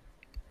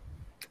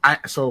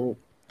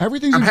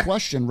Everything's in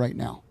question right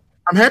now.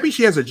 I'm happy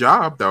she has a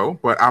job though,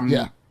 but I'm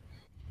Yeah.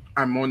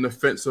 on the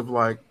fence of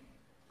like,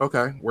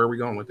 okay, where are we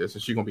going with this?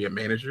 Is she going to be a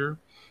manager?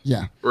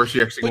 Yeah. Or is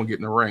she actually going to get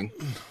in the ring?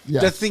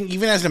 Yeah. The thing,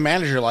 even as a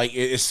manager, like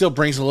it still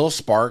brings a little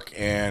spark,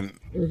 and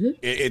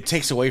it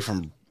takes away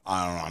from.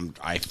 I don't know.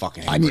 I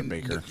fucking hate Britt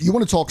Baker. You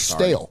want to talk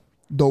stale?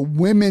 The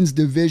women's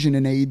division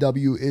in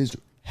AEW is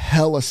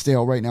hella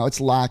stale right now.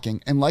 It's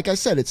lacking, and like I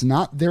said, it's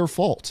not their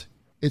fault.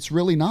 It's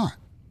really not.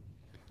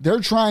 They're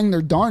trying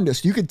their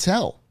darndest. You could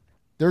tell.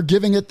 They're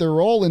giving it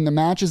their all in the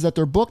matches that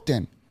they're booked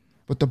in,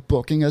 but the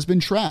booking has been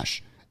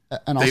trash.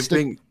 And they've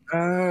been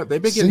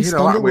getting hit a Thunder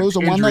lot with Rosa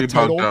won injury that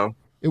title, bug though.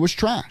 it was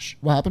trash.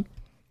 What happened?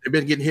 They've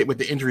been getting hit with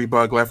the injury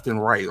bug left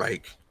and right.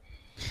 Like,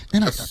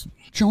 and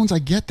Jones, I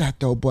get that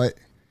though, but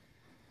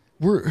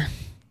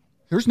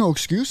there's no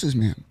excuses,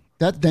 man.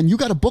 Then you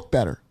got to book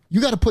better.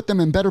 You got to put them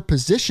in better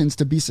positions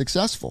to be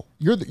successful.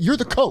 You're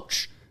the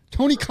coach.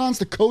 Tony Khan's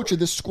the coach of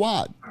this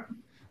squad.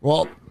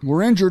 Well,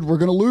 we're injured. We're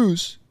gonna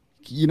lose.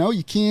 You know,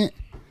 you can't.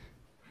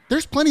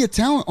 There's plenty of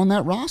talent on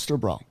that roster,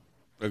 bro.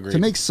 Agreed. To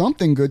make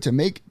something good, to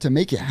make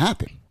it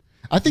happen.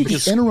 I think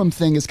the interim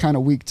thing is kind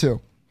of weak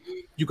too.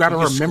 You got to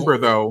remember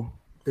though,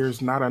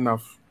 there's not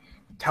enough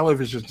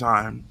television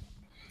time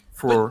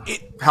for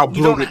how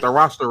bloated the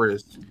roster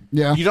is.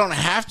 Yeah, you don't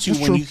have to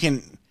That's when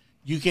true.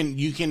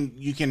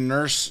 you can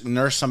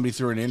nurse somebody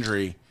through an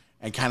injury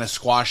and kind of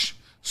squash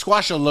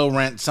a low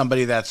rent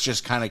somebody that's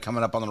just kind of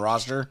coming up on the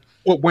roster.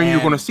 Well, when you're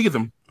going to see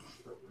them,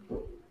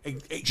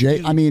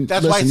 Jay. I mean,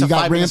 that's listen, why it's you a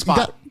got 5-minute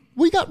spot.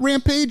 We got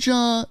Rampage.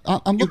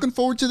 I'm looking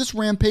forward to this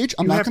Rampage.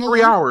 I'm you not have going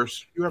to 3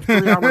 hours. You have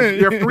 3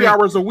 hours. You have 3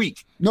 hours a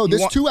week. No,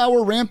 this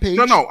 2-hour Rampage.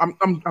 No.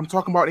 I'm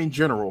talking about in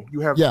general. You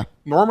have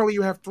normally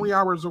you have 3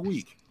 hours a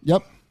week.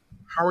 Yep.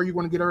 How are you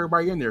going to get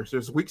everybody in there? So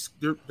there's weeks.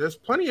 There's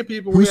plenty of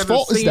people Whose we haven't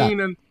fault is that?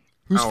 seen in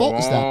Whose fault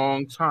is that? a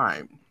long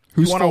time.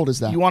 Whose fault is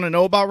that? You want to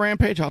know about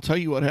Rampage? I'll tell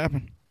you what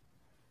happened.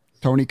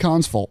 Tony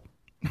Khan's fault.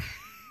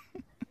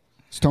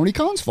 It's Tony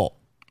Khan's fault.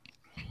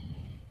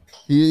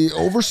 He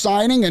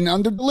oversigning and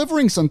under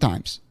delivering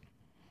sometimes.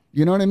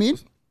 You know what I mean?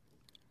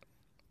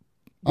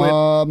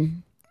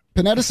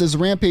 Panetta says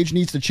Rampage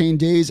needs to change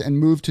days and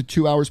move to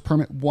 2 hours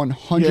permit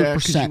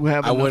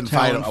 100%. I wouldn't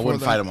fight him. I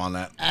wouldn't fight him on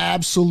that.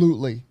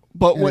 Absolutely.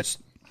 But and what?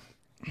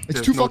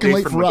 it's too fucking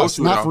late for us.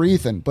 Not for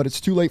Ethan, but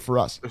it's too late for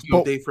us. There's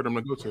no date for them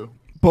to go to.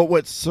 But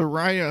with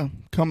Saraya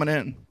coming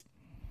in,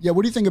 yeah.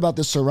 What do you think about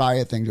this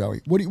Saraya thing,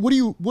 Joey? What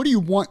do you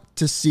want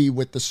to see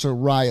with the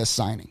Saraya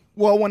signing?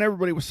 well, when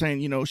everybody was saying,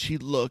 you know, she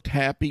looked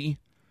happy,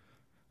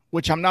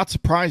 which I'm not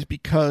surprised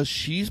because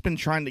she's been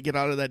trying to get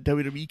out of that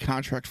WWE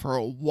contract for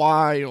a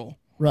while.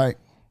 Right.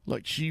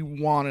 Like, she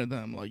wanted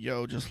them. Like,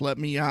 yo, just let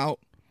me out.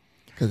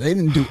 Because they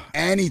didn't do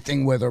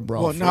anything with her,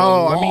 bro. Well, for no,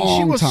 a I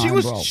mean, long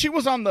she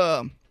was on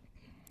the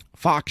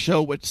Fox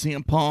show with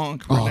CM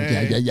Punk. Oh,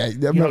 Renee, yeah.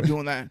 You know,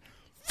 doing that.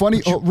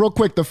 Funny, real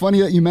quick, the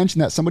funny that you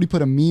mentioned that, somebody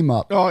put a meme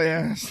up. Oh,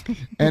 yes.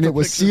 And it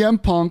was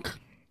CM Punk,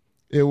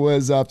 it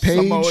was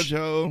Paige, Samoa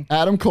Joe,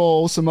 Adam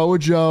Cole, Samoa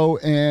Joe,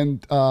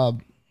 and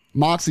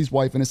Moxley's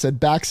wife, and it said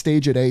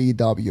backstage at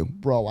AEW.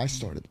 Bro, I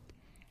started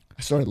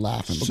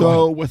laughing.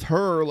 So with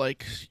her,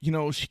 like, you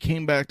know, she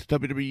came back to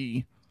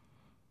WWE.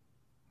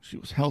 She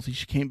was healthy.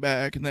 She came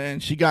back, and then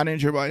she got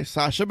injured by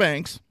Sasha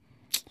Banks,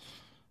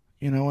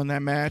 you know, in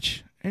that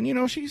match. And, you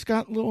know, she's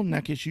got little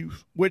neck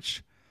issues,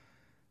 which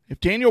if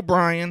Daniel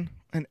Bryan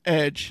and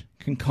Edge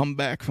can come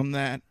back from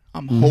that,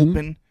 I'm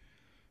hoping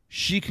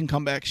she can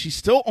come back. She's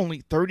still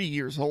only 30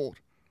 years old.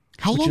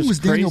 How long was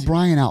Daniel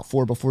Bryan out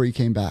for before he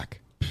came back?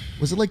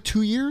 Was it like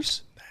 2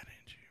 years?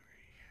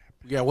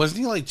 Yeah, wasn't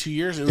he like 2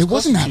 years? It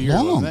wasn't that 2 years,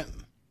 long. wasn't it?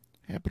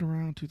 Happened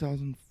around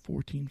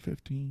 2014,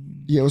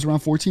 15. Yeah, it was around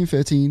 14,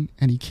 15,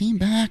 and he came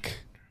back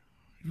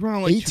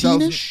Around like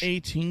 18-ish?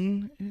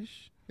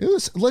 2018-ish. It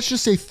was, let's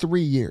just say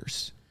 3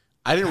 years.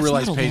 I didn't That's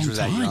realize not a Paige long was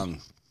that time.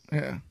 young.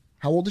 Yeah.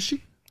 How old is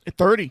she? At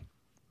 30.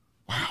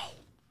 Wow.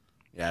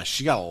 Yeah,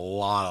 she got a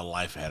lot of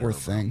life ahead Poor of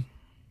her. thing.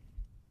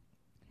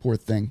 Poor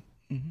thing.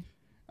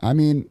 I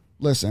mean,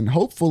 listen,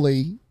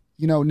 hopefully,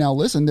 you know, now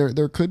listen,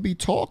 there could be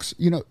talks.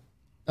 You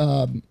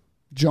know,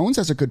 Jones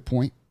has a good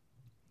point.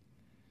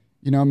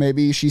 You know,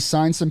 maybe she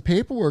signed some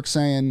paperwork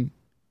saying,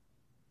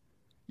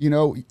 you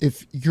know,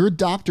 if your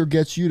doctor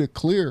gets you to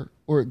clear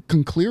or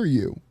can clear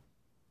you,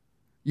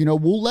 you know,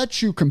 we'll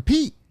let you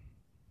compete.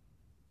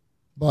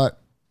 But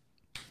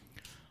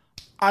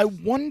I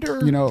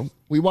wonder. you know,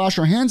 we wash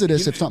our hands of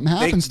this if something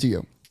happens to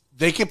you.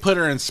 They could put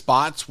her in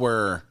spots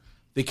where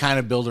they kind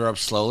of build her up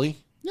slowly.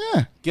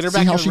 Yeah. Get her See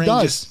back how in the she ring.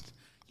 does. Just,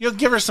 you know,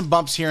 give her some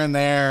bumps here and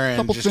there and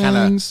Couple just kind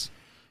of things.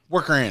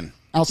 work her in.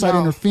 Outside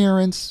Now-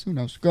 interference. Who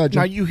knows? Go ahead,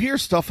 Now, Jim. you hear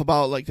stuff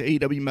about, like, the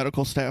AEW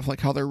medical staff,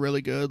 like, how they're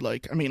really good.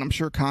 Like, I mean, I'm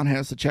sure Khan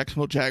has the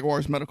Jacksonville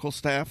Jaguars medical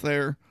staff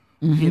there.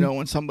 You know,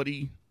 when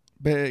somebody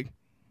big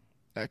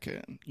that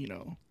can, you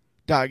know,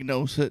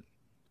 diagnose it,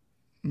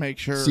 make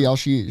sure. See how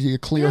she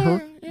clear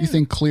her? Yeah. You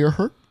think clear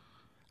her?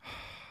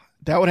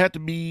 That would have to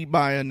be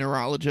by a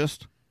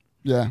neurologist.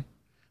 Yeah.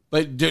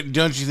 But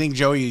don't you think,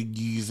 Joey,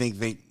 you think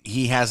that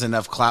he has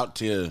enough clout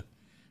to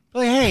be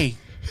like, hey,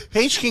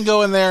 Paige can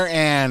go in there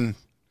and,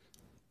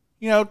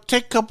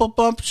 take a couple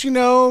bumps,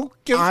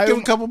 give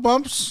a couple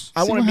bumps.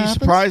 I wouldn't be happens.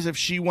 surprised if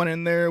she went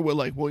in there with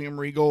like William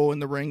Regal in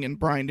the ring and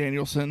Bryan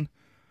Danielson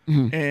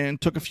and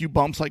took a few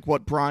bumps like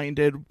what Bryan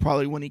did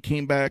probably when he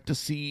came back to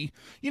see,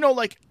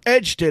 like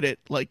Edge did it.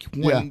 Like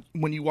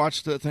when you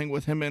watched the thing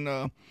with him in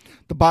the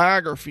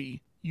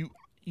biography,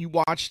 you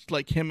watched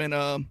like him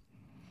and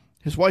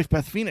his wife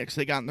Beth Phoenix.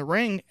 They got in the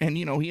ring and,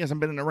 he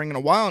hasn't been in the ring in a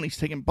while and he's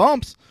taking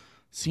bumps,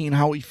 seeing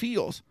how he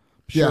feels.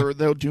 Sure,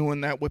 they're doing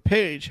that with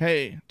Paige.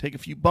 Hey, take a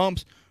few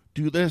bumps,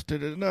 do this,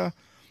 da-da-da.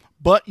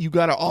 But you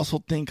got to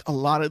also think a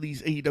lot of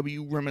these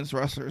AEW women's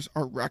wrestlers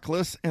are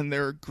reckless and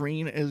they're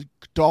green as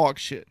dog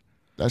shit.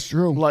 That's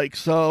true. Like,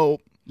 so.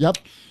 Yep.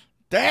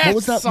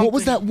 That's What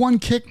was that one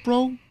kick,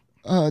 bro?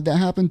 That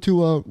happened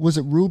to, was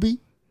it Ruby?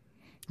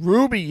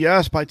 Ruby,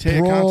 yes, by Taya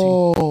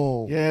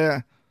Conti.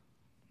 Yeah.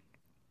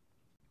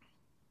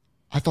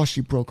 I thought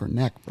she broke her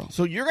neck, bro.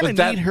 So you're going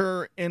to need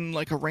her in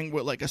like a ring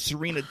with like a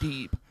Serena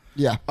Deeb.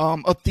 Yeah.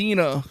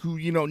 Athena, who,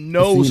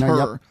 knows Athena,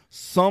 her. yep.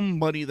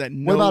 Somebody that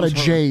knows What about a her.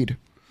 Jade?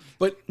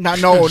 But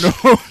No.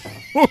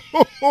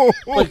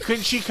 But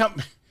couldn't she come?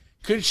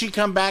 Couldn't she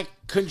come back?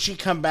 Couldn't she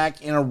come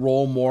back in a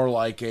role more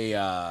like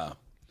a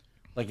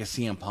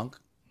CM Punk,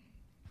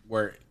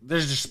 where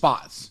there's just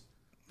spots.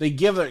 They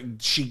give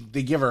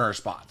her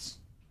spots,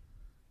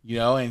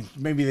 and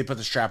maybe they put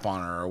the strap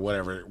on her or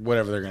whatever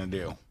they're gonna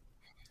do.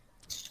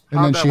 And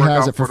How'd then that she work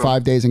has out it for for them?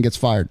 5 days and gets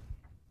fired.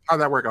 How'd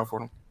that work out for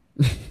them?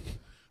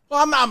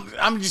 Well,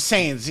 I'm just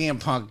saying CM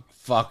Punk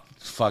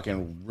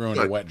fucking ruined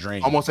a wet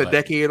dream. Almost a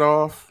decade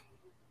off.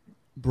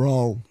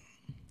 Bro.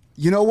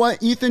 You know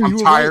what, Ethan? I'm You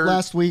were tired. right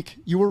last week.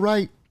 You were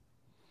right.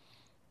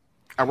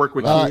 I work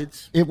with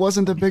kids. It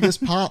wasn't the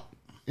biggest pop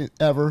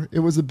ever. It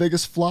was the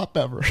biggest flop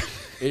ever.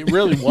 It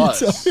really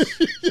was.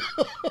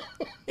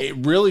 It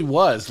really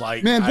was.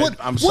 Like, Man,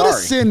 I'm what sorry. a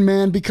sin,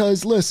 man.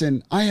 Because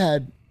listen, I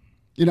had,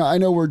 I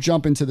know we're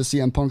jumping to the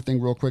CM Punk thing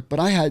real quick, but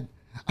I had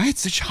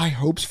such high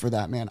hopes for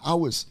that, man. I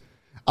was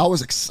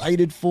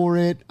excited for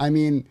it. I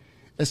mean,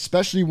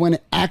 especially when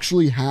it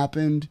actually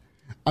happened.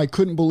 I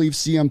couldn't believe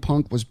CM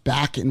Punk was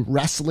back in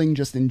wrestling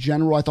just in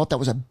general. I thought that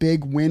was a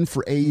big win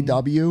for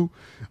AEW.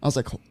 I was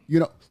like,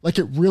 like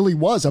it really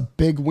was a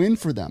big win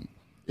for them.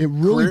 It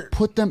really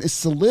it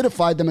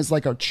solidified them as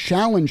like a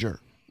challenger,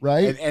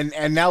 right?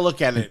 And now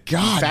look at it.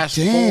 God Fast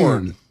damn.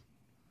 forward.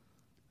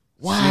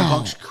 Wow. CM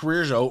Punk's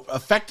career's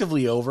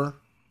effectively over.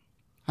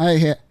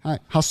 Hi,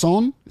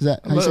 Hassan? Is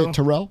that how you say Hello. it?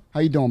 Terrell? How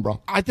you doing,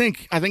 bro? I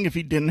think if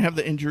he didn't have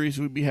the injuries,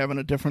 we'd be having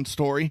a different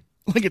story,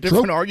 like a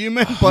different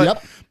argument. But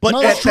Yep. but No,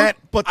 at that's true.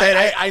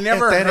 I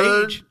never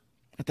heard.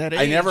 At that age,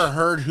 I never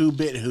heard who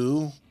bit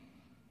who.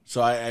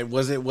 So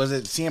was it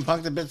CM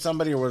Punk that bit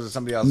somebody, or was it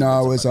somebody else? that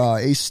No, bit it was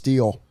somebody? Ace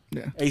Steel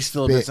Ace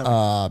still bit bit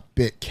somebody.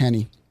 bit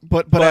Kenny.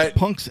 But at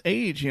Punk's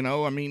age,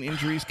 I mean,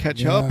 injuries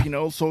catch up.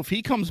 So if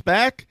he comes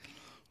back,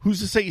 who's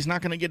to say he's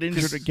not going to get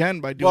injured again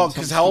by doing? Well,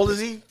 something because how old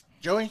stupid? is he,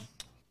 Joey?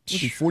 Was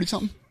he 40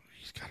 something?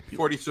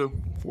 42.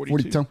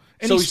 42. And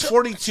So he's he's still-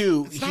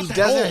 42. it's not He that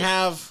doesn't old.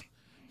 have.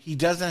 He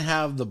doesn't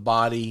have the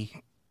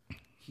body.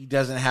 He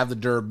doesn't have the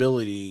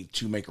durability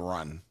to make a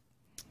run.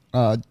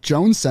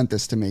 Jones sent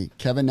this to me.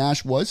 Kevin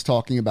Nash was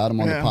talking about him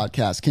on the Yeah.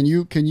 podcast. Can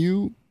you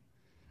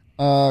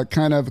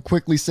kind of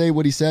quickly say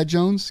what he said,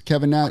 Jones?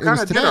 Kevin Nash. It Kind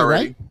was of did today,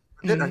 already. right?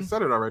 I did. I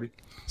said it already.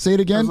 Say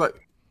it It again.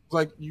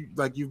 was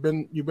you've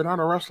been out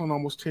of wrestling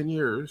almost 10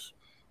 years.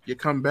 You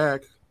come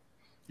back,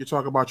 you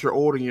talk about you're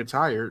old and you're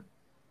tired.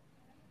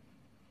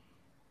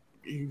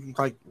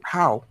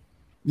 How?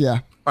 Yeah.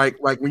 Like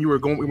when you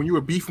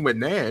were beefing with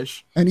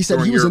Nash. And he said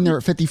during he was your- in there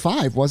at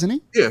 55, wasn't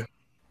he? Yeah.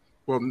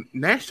 Well,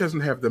 Nash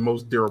doesn't have the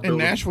most durability. And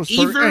Nash was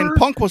either. and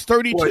Punk was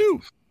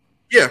 32.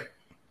 Yeah.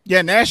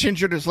 Yeah, Nash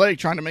injured his leg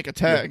trying to make a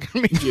tag. I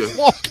mean, Yeah.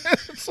 walking.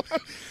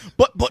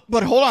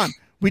 But hold on.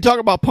 We talk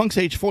about Punk's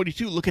age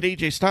 42. Look at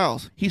AJ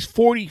Styles. He's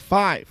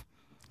 45.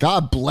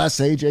 God bless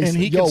AJ. And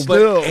he Yo, can But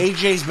still.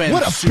 AJ's been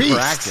What a super beast.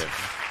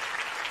 active.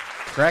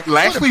 Correct.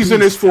 Lashley's in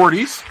his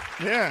 40s.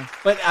 Yeah.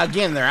 But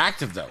again, they're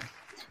active though.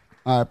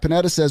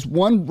 Panetta says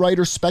one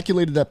writer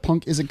speculated that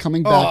Punk isn't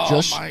coming back. Oh,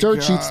 Just my dirt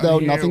God. sheets, though.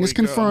 Here Nothing is we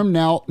go. confirmed.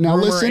 Now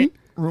listen.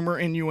 Rumor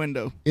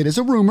innuendo. It is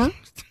a rumor.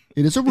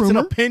 It is a It's an rumor.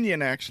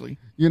 opinion, actually.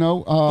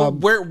 But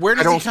where I does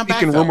he don't come speak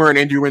back? in though? rumor and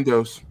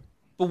innuendos.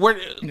 But where?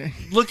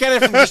 Look at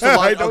it from just a I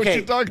line. know what Okay.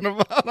 you're talking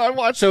about. I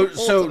watched So the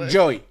poll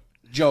today.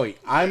 Joey,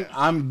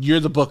 you're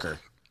the booker.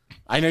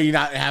 I know you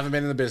haven't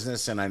been in the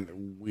business,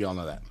 and we all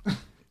know that.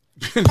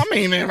 I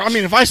mean,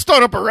 if I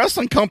start up a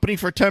wrestling company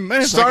for 10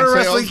 minutes, Start I a can say I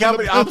wrestling was in the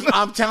company. business.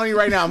 I'm telling you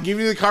right now. I'm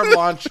giving you the carte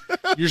blanche.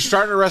 You're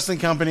starting a wrestling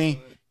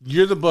company.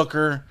 You're the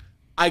booker.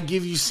 I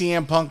give you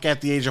CM Punk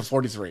at the age of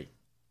 43.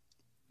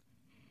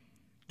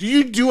 Do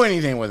you do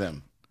anything with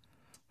him?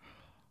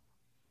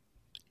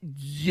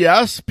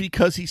 Yes,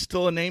 because he's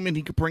still a name and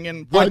he could bring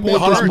in I people make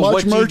hold as on, much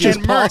what do you merch do? as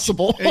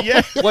possible.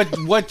 Yeah.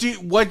 What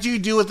do you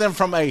do with them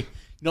from a?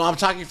 No, I'm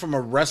talking from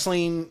a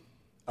wrestling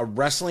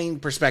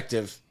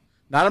perspective,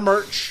 not a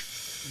merch.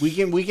 We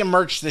can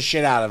merch the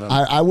shit out of him.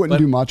 I wouldn't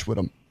But do much with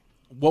him.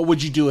 What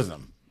would you do with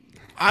him?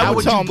 I How would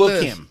would tell you him book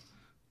this. him?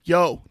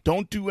 yo,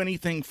 don't do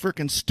anything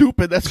freaking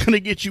stupid that's going to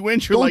get you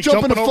injured. Don't like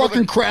jump in jumping a over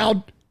fucking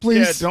crowd,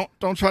 please. Yeah,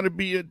 don't try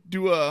to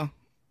do a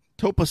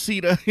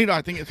topacita.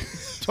 I think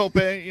it's tope,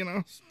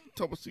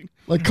 topacita.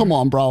 Like, come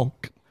on, bro.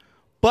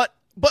 But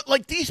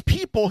like these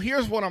people,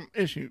 here's what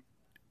this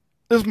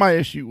is my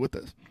issue with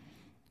this.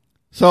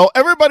 So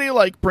everybody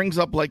like brings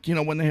up like,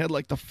 when they had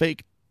like the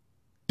fake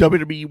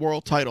WWE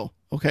world title,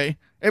 okay?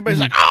 Everybody's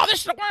like, oh,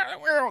 this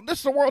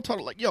is the world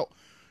title. Like, yo,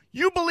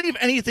 you believe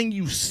anything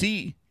you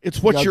see.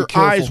 It's what your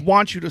eyes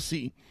want you to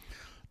see.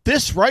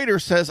 This writer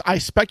says, I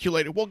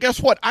speculated. Well, guess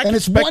what?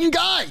 It's one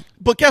guy.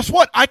 But guess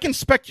what?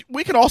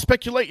 We can all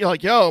speculate. You're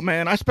like, yo,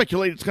 man, I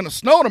speculate it's going to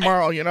snow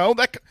tomorrow,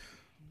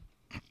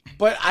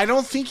 But I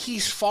don't think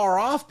he's far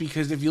off,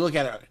 because if you look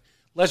at it,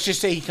 let's just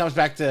say he comes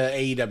back to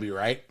AEW,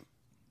 right?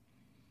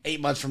 8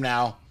 months from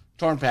now,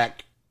 torn pec,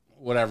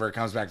 whatever,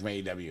 comes back from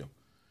AEW.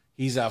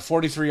 He's a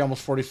 43,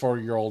 almost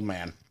 44-year-old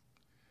man.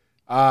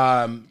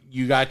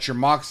 You got your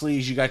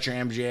Moxleys, you got your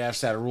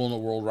MJFs that are ruling the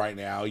world right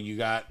now. You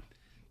got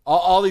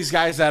all these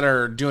guys that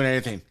are doing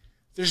anything.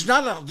 There's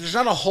not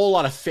a whole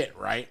lot of fit,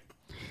 right?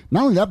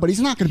 Not only that, but he's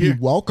not going to be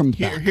welcomed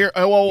back. Here,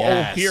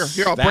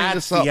 I'll bring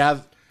this up. Yeah,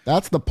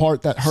 that's the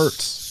part that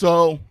hurts.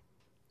 So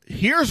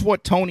here's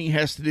what Tony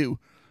has to do,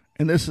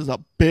 and this is a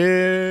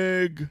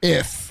big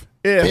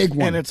big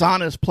one, and it's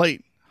on his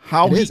plate.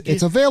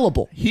 It's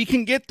available. He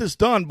can get this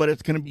done, but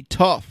it's going to be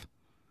tough.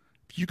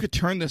 If you could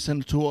turn this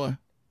into a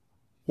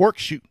work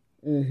shoot,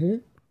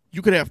 you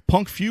could have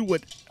Punk feud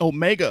with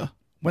Omega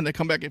when they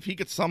come back. If he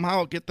could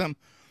somehow get them,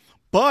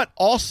 but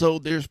also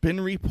there's been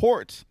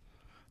reports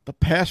the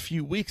past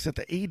few weeks that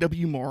the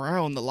AEW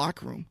morale in the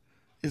locker room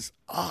is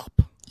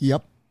up.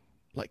 Yep.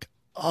 Like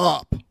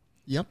up.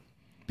 Yep.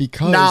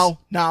 Because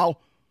now,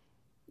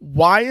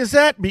 why is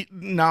that?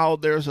 Now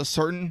there's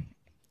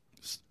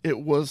it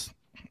was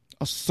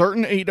a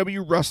certain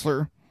AEW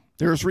wrestler.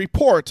 There's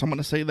reports. I'm going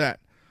to say that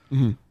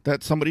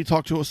somebody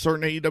talked to a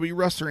certain AEW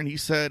wrestler and he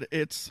said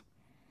it's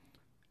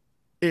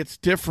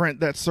different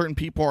that certain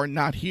people are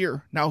not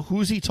here. Now,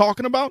 who's he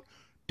talking about?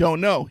 Don't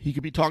know. He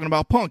could be talking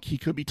about Punk. He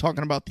could be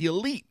talking about the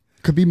Elite.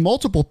 Could be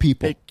multiple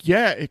people.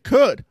 It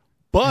could.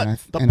 But I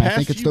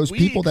think it's those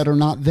people that are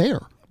not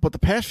there. But the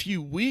past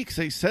few weeks,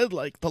 they said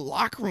like the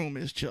locker room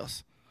is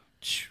just.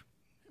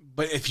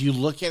 But if you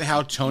look at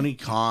how Tony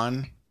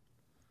Khan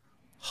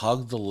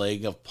hugged the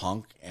leg of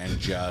Punk and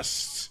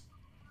just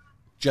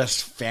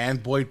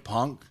fanboyed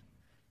Punk,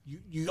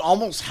 you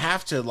almost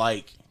have to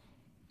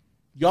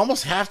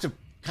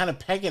kind of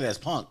peg it as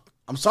Punk.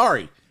 I'm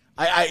sorry.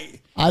 I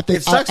think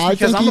it sucks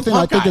because I'm a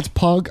Punk guy.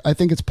 I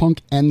think it's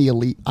Punk and the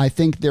Elite. I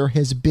think there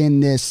has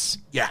been this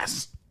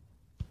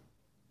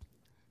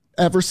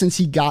ever since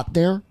he got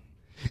there,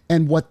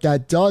 and what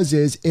that does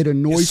is it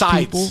annoys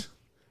people.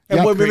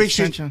 And what makes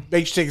you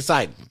take a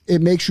side?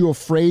 It makes you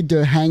afraid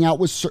to hang out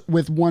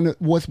with one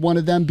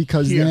of them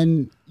because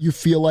then you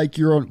feel like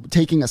you're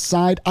taking a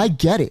side. I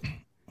get it,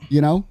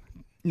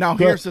 Now,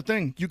 here's the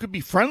thing. You could be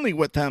friendly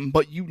with them,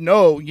 but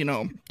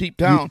deep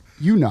down.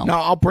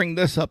 Now, I'll bring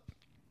this up.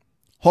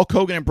 Hulk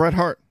Hogan and Bret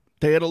Hart,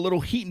 they had a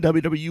little heat in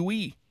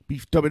WWE,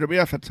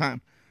 WWF at the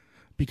time,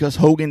 because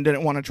Hogan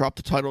didn't want to drop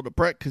the title to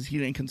Bret because he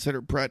didn't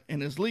consider Bret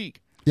in his league.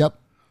 Yep.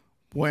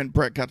 When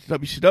Bret got to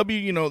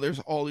WCW, there's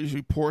all these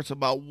reports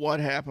about what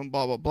happened,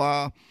 blah, blah,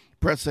 blah.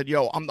 Bret said,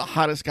 yo, I'm the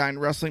hottest guy in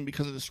wrestling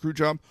because of the screw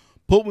job.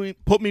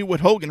 Put me with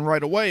Hogan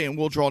right away and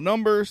we'll draw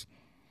numbers.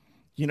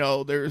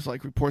 There's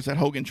like reports that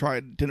Hogan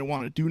didn't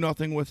want to do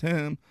nothing with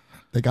him.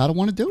 They got to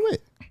want to do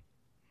it.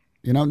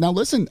 Now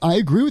listen, I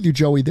agree with you,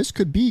 Joey. This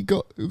could be,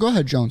 go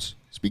ahead, Jones.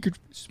 Speak your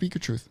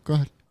truth. Go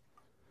ahead.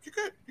 You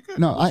good.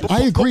 No,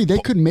 I agree. They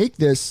could make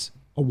this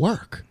a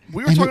work.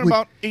 We were talking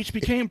about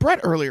HBK and Bret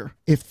earlier.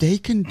 If they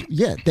can,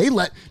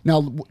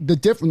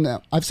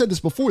 I've said this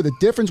before, the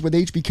difference with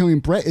HBK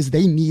and Bret is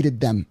they needed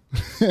them.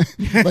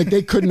 Like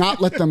they could not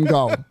let them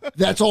go.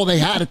 That's all they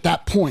had at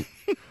that point.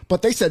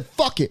 But they said,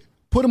 fuck it.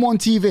 Put them on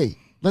TV.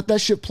 Let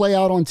that shit play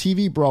out on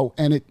TV, bro.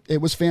 And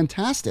it was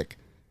fantastic.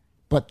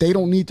 But they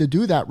don't need to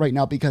do that right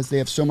now because they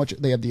have so much.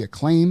 They have the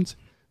Acclaimed.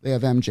 They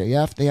have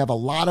MJF. They have a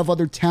lot of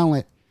other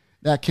talent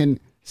that can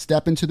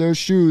step into those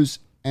shoes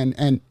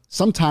and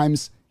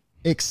sometimes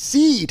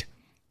exceed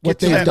what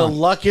they've done.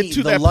 Get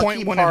to that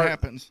point when it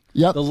happens.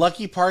 Yep. The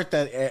lucky part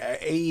that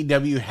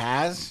AEW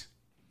has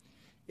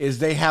is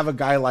they have a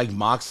guy like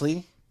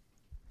Moxley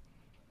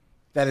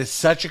that is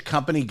such a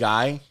company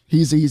guy.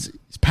 He's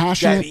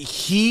passionate. That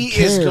he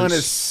is going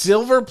to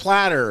silver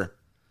platter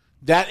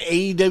that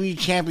AEW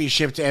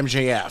championship to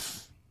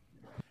MJF.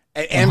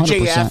 And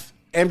 100%.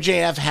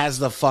 MJF has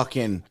the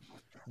fucking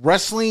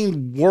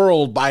wrestling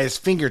world by his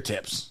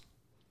fingertips.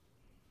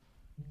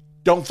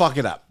 Don't fuck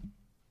it up.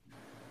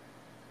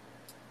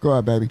 Go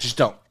ahead, baby. Just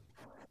don't.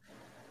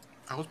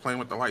 I was playing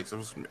with the lights. It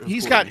was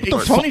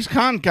Tony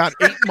Khan got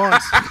 8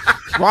 months.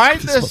 Ride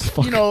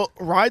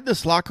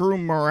this locker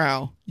room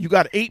morale. You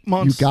got 8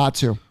 months. You got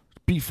to.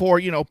 Before,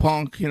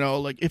 Punk,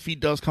 like if he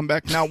does come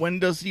back. Now, when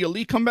does the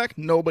Elite come back?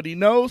 Nobody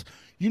knows.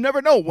 You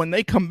never know. When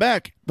they come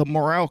back, the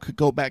morale could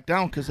go back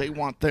down because they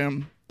want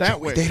them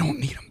that way. They don't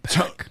need them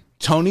back.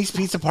 Tony's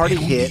Pizza Party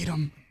They don't hit. need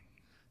 'em.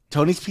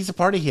 Tony's Pizza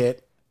Party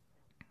hit,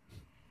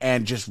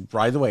 and just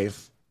ride the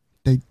wave.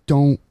 They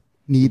don't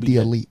need the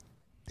good. elite.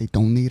 They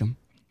don't need them.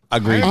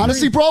 Agreed.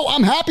 Honestly, bro,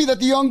 I'm happy that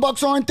the Young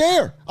Bucks aren't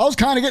there. I was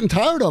kind of getting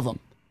tired of them.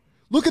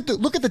 Look at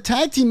the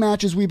tag team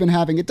matches we've been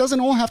having. It doesn't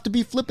all have to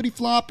be flippity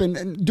flop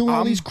and doing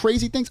all these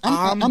crazy things.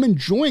 I'm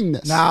enjoying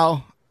this.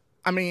 Now,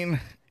 I mean,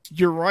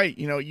 you're right.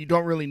 You know, you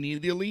don't really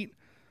need the elite.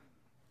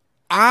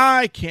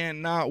 I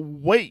cannot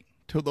wait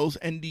till those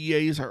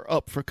NDAs are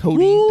up for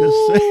Cody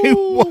to say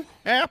what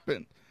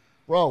happened.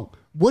 Bro,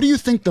 what do you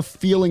think the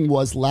feeling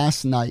was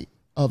last night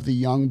of the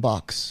Young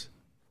Bucks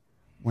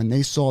when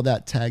they saw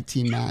that tag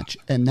team match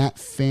and that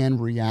fan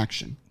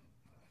reaction?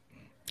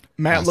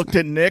 Matt looked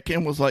at Nick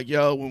and was like,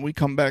 yo, when we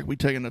come back, we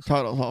taking the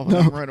titles off of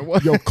him right away.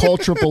 Yo, call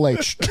Triple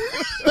H.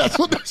 That's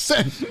what they're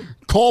saying.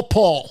 Call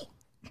Paul.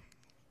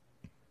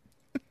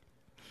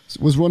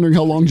 Was wondering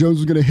how long Jones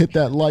was going to hit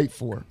that light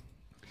for.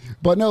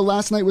 But no,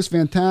 last night was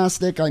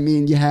fantastic. I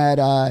mean, you had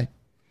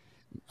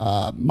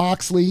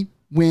Moxley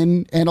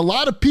win, and a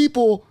lot of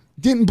people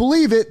didn't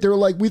believe it. They were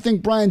like, we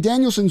think Bryan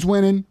Danielson's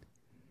winning.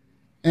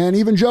 And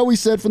even Joey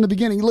said from the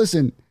beginning,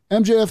 listen,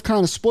 MJF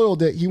kind of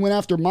spoiled it. He went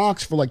after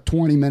Mox for like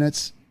 20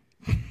 minutes.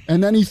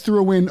 And then he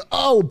threw in,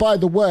 oh, by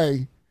the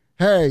way,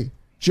 hey,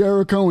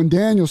 Jericho and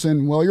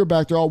Danielson, well, you're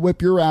back there. I'll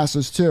whip your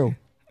asses too.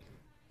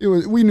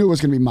 We knew it was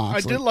going to be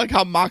Moxley. I did like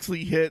how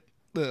Moxley hit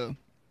the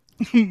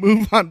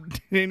move on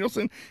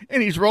Danielson,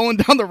 and he's rolling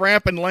down the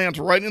ramp and lands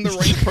right in the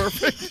ring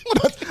perfect.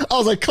 I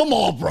was like, come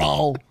on,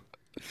 bro.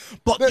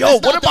 But It's yo,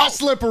 not what about that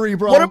slippery,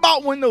 bro? What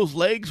about when those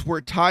legs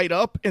were tied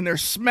up and they're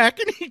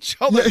smacking each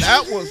other?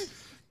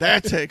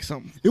 That takes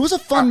some. It was a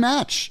fun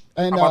match.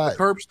 And How about the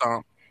curb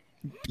stomp?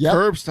 yep,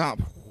 Curb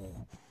stomp,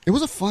 it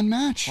was a fun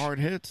match. hard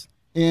hits.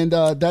 And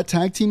that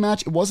tag team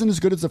match, it wasn't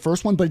as good as the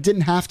first one, but it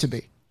didn't have to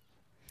be.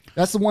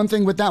 That's the one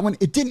thing with that one.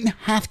 It didn't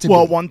have to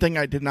Well, be. one thing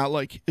I did not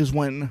like is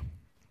when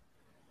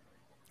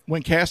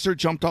Caster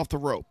jumped off the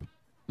rope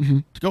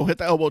to go hit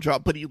the elbow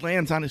drop, but he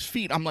lands on his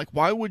feet. I'm like,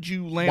 why would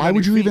you land? Why on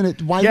would your you feet?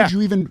 even? Why would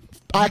you even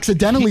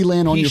accidentally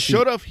land on your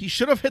feet? He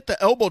should have hit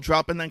the elbow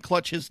drop and then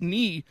clutch his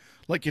knee,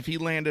 like if he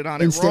landed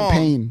on Instant it wrong.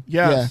 pain.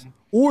 Yes. Yeah.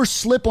 Or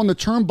slip on the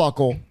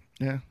turnbuckle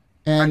Yeah.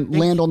 and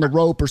land on the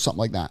rope or something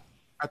like that.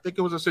 I think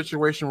it was a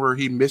situation where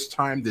he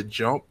mistimed the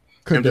jump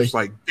Could and be. just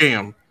like,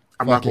 damn,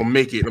 I'm not going to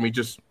make it. Let me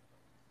just.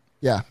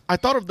 Yeah. I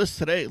thought of this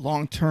today,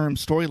 long-term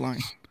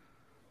storyline.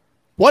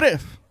 What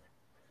if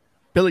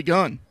Billy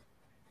Gunn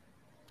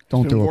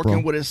Don't been do it, working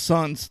bro. with his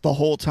sons the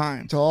whole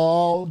time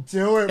Don't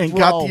do it, and bro.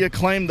 got the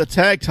Acclaim the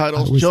tag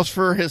titles just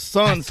for his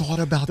sons I thought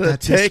about to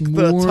that this take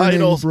morning, the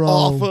titles bro.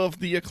 off of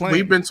the Acclaim?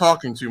 We've been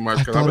talking too much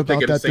because I was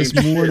thinking the same this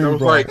shit. morning, I was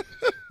bro. like,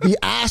 The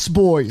Ass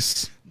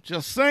Boys.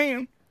 Just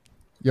saying.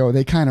 Yo,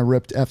 they kind of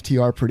ripped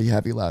FTR pretty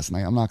heavy last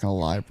night. I'm not going to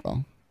lie,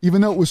 bro.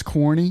 Even though it was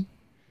corny,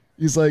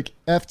 he's like,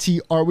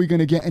 FT, are we going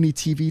to get any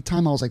TV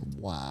time? I was like,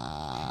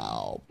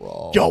 wow,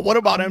 bro. Yo, what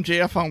about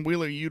MJF on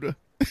Wheeler Yuta?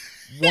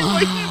 Wow,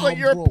 He's like,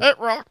 you're bro. a pet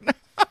rock now.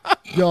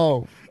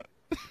 Yo.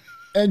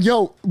 And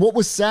yo, what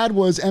was sad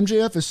was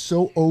MJF is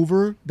so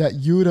over that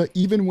Yuta,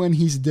 even when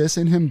he's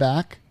dissing him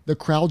back, the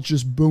crowd's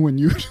just booing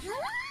Yuta.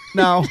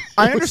 Now,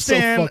 I It was so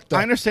understand. fucked up.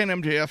 I understand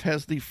MJF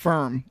has the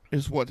Firm,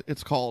 is what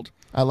it's called.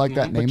 I like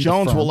that name. But the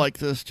Jones Firm. will like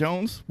this.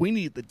 Jones, we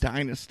need the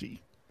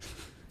Dynasty.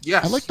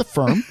 yes. I like the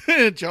Firm.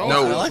 Jones,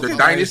 No, I like the the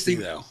Dynasty,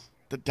 though.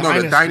 the No,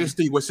 Dynasty. the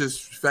Dynasty was his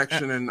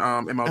faction in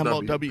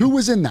MLW. MLW. Who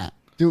was in that?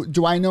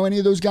 Do I know any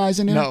of those guys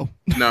in there? No.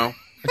 No.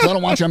 Because I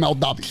don't watch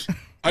MLW.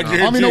 I I don't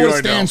even know what it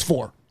stands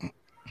for.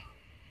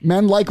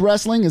 Men like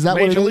wrestling? Is that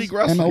what it is? Major League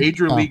Wrestling.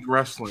 Major Oh. League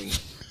Wrestling.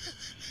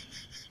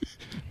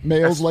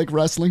 Males like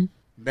wrestling?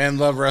 Men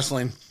love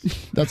wrestling.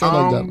 That's I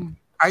like that.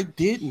 I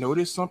did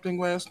notice something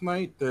last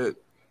night that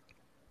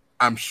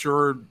I'm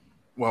sure,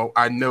 well,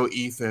 I know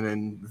Ethan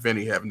and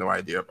Vinny have no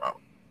idea about.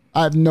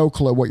 I have no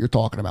clue what you're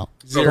talking about.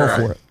 Zero. Go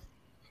for it.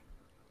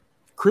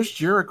 Chris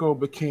Jericho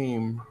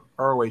became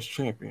ROH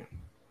champion.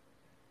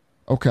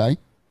 Okay.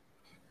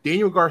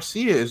 Daniel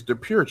Garcia is the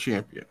pure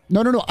champion.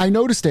 No. I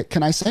noticed it.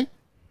 Can I say?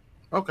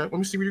 Okay, let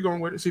me see where you're going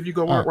with it. See if you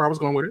go All right. where I was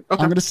going with it.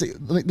 Okay. I'm going to say,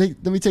 let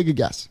me take a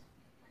guess.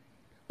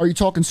 Are you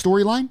talking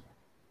storyline?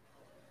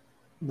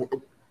 All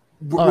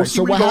right.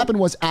 So what happened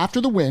was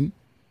after the win,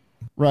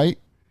 right?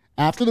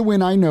 After the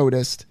win, I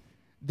noticed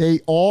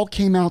they all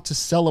came out to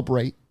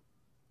celebrate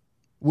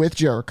with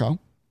Jericho.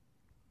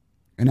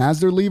 And as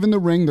they're leaving the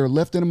ring, they're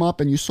lifting him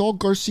up. And you saw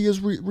Garcia's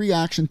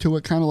reaction to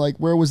it, kind of like,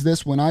 where was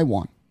this when I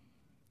won?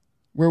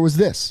 Where was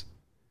this?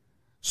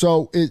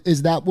 So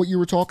is that what you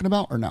were talking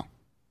about or no?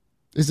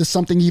 Is this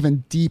something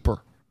even deeper?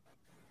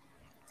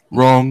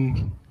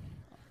 Wrong.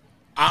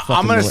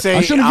 I'm gonna knew it. say.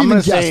 I shouldn't have I'm even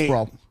gonna guessed, say,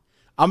 bro.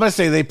 I'm gonna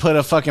say they put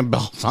a fucking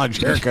belt on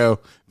Jericho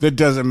that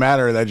doesn't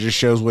matter. That just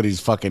shows what he's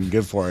fucking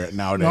good for it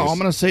nowadays. No, I'm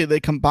going to say they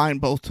combine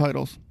both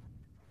titles.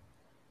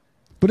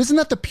 But isn't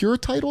that the pure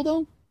title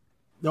though?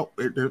 No,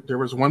 there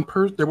was one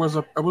person. There was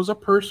a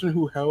person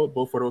who held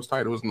both of those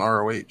titles in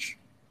ROH.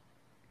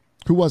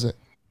 Who was it?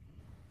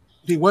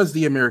 He was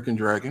the American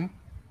Dragon.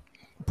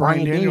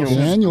 Bryan Bryan Danielson.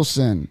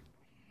 Danielson.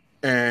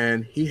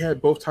 and he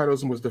had both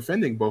titles and was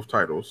defending both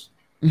titles.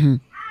 You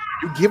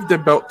give the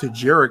belt to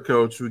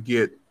Jericho to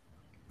get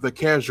the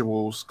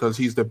casuals because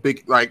he's the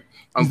big, like,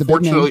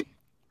 unfortunately,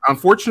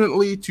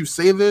 to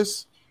say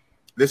this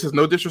is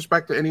no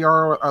disrespect to any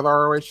other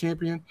ROH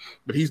champion,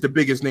 but he's the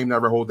biggest name to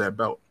ever hold that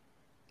belt.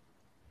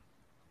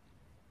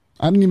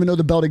 I didn't even know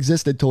the belt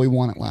existed till he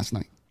won it last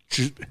night.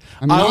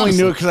 I only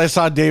knew it because I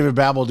saw David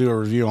Babel do a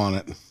review on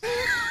it.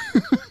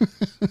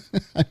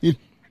 I mean,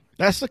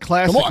 that's the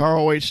classic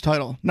ROH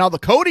title. Now the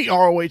Cody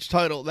ROH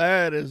title,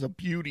 that is a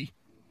beauty.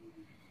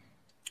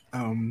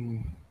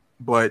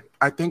 But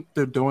I think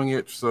they're doing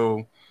it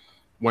so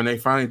when they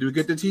finally do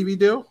get the TV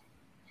deal,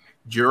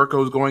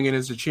 Jericho's going in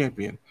as a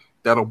champion.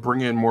 That'll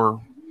bring in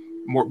more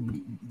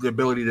the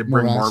ability to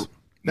bring more.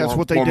 That's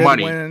what they did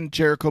money when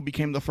Jericho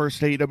became the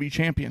first AEW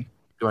champion.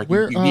 Like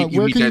where can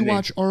you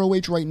watch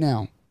ROH right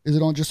now? Is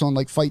it just on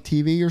like Fight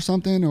TV or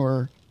something,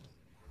 or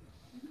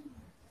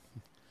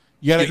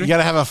you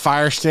gotta have a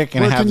Fire Stick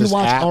and where have can you this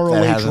watch app ROH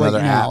that has another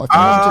right now? app. If you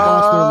want to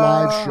watch their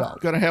live show,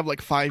 Gotta have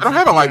like 5. I don't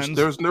have a live.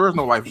 There is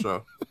no live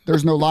show.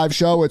 There's no live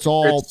show. It's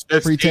all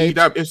pre-taped.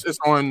 It's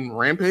on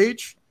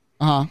Rampage,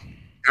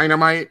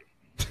 Dynamite,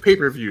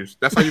 pay-per-views.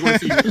 That's how you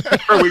want to see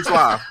ROH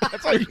live.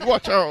 That's how you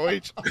watch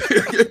ROH.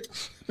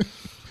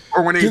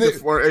 Or when do they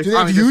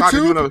have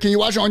YouTube? Can you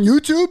watch it on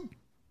YouTube?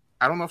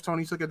 I don't know if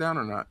Tony took it down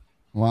or not.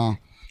 Wow.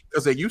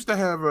 Because they used to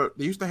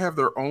have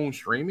their own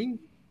streaming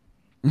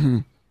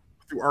through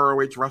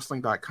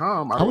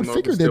ROHWrestling.com. I would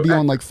figure they'd be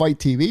on like Fight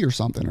TV or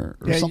something or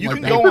something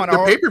like that.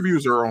 The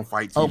pay-per-views are on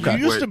Fight TV. Okay.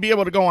 You used to be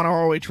able to go on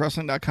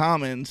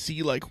ROHWrestling.com and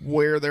see like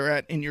where they're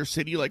at in your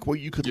city, like where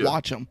you could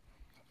watch them.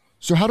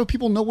 So how do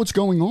people know what's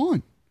going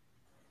on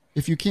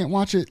if you can't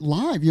watch it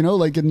live?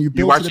 Like, and you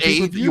watch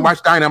you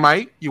watch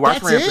Dynamite, you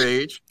watch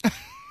Rampage.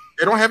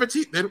 They don't have a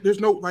there's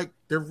no like.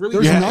 They're really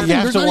there's nothing.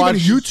 There's not even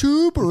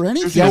YouTube or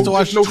anything. You have to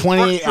watch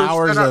 28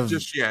 hours of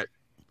just yet.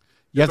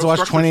 You have to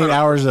watch 28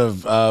 hours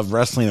of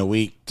wrestling a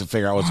week to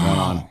figure out what's going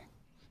on.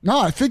 No,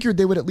 I figured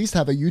they would at least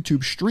have a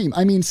YouTube stream.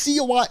 I mean,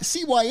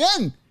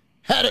 CYN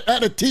had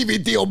a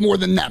TV deal more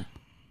than them.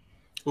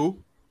 Who?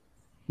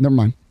 Never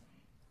mind.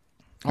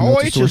 ROH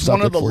is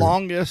one of the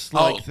longest.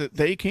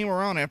 They came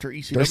around after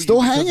ECW. They're still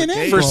hanging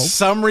in. For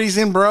some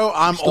reason, bro,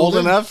 I'm old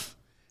enough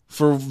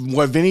for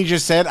what Vinny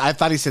just said. I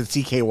thought he said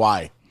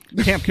CKY.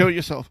 You can't kill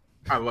yourself.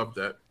 I love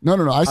that.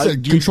 No. I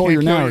said control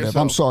your narrative.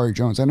 I'm sorry,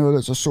 Jones. I know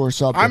that's a sore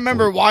subject. I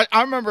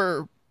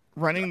remember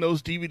renting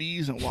those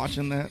DVDs and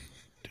watching that.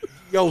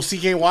 Yo,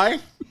 CKY?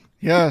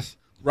 Yes.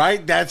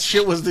 Right? That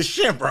shit was the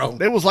shit, bro.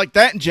 It was like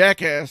that in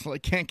Jackass.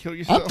 Like, can't kill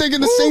yourself. I'm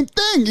thinking the same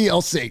thing,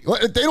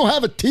 ELC. They don't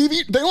have a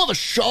TV. They don't have a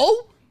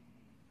show?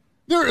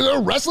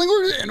 They're wrestling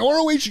in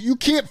ROH. You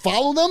can't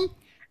follow them?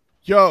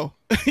 Yo,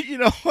 you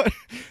know what?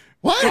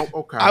 What? Oh,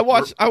 okay. I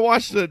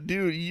watched the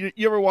dude. You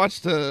ever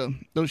watched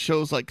those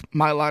shows like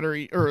My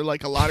Lottery or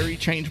like A Lottery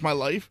Changed My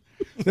Life?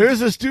 There's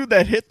this dude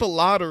that hit the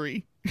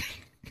lottery,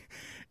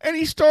 and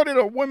he started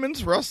a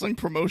women's wrestling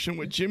promotion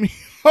with Jimmy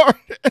Hart,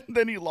 and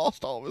then he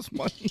lost all of his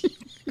money.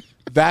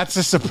 That's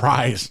a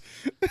surprise.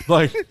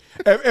 Like,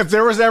 if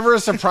there was ever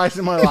a surprise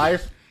in my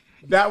life,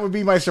 that would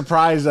be my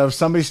surprise of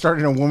somebody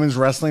starting a women's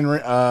wrestling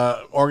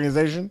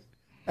organization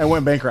and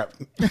went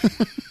bankrupt.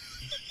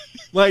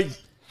 Like,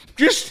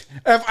 just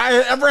if I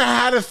ever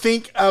had to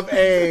think of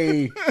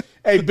a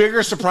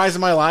bigger surprise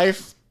in my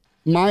life,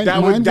 mine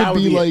would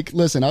be like,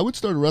 listen, I would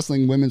start a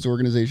wrestling women's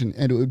organization,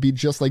 and it would be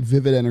just like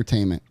Vivid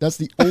Entertainment. That's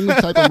the only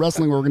type of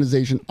wrestling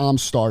organization I'm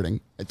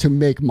starting to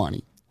make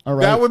money. All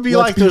right, that would be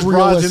like those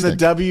broads in the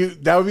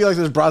That would be like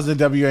those broads in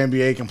the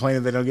WNBA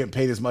complaining they don't get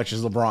paid as much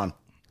as LeBron.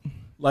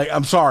 Like,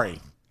 I'm sorry,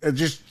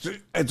 it's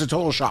a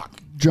total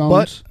shock.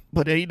 Jones.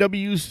 But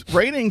AEW's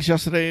ratings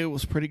yesterday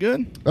was pretty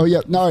good. Oh,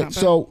 yeah. All right.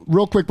 So,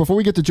 real quick, before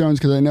we get to Jones,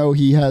 because I know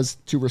he has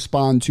to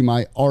respond to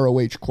my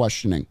ROH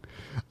questioning.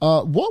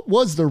 What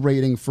was the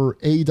rating for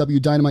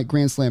AEW Dynamite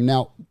Grand Slam?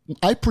 Now,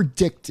 my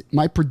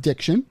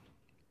prediction,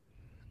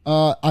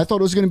 I thought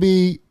it was going to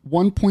be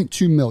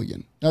 1.2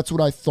 million. That's what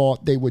I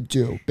thought they would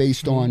do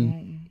based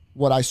on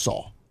what I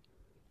saw.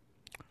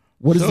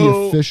 What is the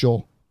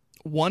official?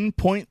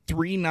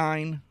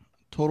 1.39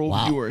 total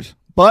viewers.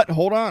 But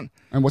hold on.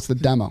 And what's the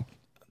demo?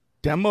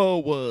 Demo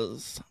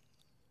was,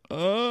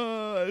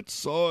 it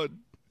saw a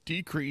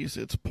decrease.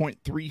 It's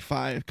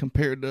 0.35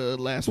 compared to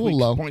last week's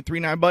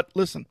 0.39. But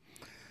listen,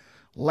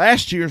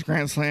 last year's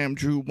Grand Slam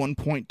drew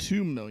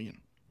 1.2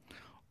 million.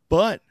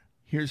 But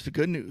here's the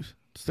good news.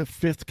 It's the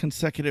 5th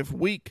consecutive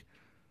week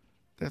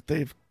that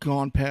they've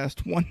gone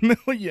past 1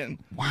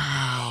 million.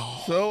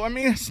 Wow. So, I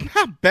mean, it's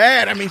not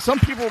bad. I mean, some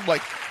people are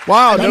like,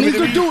 wow. That means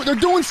they're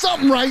doing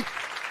something right.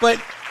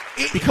 But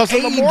because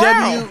of the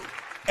morale.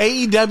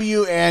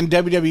 AEW and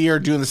WWE are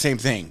doing the same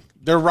thing.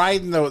 They're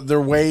riding their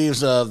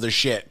waves of the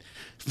shit.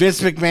 Vince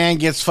McMahon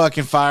gets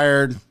fucking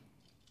fired.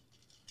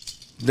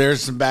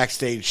 There's some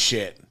backstage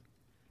shit.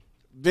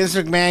 Vince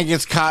McMahon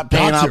gets caught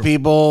paying out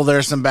people.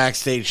 There's some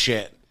backstage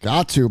shit.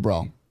 Got to,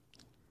 bro.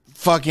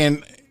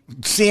 Fucking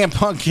CM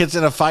Punk gets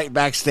in a fight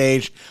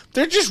backstage.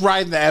 They're just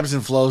riding the ebbs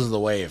and flows of the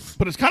wave.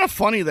 But it's kind of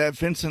funny that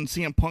Vince and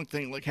CM Punk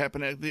thing like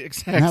happened at the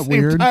exact Isn't that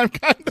same weird? time.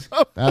 Kind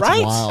of. That's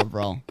Right? wild,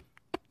 bro.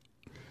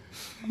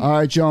 All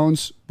right,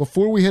 Jones.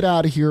 Before we head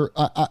out of here,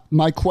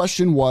 my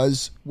question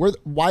was,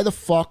 why the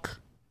fuck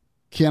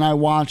can't I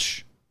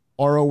watch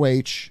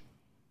ROH?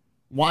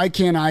 Why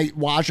can't I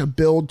watch a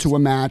build to a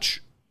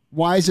match?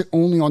 Why is it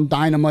only on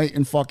Dynamite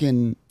and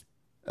fucking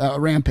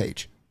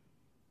Rampage?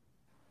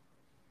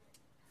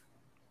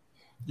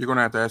 You're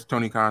gonna have to ask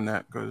Tony Khan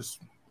that because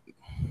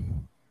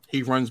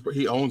he owns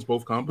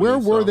both companies. Where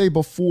were they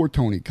before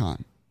Tony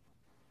Khan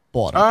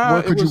bought it?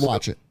 Where could you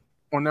watch it?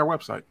 On their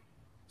website.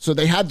 So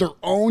they had their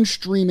own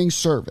streaming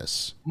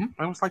service. It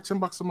was like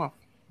 $10 a month.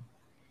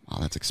 Oh,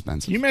 that's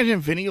expensive. Can you imagine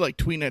Vinny like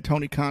tweeting at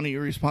Tony Khan? He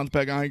responds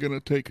back, "I ain't gonna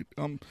take it.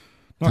 I'm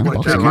not $10 gonna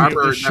bucks take a any month.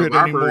 of this shit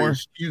anymore."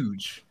 is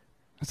huge.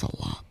 That's a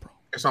lot, bro.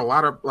 There's a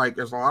lot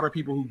of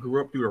people who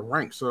grew up through the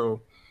ranks.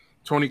 So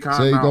Tony Khan.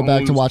 So you go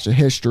back to watch the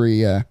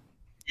history. Yeah.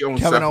 He owns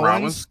Kevin Seth Owens,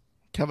 Rollins,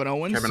 Kevin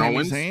Owens, Kevin Sami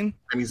Owens, Zayn.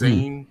 Sami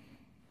Zayn.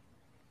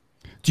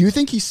 Do you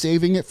think he's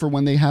saving it for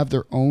when they have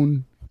their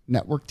own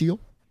network deal?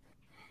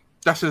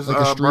 That's his Like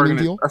a streaming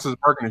bargaining. deal? That's his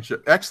bargaining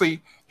chip.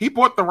 Actually, he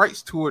bought the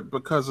rights to it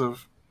because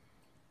of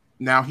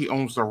now he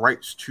owns the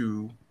rights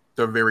to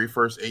the very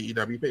first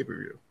AEW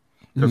pay-per-view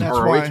because That's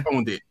ROH why-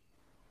 owned it.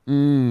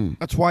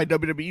 That's why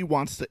WWE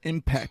wants the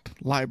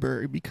Impact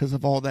library because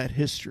of all that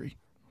history.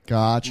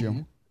 Got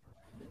you.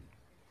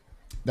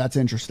 That's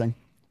interesting.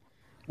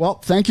 Well,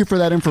 thank you for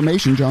that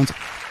information, Jones.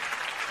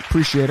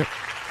 Appreciate it.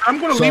 I'm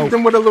going to So- leave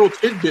them with a little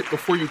tidbit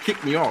before you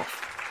kick me off.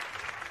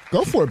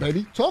 Go for it,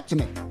 baby. Talk to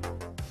me.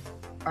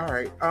 All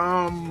right.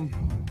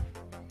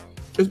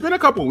 It's been a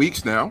couple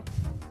weeks now.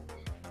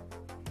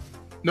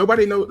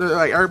 Nobody knows.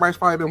 Like everybody's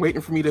probably been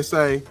waiting for me to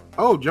say,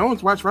 "Oh,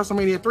 Jones watched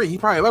WrestleMania 3. He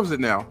probably loves it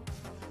now."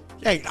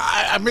 Yeah,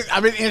 I've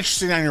been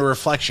interested on your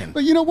reflection.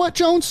 But you know what,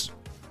 Jones?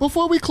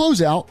 Before we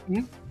close out,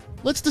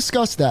 let's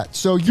discuss that.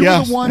 So you were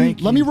Yes, the one.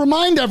 thank Let you. me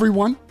remind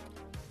everyone.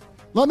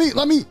 Let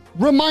me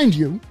remind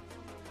you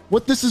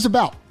what this is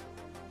about.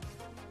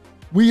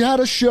 We had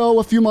a show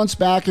a few months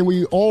back, and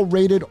we all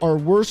rated our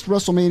worst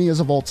WrestleManias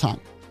of all time.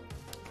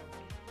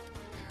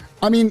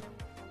 I mean,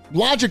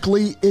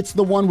 logically, it's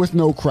the one with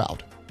no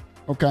crowd.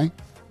 Okay?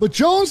 But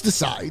Jones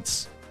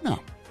decides, no.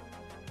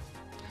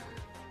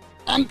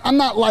 I'm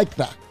not like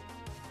that.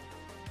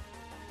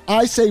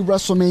 I say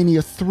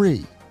WrestleMania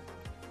 3.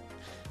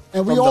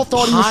 And we From all the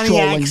thought he was Pontiac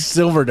trolling.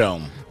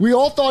 Silverdome. We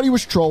all thought he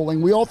was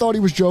trolling. We all thought he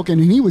was joking,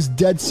 and he was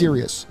dead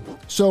serious.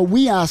 So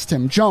we asked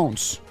him,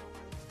 Jones,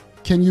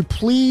 can you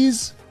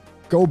please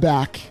go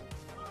back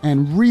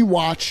and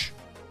rewatch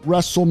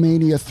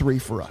WrestleMania 3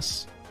 for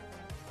us?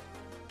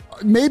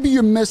 Maybe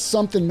you missed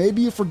something.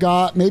 Maybe you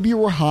forgot. Maybe you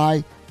were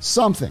high.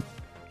 Something.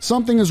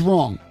 Something is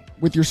wrong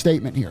with your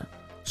statement here.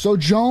 So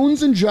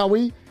Jones and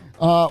Joey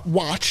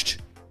watched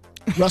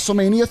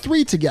WrestleMania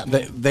 3 together.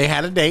 They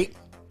had a date.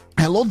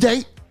 Had a little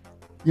date.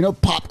 You know,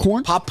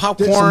 popcorn. Popcorn.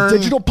 Did some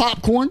digital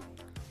popcorn.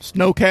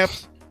 Snow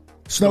caps.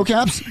 Snow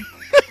caps.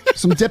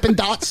 Some Dippin'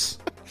 Dots.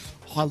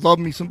 Oh, I love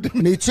me some.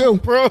 Me too.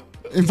 Bro,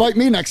 Invite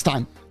me next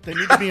time. they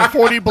need to be in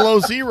 40 below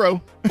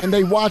zero. And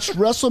they watched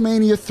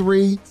WrestleMania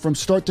 3 from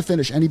start to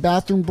finish. Any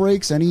bathroom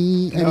breaks?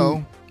 Any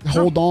No.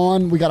 hold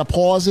on, we got to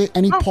pause it.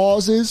 Any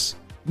pauses?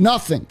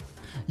 Nothing.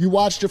 You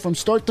watched it from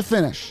start to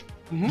finish.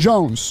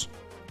 Jones,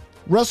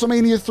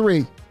 WrestleMania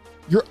 3,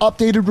 your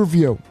updated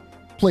review,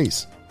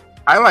 please.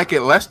 I like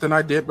it less than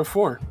I did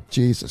before.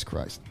 Jesus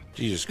Christ.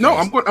 Jesus Christ. No,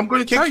 I'm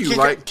going to tell you,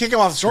 like, kick him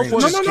off the screen. for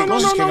it. Just no, kick- no,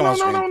 just no, kick no, him no, off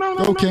the no, screen. no, no,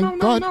 no, Go, no, King. no, Go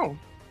no, ahead. no.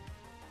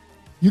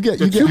 You get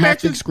The two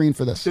half big matches- screen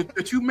for this. The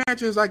two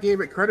matches I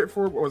gave it credit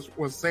for was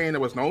saying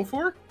it was known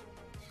for.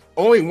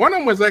 Only one of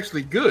them was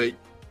actually good.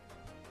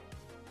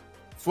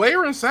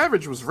 Flair and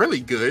Savage was really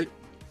good.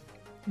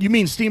 You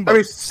mean I Steamboat?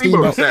 mean,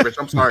 Steamboat and Savage.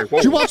 I'm sorry. Whoa.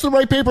 Did you watch the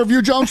right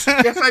pay-per-view, Jones?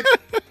 Yes,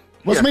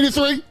 WrestleMania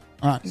 3?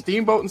 All right.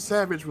 Steamboat and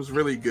Savage was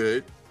really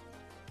good.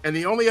 And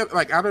the only other,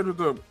 like out of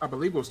the, I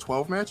believe it was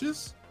 12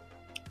 matches,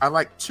 I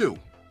liked 2.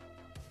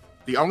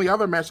 The only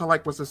other match I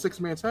liked was a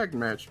 6-man tag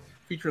match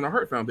featuring the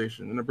Hart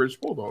Foundation and the British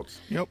Bulldogs.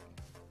 Yep.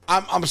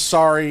 I'm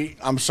sorry.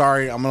 I'm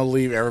going to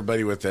leave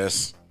everybody with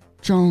this.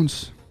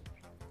 Jones.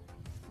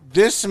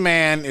 This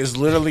man is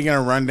literally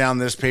going to run down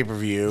this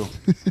pay-per-view,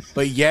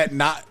 but yet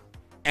not.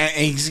 And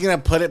he's going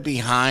to put it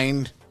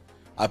behind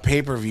a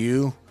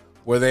pay-per-view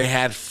where they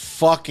had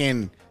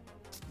fucking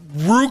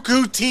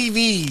Roku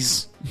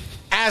TVs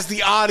as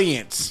the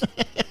audience.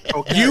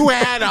 Okay. You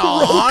had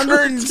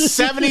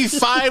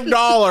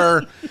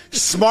 $175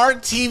 smart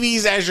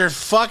TVs as your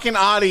fucking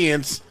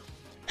audience,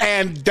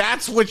 and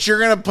that's what you're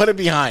going to put it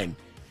behind.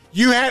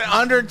 You had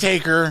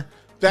Undertaker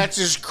that's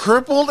as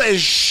crippled as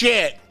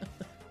shit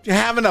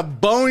having a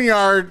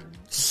boneyard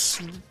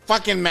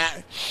fucking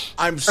match.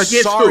 I'm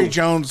Against sorry, who?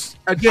 That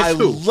Against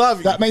who? love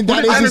you. That Who is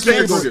did his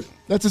Undertaker go favorite.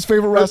 against? That's his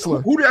favorite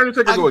wrestler. Who did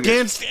Undertaker go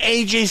against?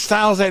 Against AJ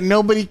Styles that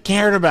nobody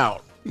cared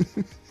about.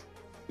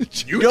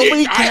 You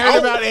Nobody did. cared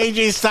about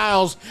AJ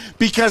Styles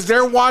because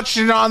they're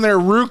watching it on their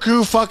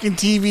Roku fucking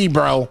TV,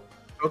 bro.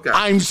 Okay.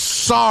 I'm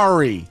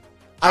sorry.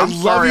 I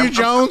love you,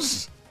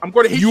 Jones. I'm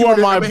going to hit you. You are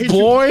my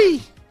boy.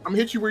 I'm going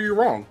to hit you where you're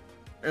wrong.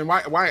 And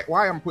why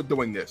I'm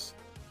doing this.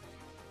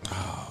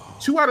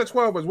 2 out of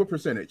 12 is what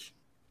percentage?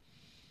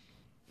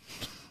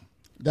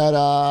 That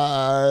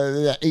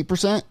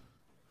 8%?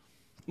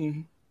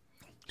 Mm-hmm.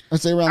 I'd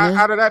say around there.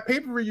 Out of that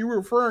pay-per-view you were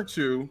referring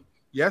to,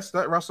 yes,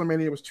 that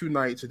WrestleMania was 2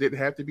 nights. It didn't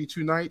have to be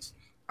 2 nights.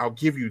 I'll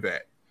give you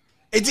that.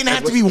 It didn't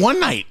have to be one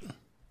night.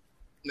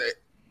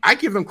 I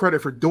give them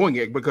credit for doing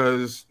it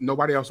because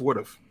nobody else would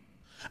have.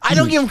 I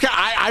don't give them credit.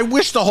 I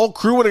wish the whole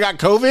crew would have got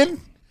COVID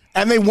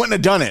and they wouldn't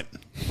have done it.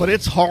 But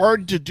it's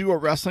hard to do a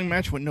wrestling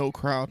match with no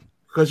crowd.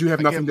 Because you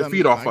have nothing to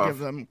feed off of. I give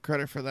them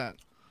credit for that.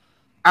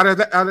 Out of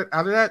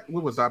that,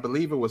 what was I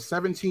believe it was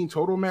 17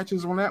 total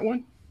matches on that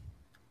one.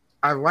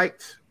 I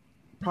liked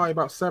probably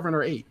about 7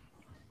 or 8.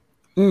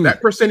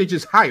 That percentage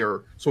is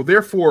higher, so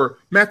therefore,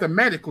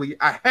 mathematically,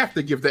 I have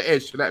to give the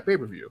edge to that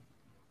pay-per-view.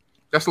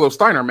 That's a little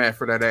Steiner math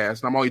for that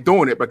ass, and I'm only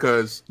doing it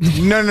because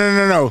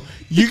no.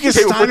 You can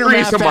Steiner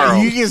math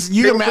that.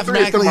 You can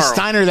mathematically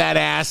Steiner that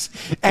ass,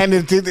 and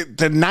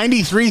the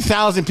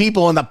 93,000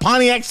 people in the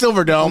Pontiac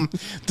Silverdome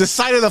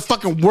decided the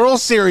fucking World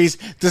Series,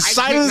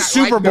 decided the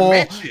Super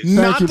Bowl,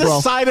 not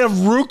the side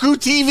of Roku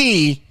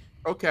TV.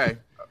 Okay.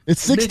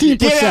 It's 16%.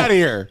 Get out of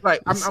here!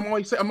 Like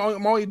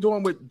I'm only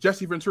doing what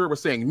Jesse Ventura was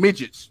saying.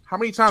 Midgets. How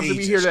many times did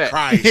we hear that?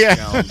 Christ,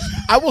 yeah.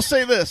 I will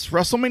say this: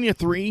 WrestleMania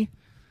 3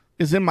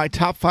 is in my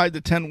top 5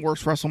 to 10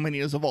 worst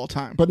WrestleManias of all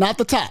time. But not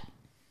the top.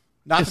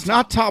 It's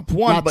not top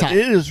 1, Not but top.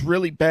 it is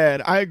really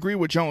bad. I agree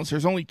with Jones.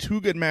 There's only 2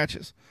 good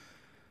matches: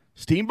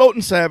 Steamboat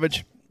and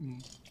Savage,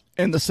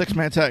 and the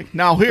 6-man tag.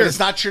 Now But here, it's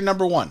not your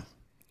number one.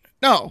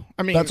 no,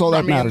 I mean That's all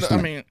that matters to I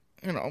me. mean,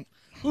 you know.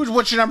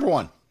 What's your number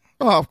one?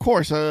 Oh, of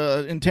course,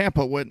 in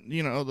Tampa with,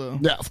 you know, the...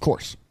 Yeah, of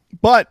course.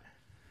 But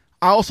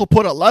I also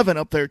put 11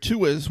 up there,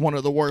 too, as one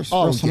of the worst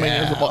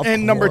WrestleManias of all.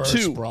 And number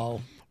 2.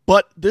 Bro.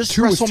 But this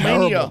 2 was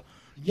WrestleMania, terrible.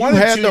 you One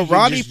and had two, the you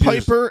Roddy just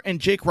use. Piper and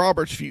Jake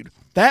Roberts feud.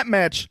 That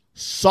match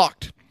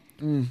sucked.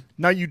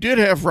 Now, you did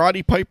have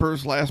Roddy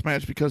Piper's last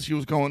match because he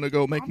was going to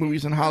go make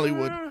movies in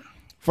Hollywood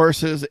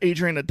versus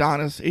Adrian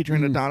Adonis.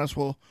 Adrian Adonis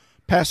will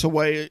pass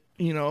away,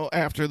 you know,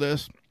 after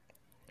this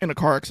in a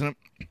car accident.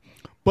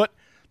 But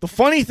the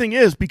funny thing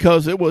is,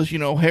 because it was, you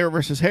know, hair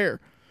versus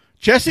hair,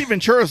 Jesse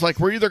Ventura's like,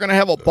 we're either going to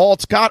have a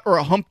Bald Scott or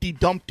a Humpty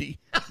Dumpty,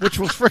 which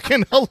was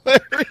freaking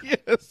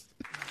hilarious.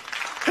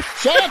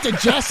 Shout out to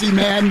Jesse,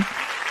 man.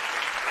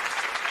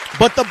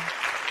 But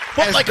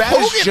As like bad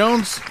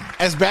Hogan,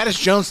 as bad as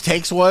Jones'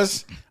 takes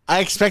was, I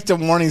expect a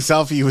morning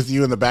selfie with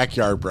you in the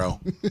backyard, bro,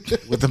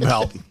 with the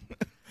belt.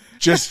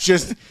 Just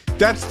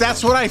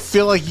that's what I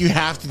feel like you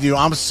have to do.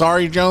 I'm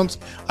sorry, Jones.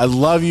 I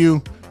love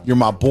you. You're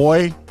my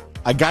boy.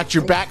 I got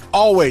your back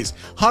always.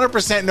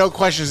 100% no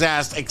questions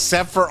asked,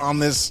 except for on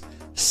this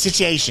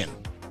situation.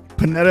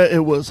 Panetta, it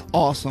was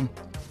awesome.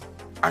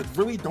 I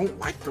really don't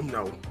like them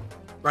though.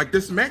 Like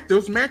those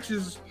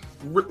matches,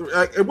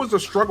 it was a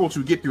struggle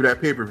to get through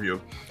that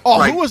pay-per-view. Oh,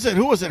 like, who was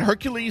it?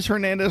 Hercules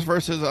Hernandez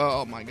versus,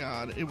 oh my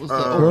God. It was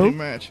the opening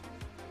match.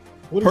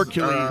 what is-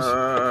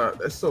 Hercules.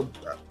 That's so.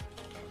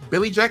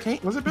 Billy Jack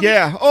Haynes, was it Billy?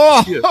 Yeah.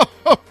 Oh, Yeah.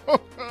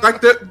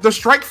 Like the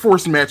Strike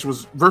Force match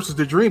was versus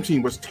the Dream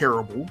Team was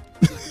terrible.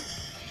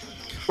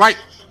 Like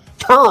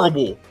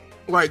terrible.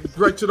 Like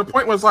to the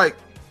point was like,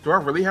 do I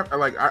really have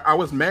like I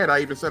was mad I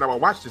even said I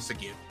would watch this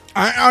again.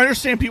 I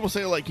understand people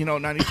say, like, you know,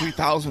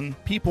 93,000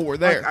 people were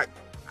there. Like,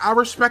 I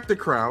respect the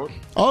crowd.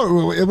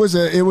 Oh, it was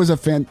a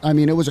fan. I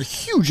mean, it was a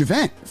huge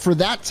event for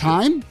that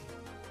time.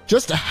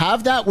 Just to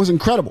have that was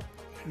incredible.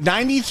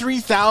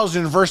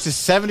 93,000 versus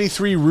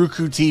 73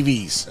 Roku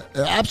TVs.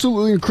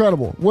 Absolutely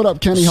incredible. What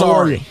up, Kenny? How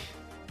are you? Sorry.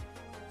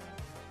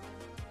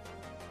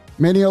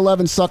 Mania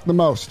 11 sucked the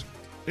most.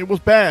 It was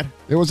bad.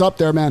 It was up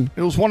there, man.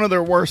 It was one of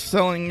their worst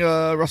selling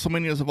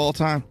WrestleManias of all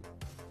time.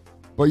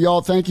 But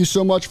y'all, thank you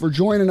so much for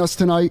joining us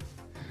tonight.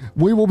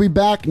 We will be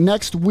back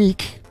next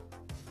week,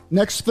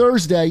 next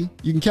Thursday.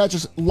 You can catch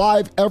us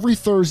live every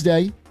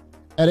Thursday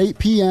at 8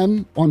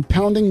 p.m. on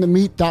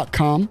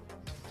poundingthemeat.com.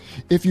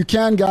 If you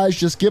can, guys,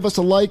 just give us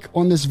a like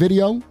on this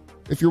video.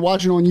 If you're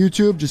watching on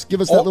YouTube, just give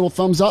us that little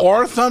thumbs up.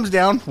 Or a thumbs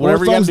down. Or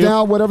Whatever thumbs you gotta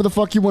down, whatever the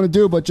fuck you want to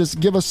do, but just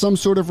give us some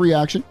sort of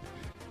reaction.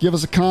 Give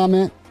us a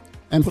comment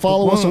and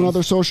follow us on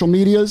other social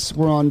medias.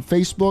 We're on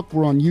Facebook,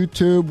 we're on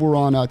YouTube, we're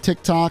on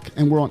TikTok,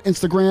 and we're on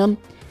Instagram.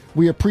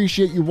 We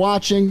appreciate you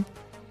watching.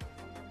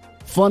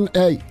 Fun.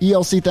 Hey,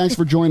 ELC, thanks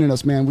for joining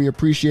us, man. We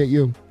appreciate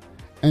you.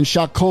 And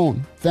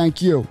Chacon,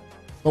 thank you.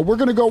 But we're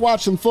going to go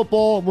watch some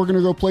football. We're going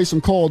to go play some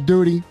Call of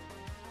Duty.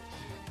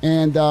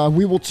 And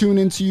we will tune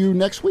into you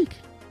next week.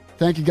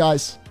 Thank you,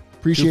 guys.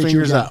 Appreciate you. Two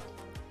fingers again. up.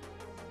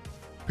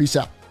 Peace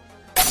out.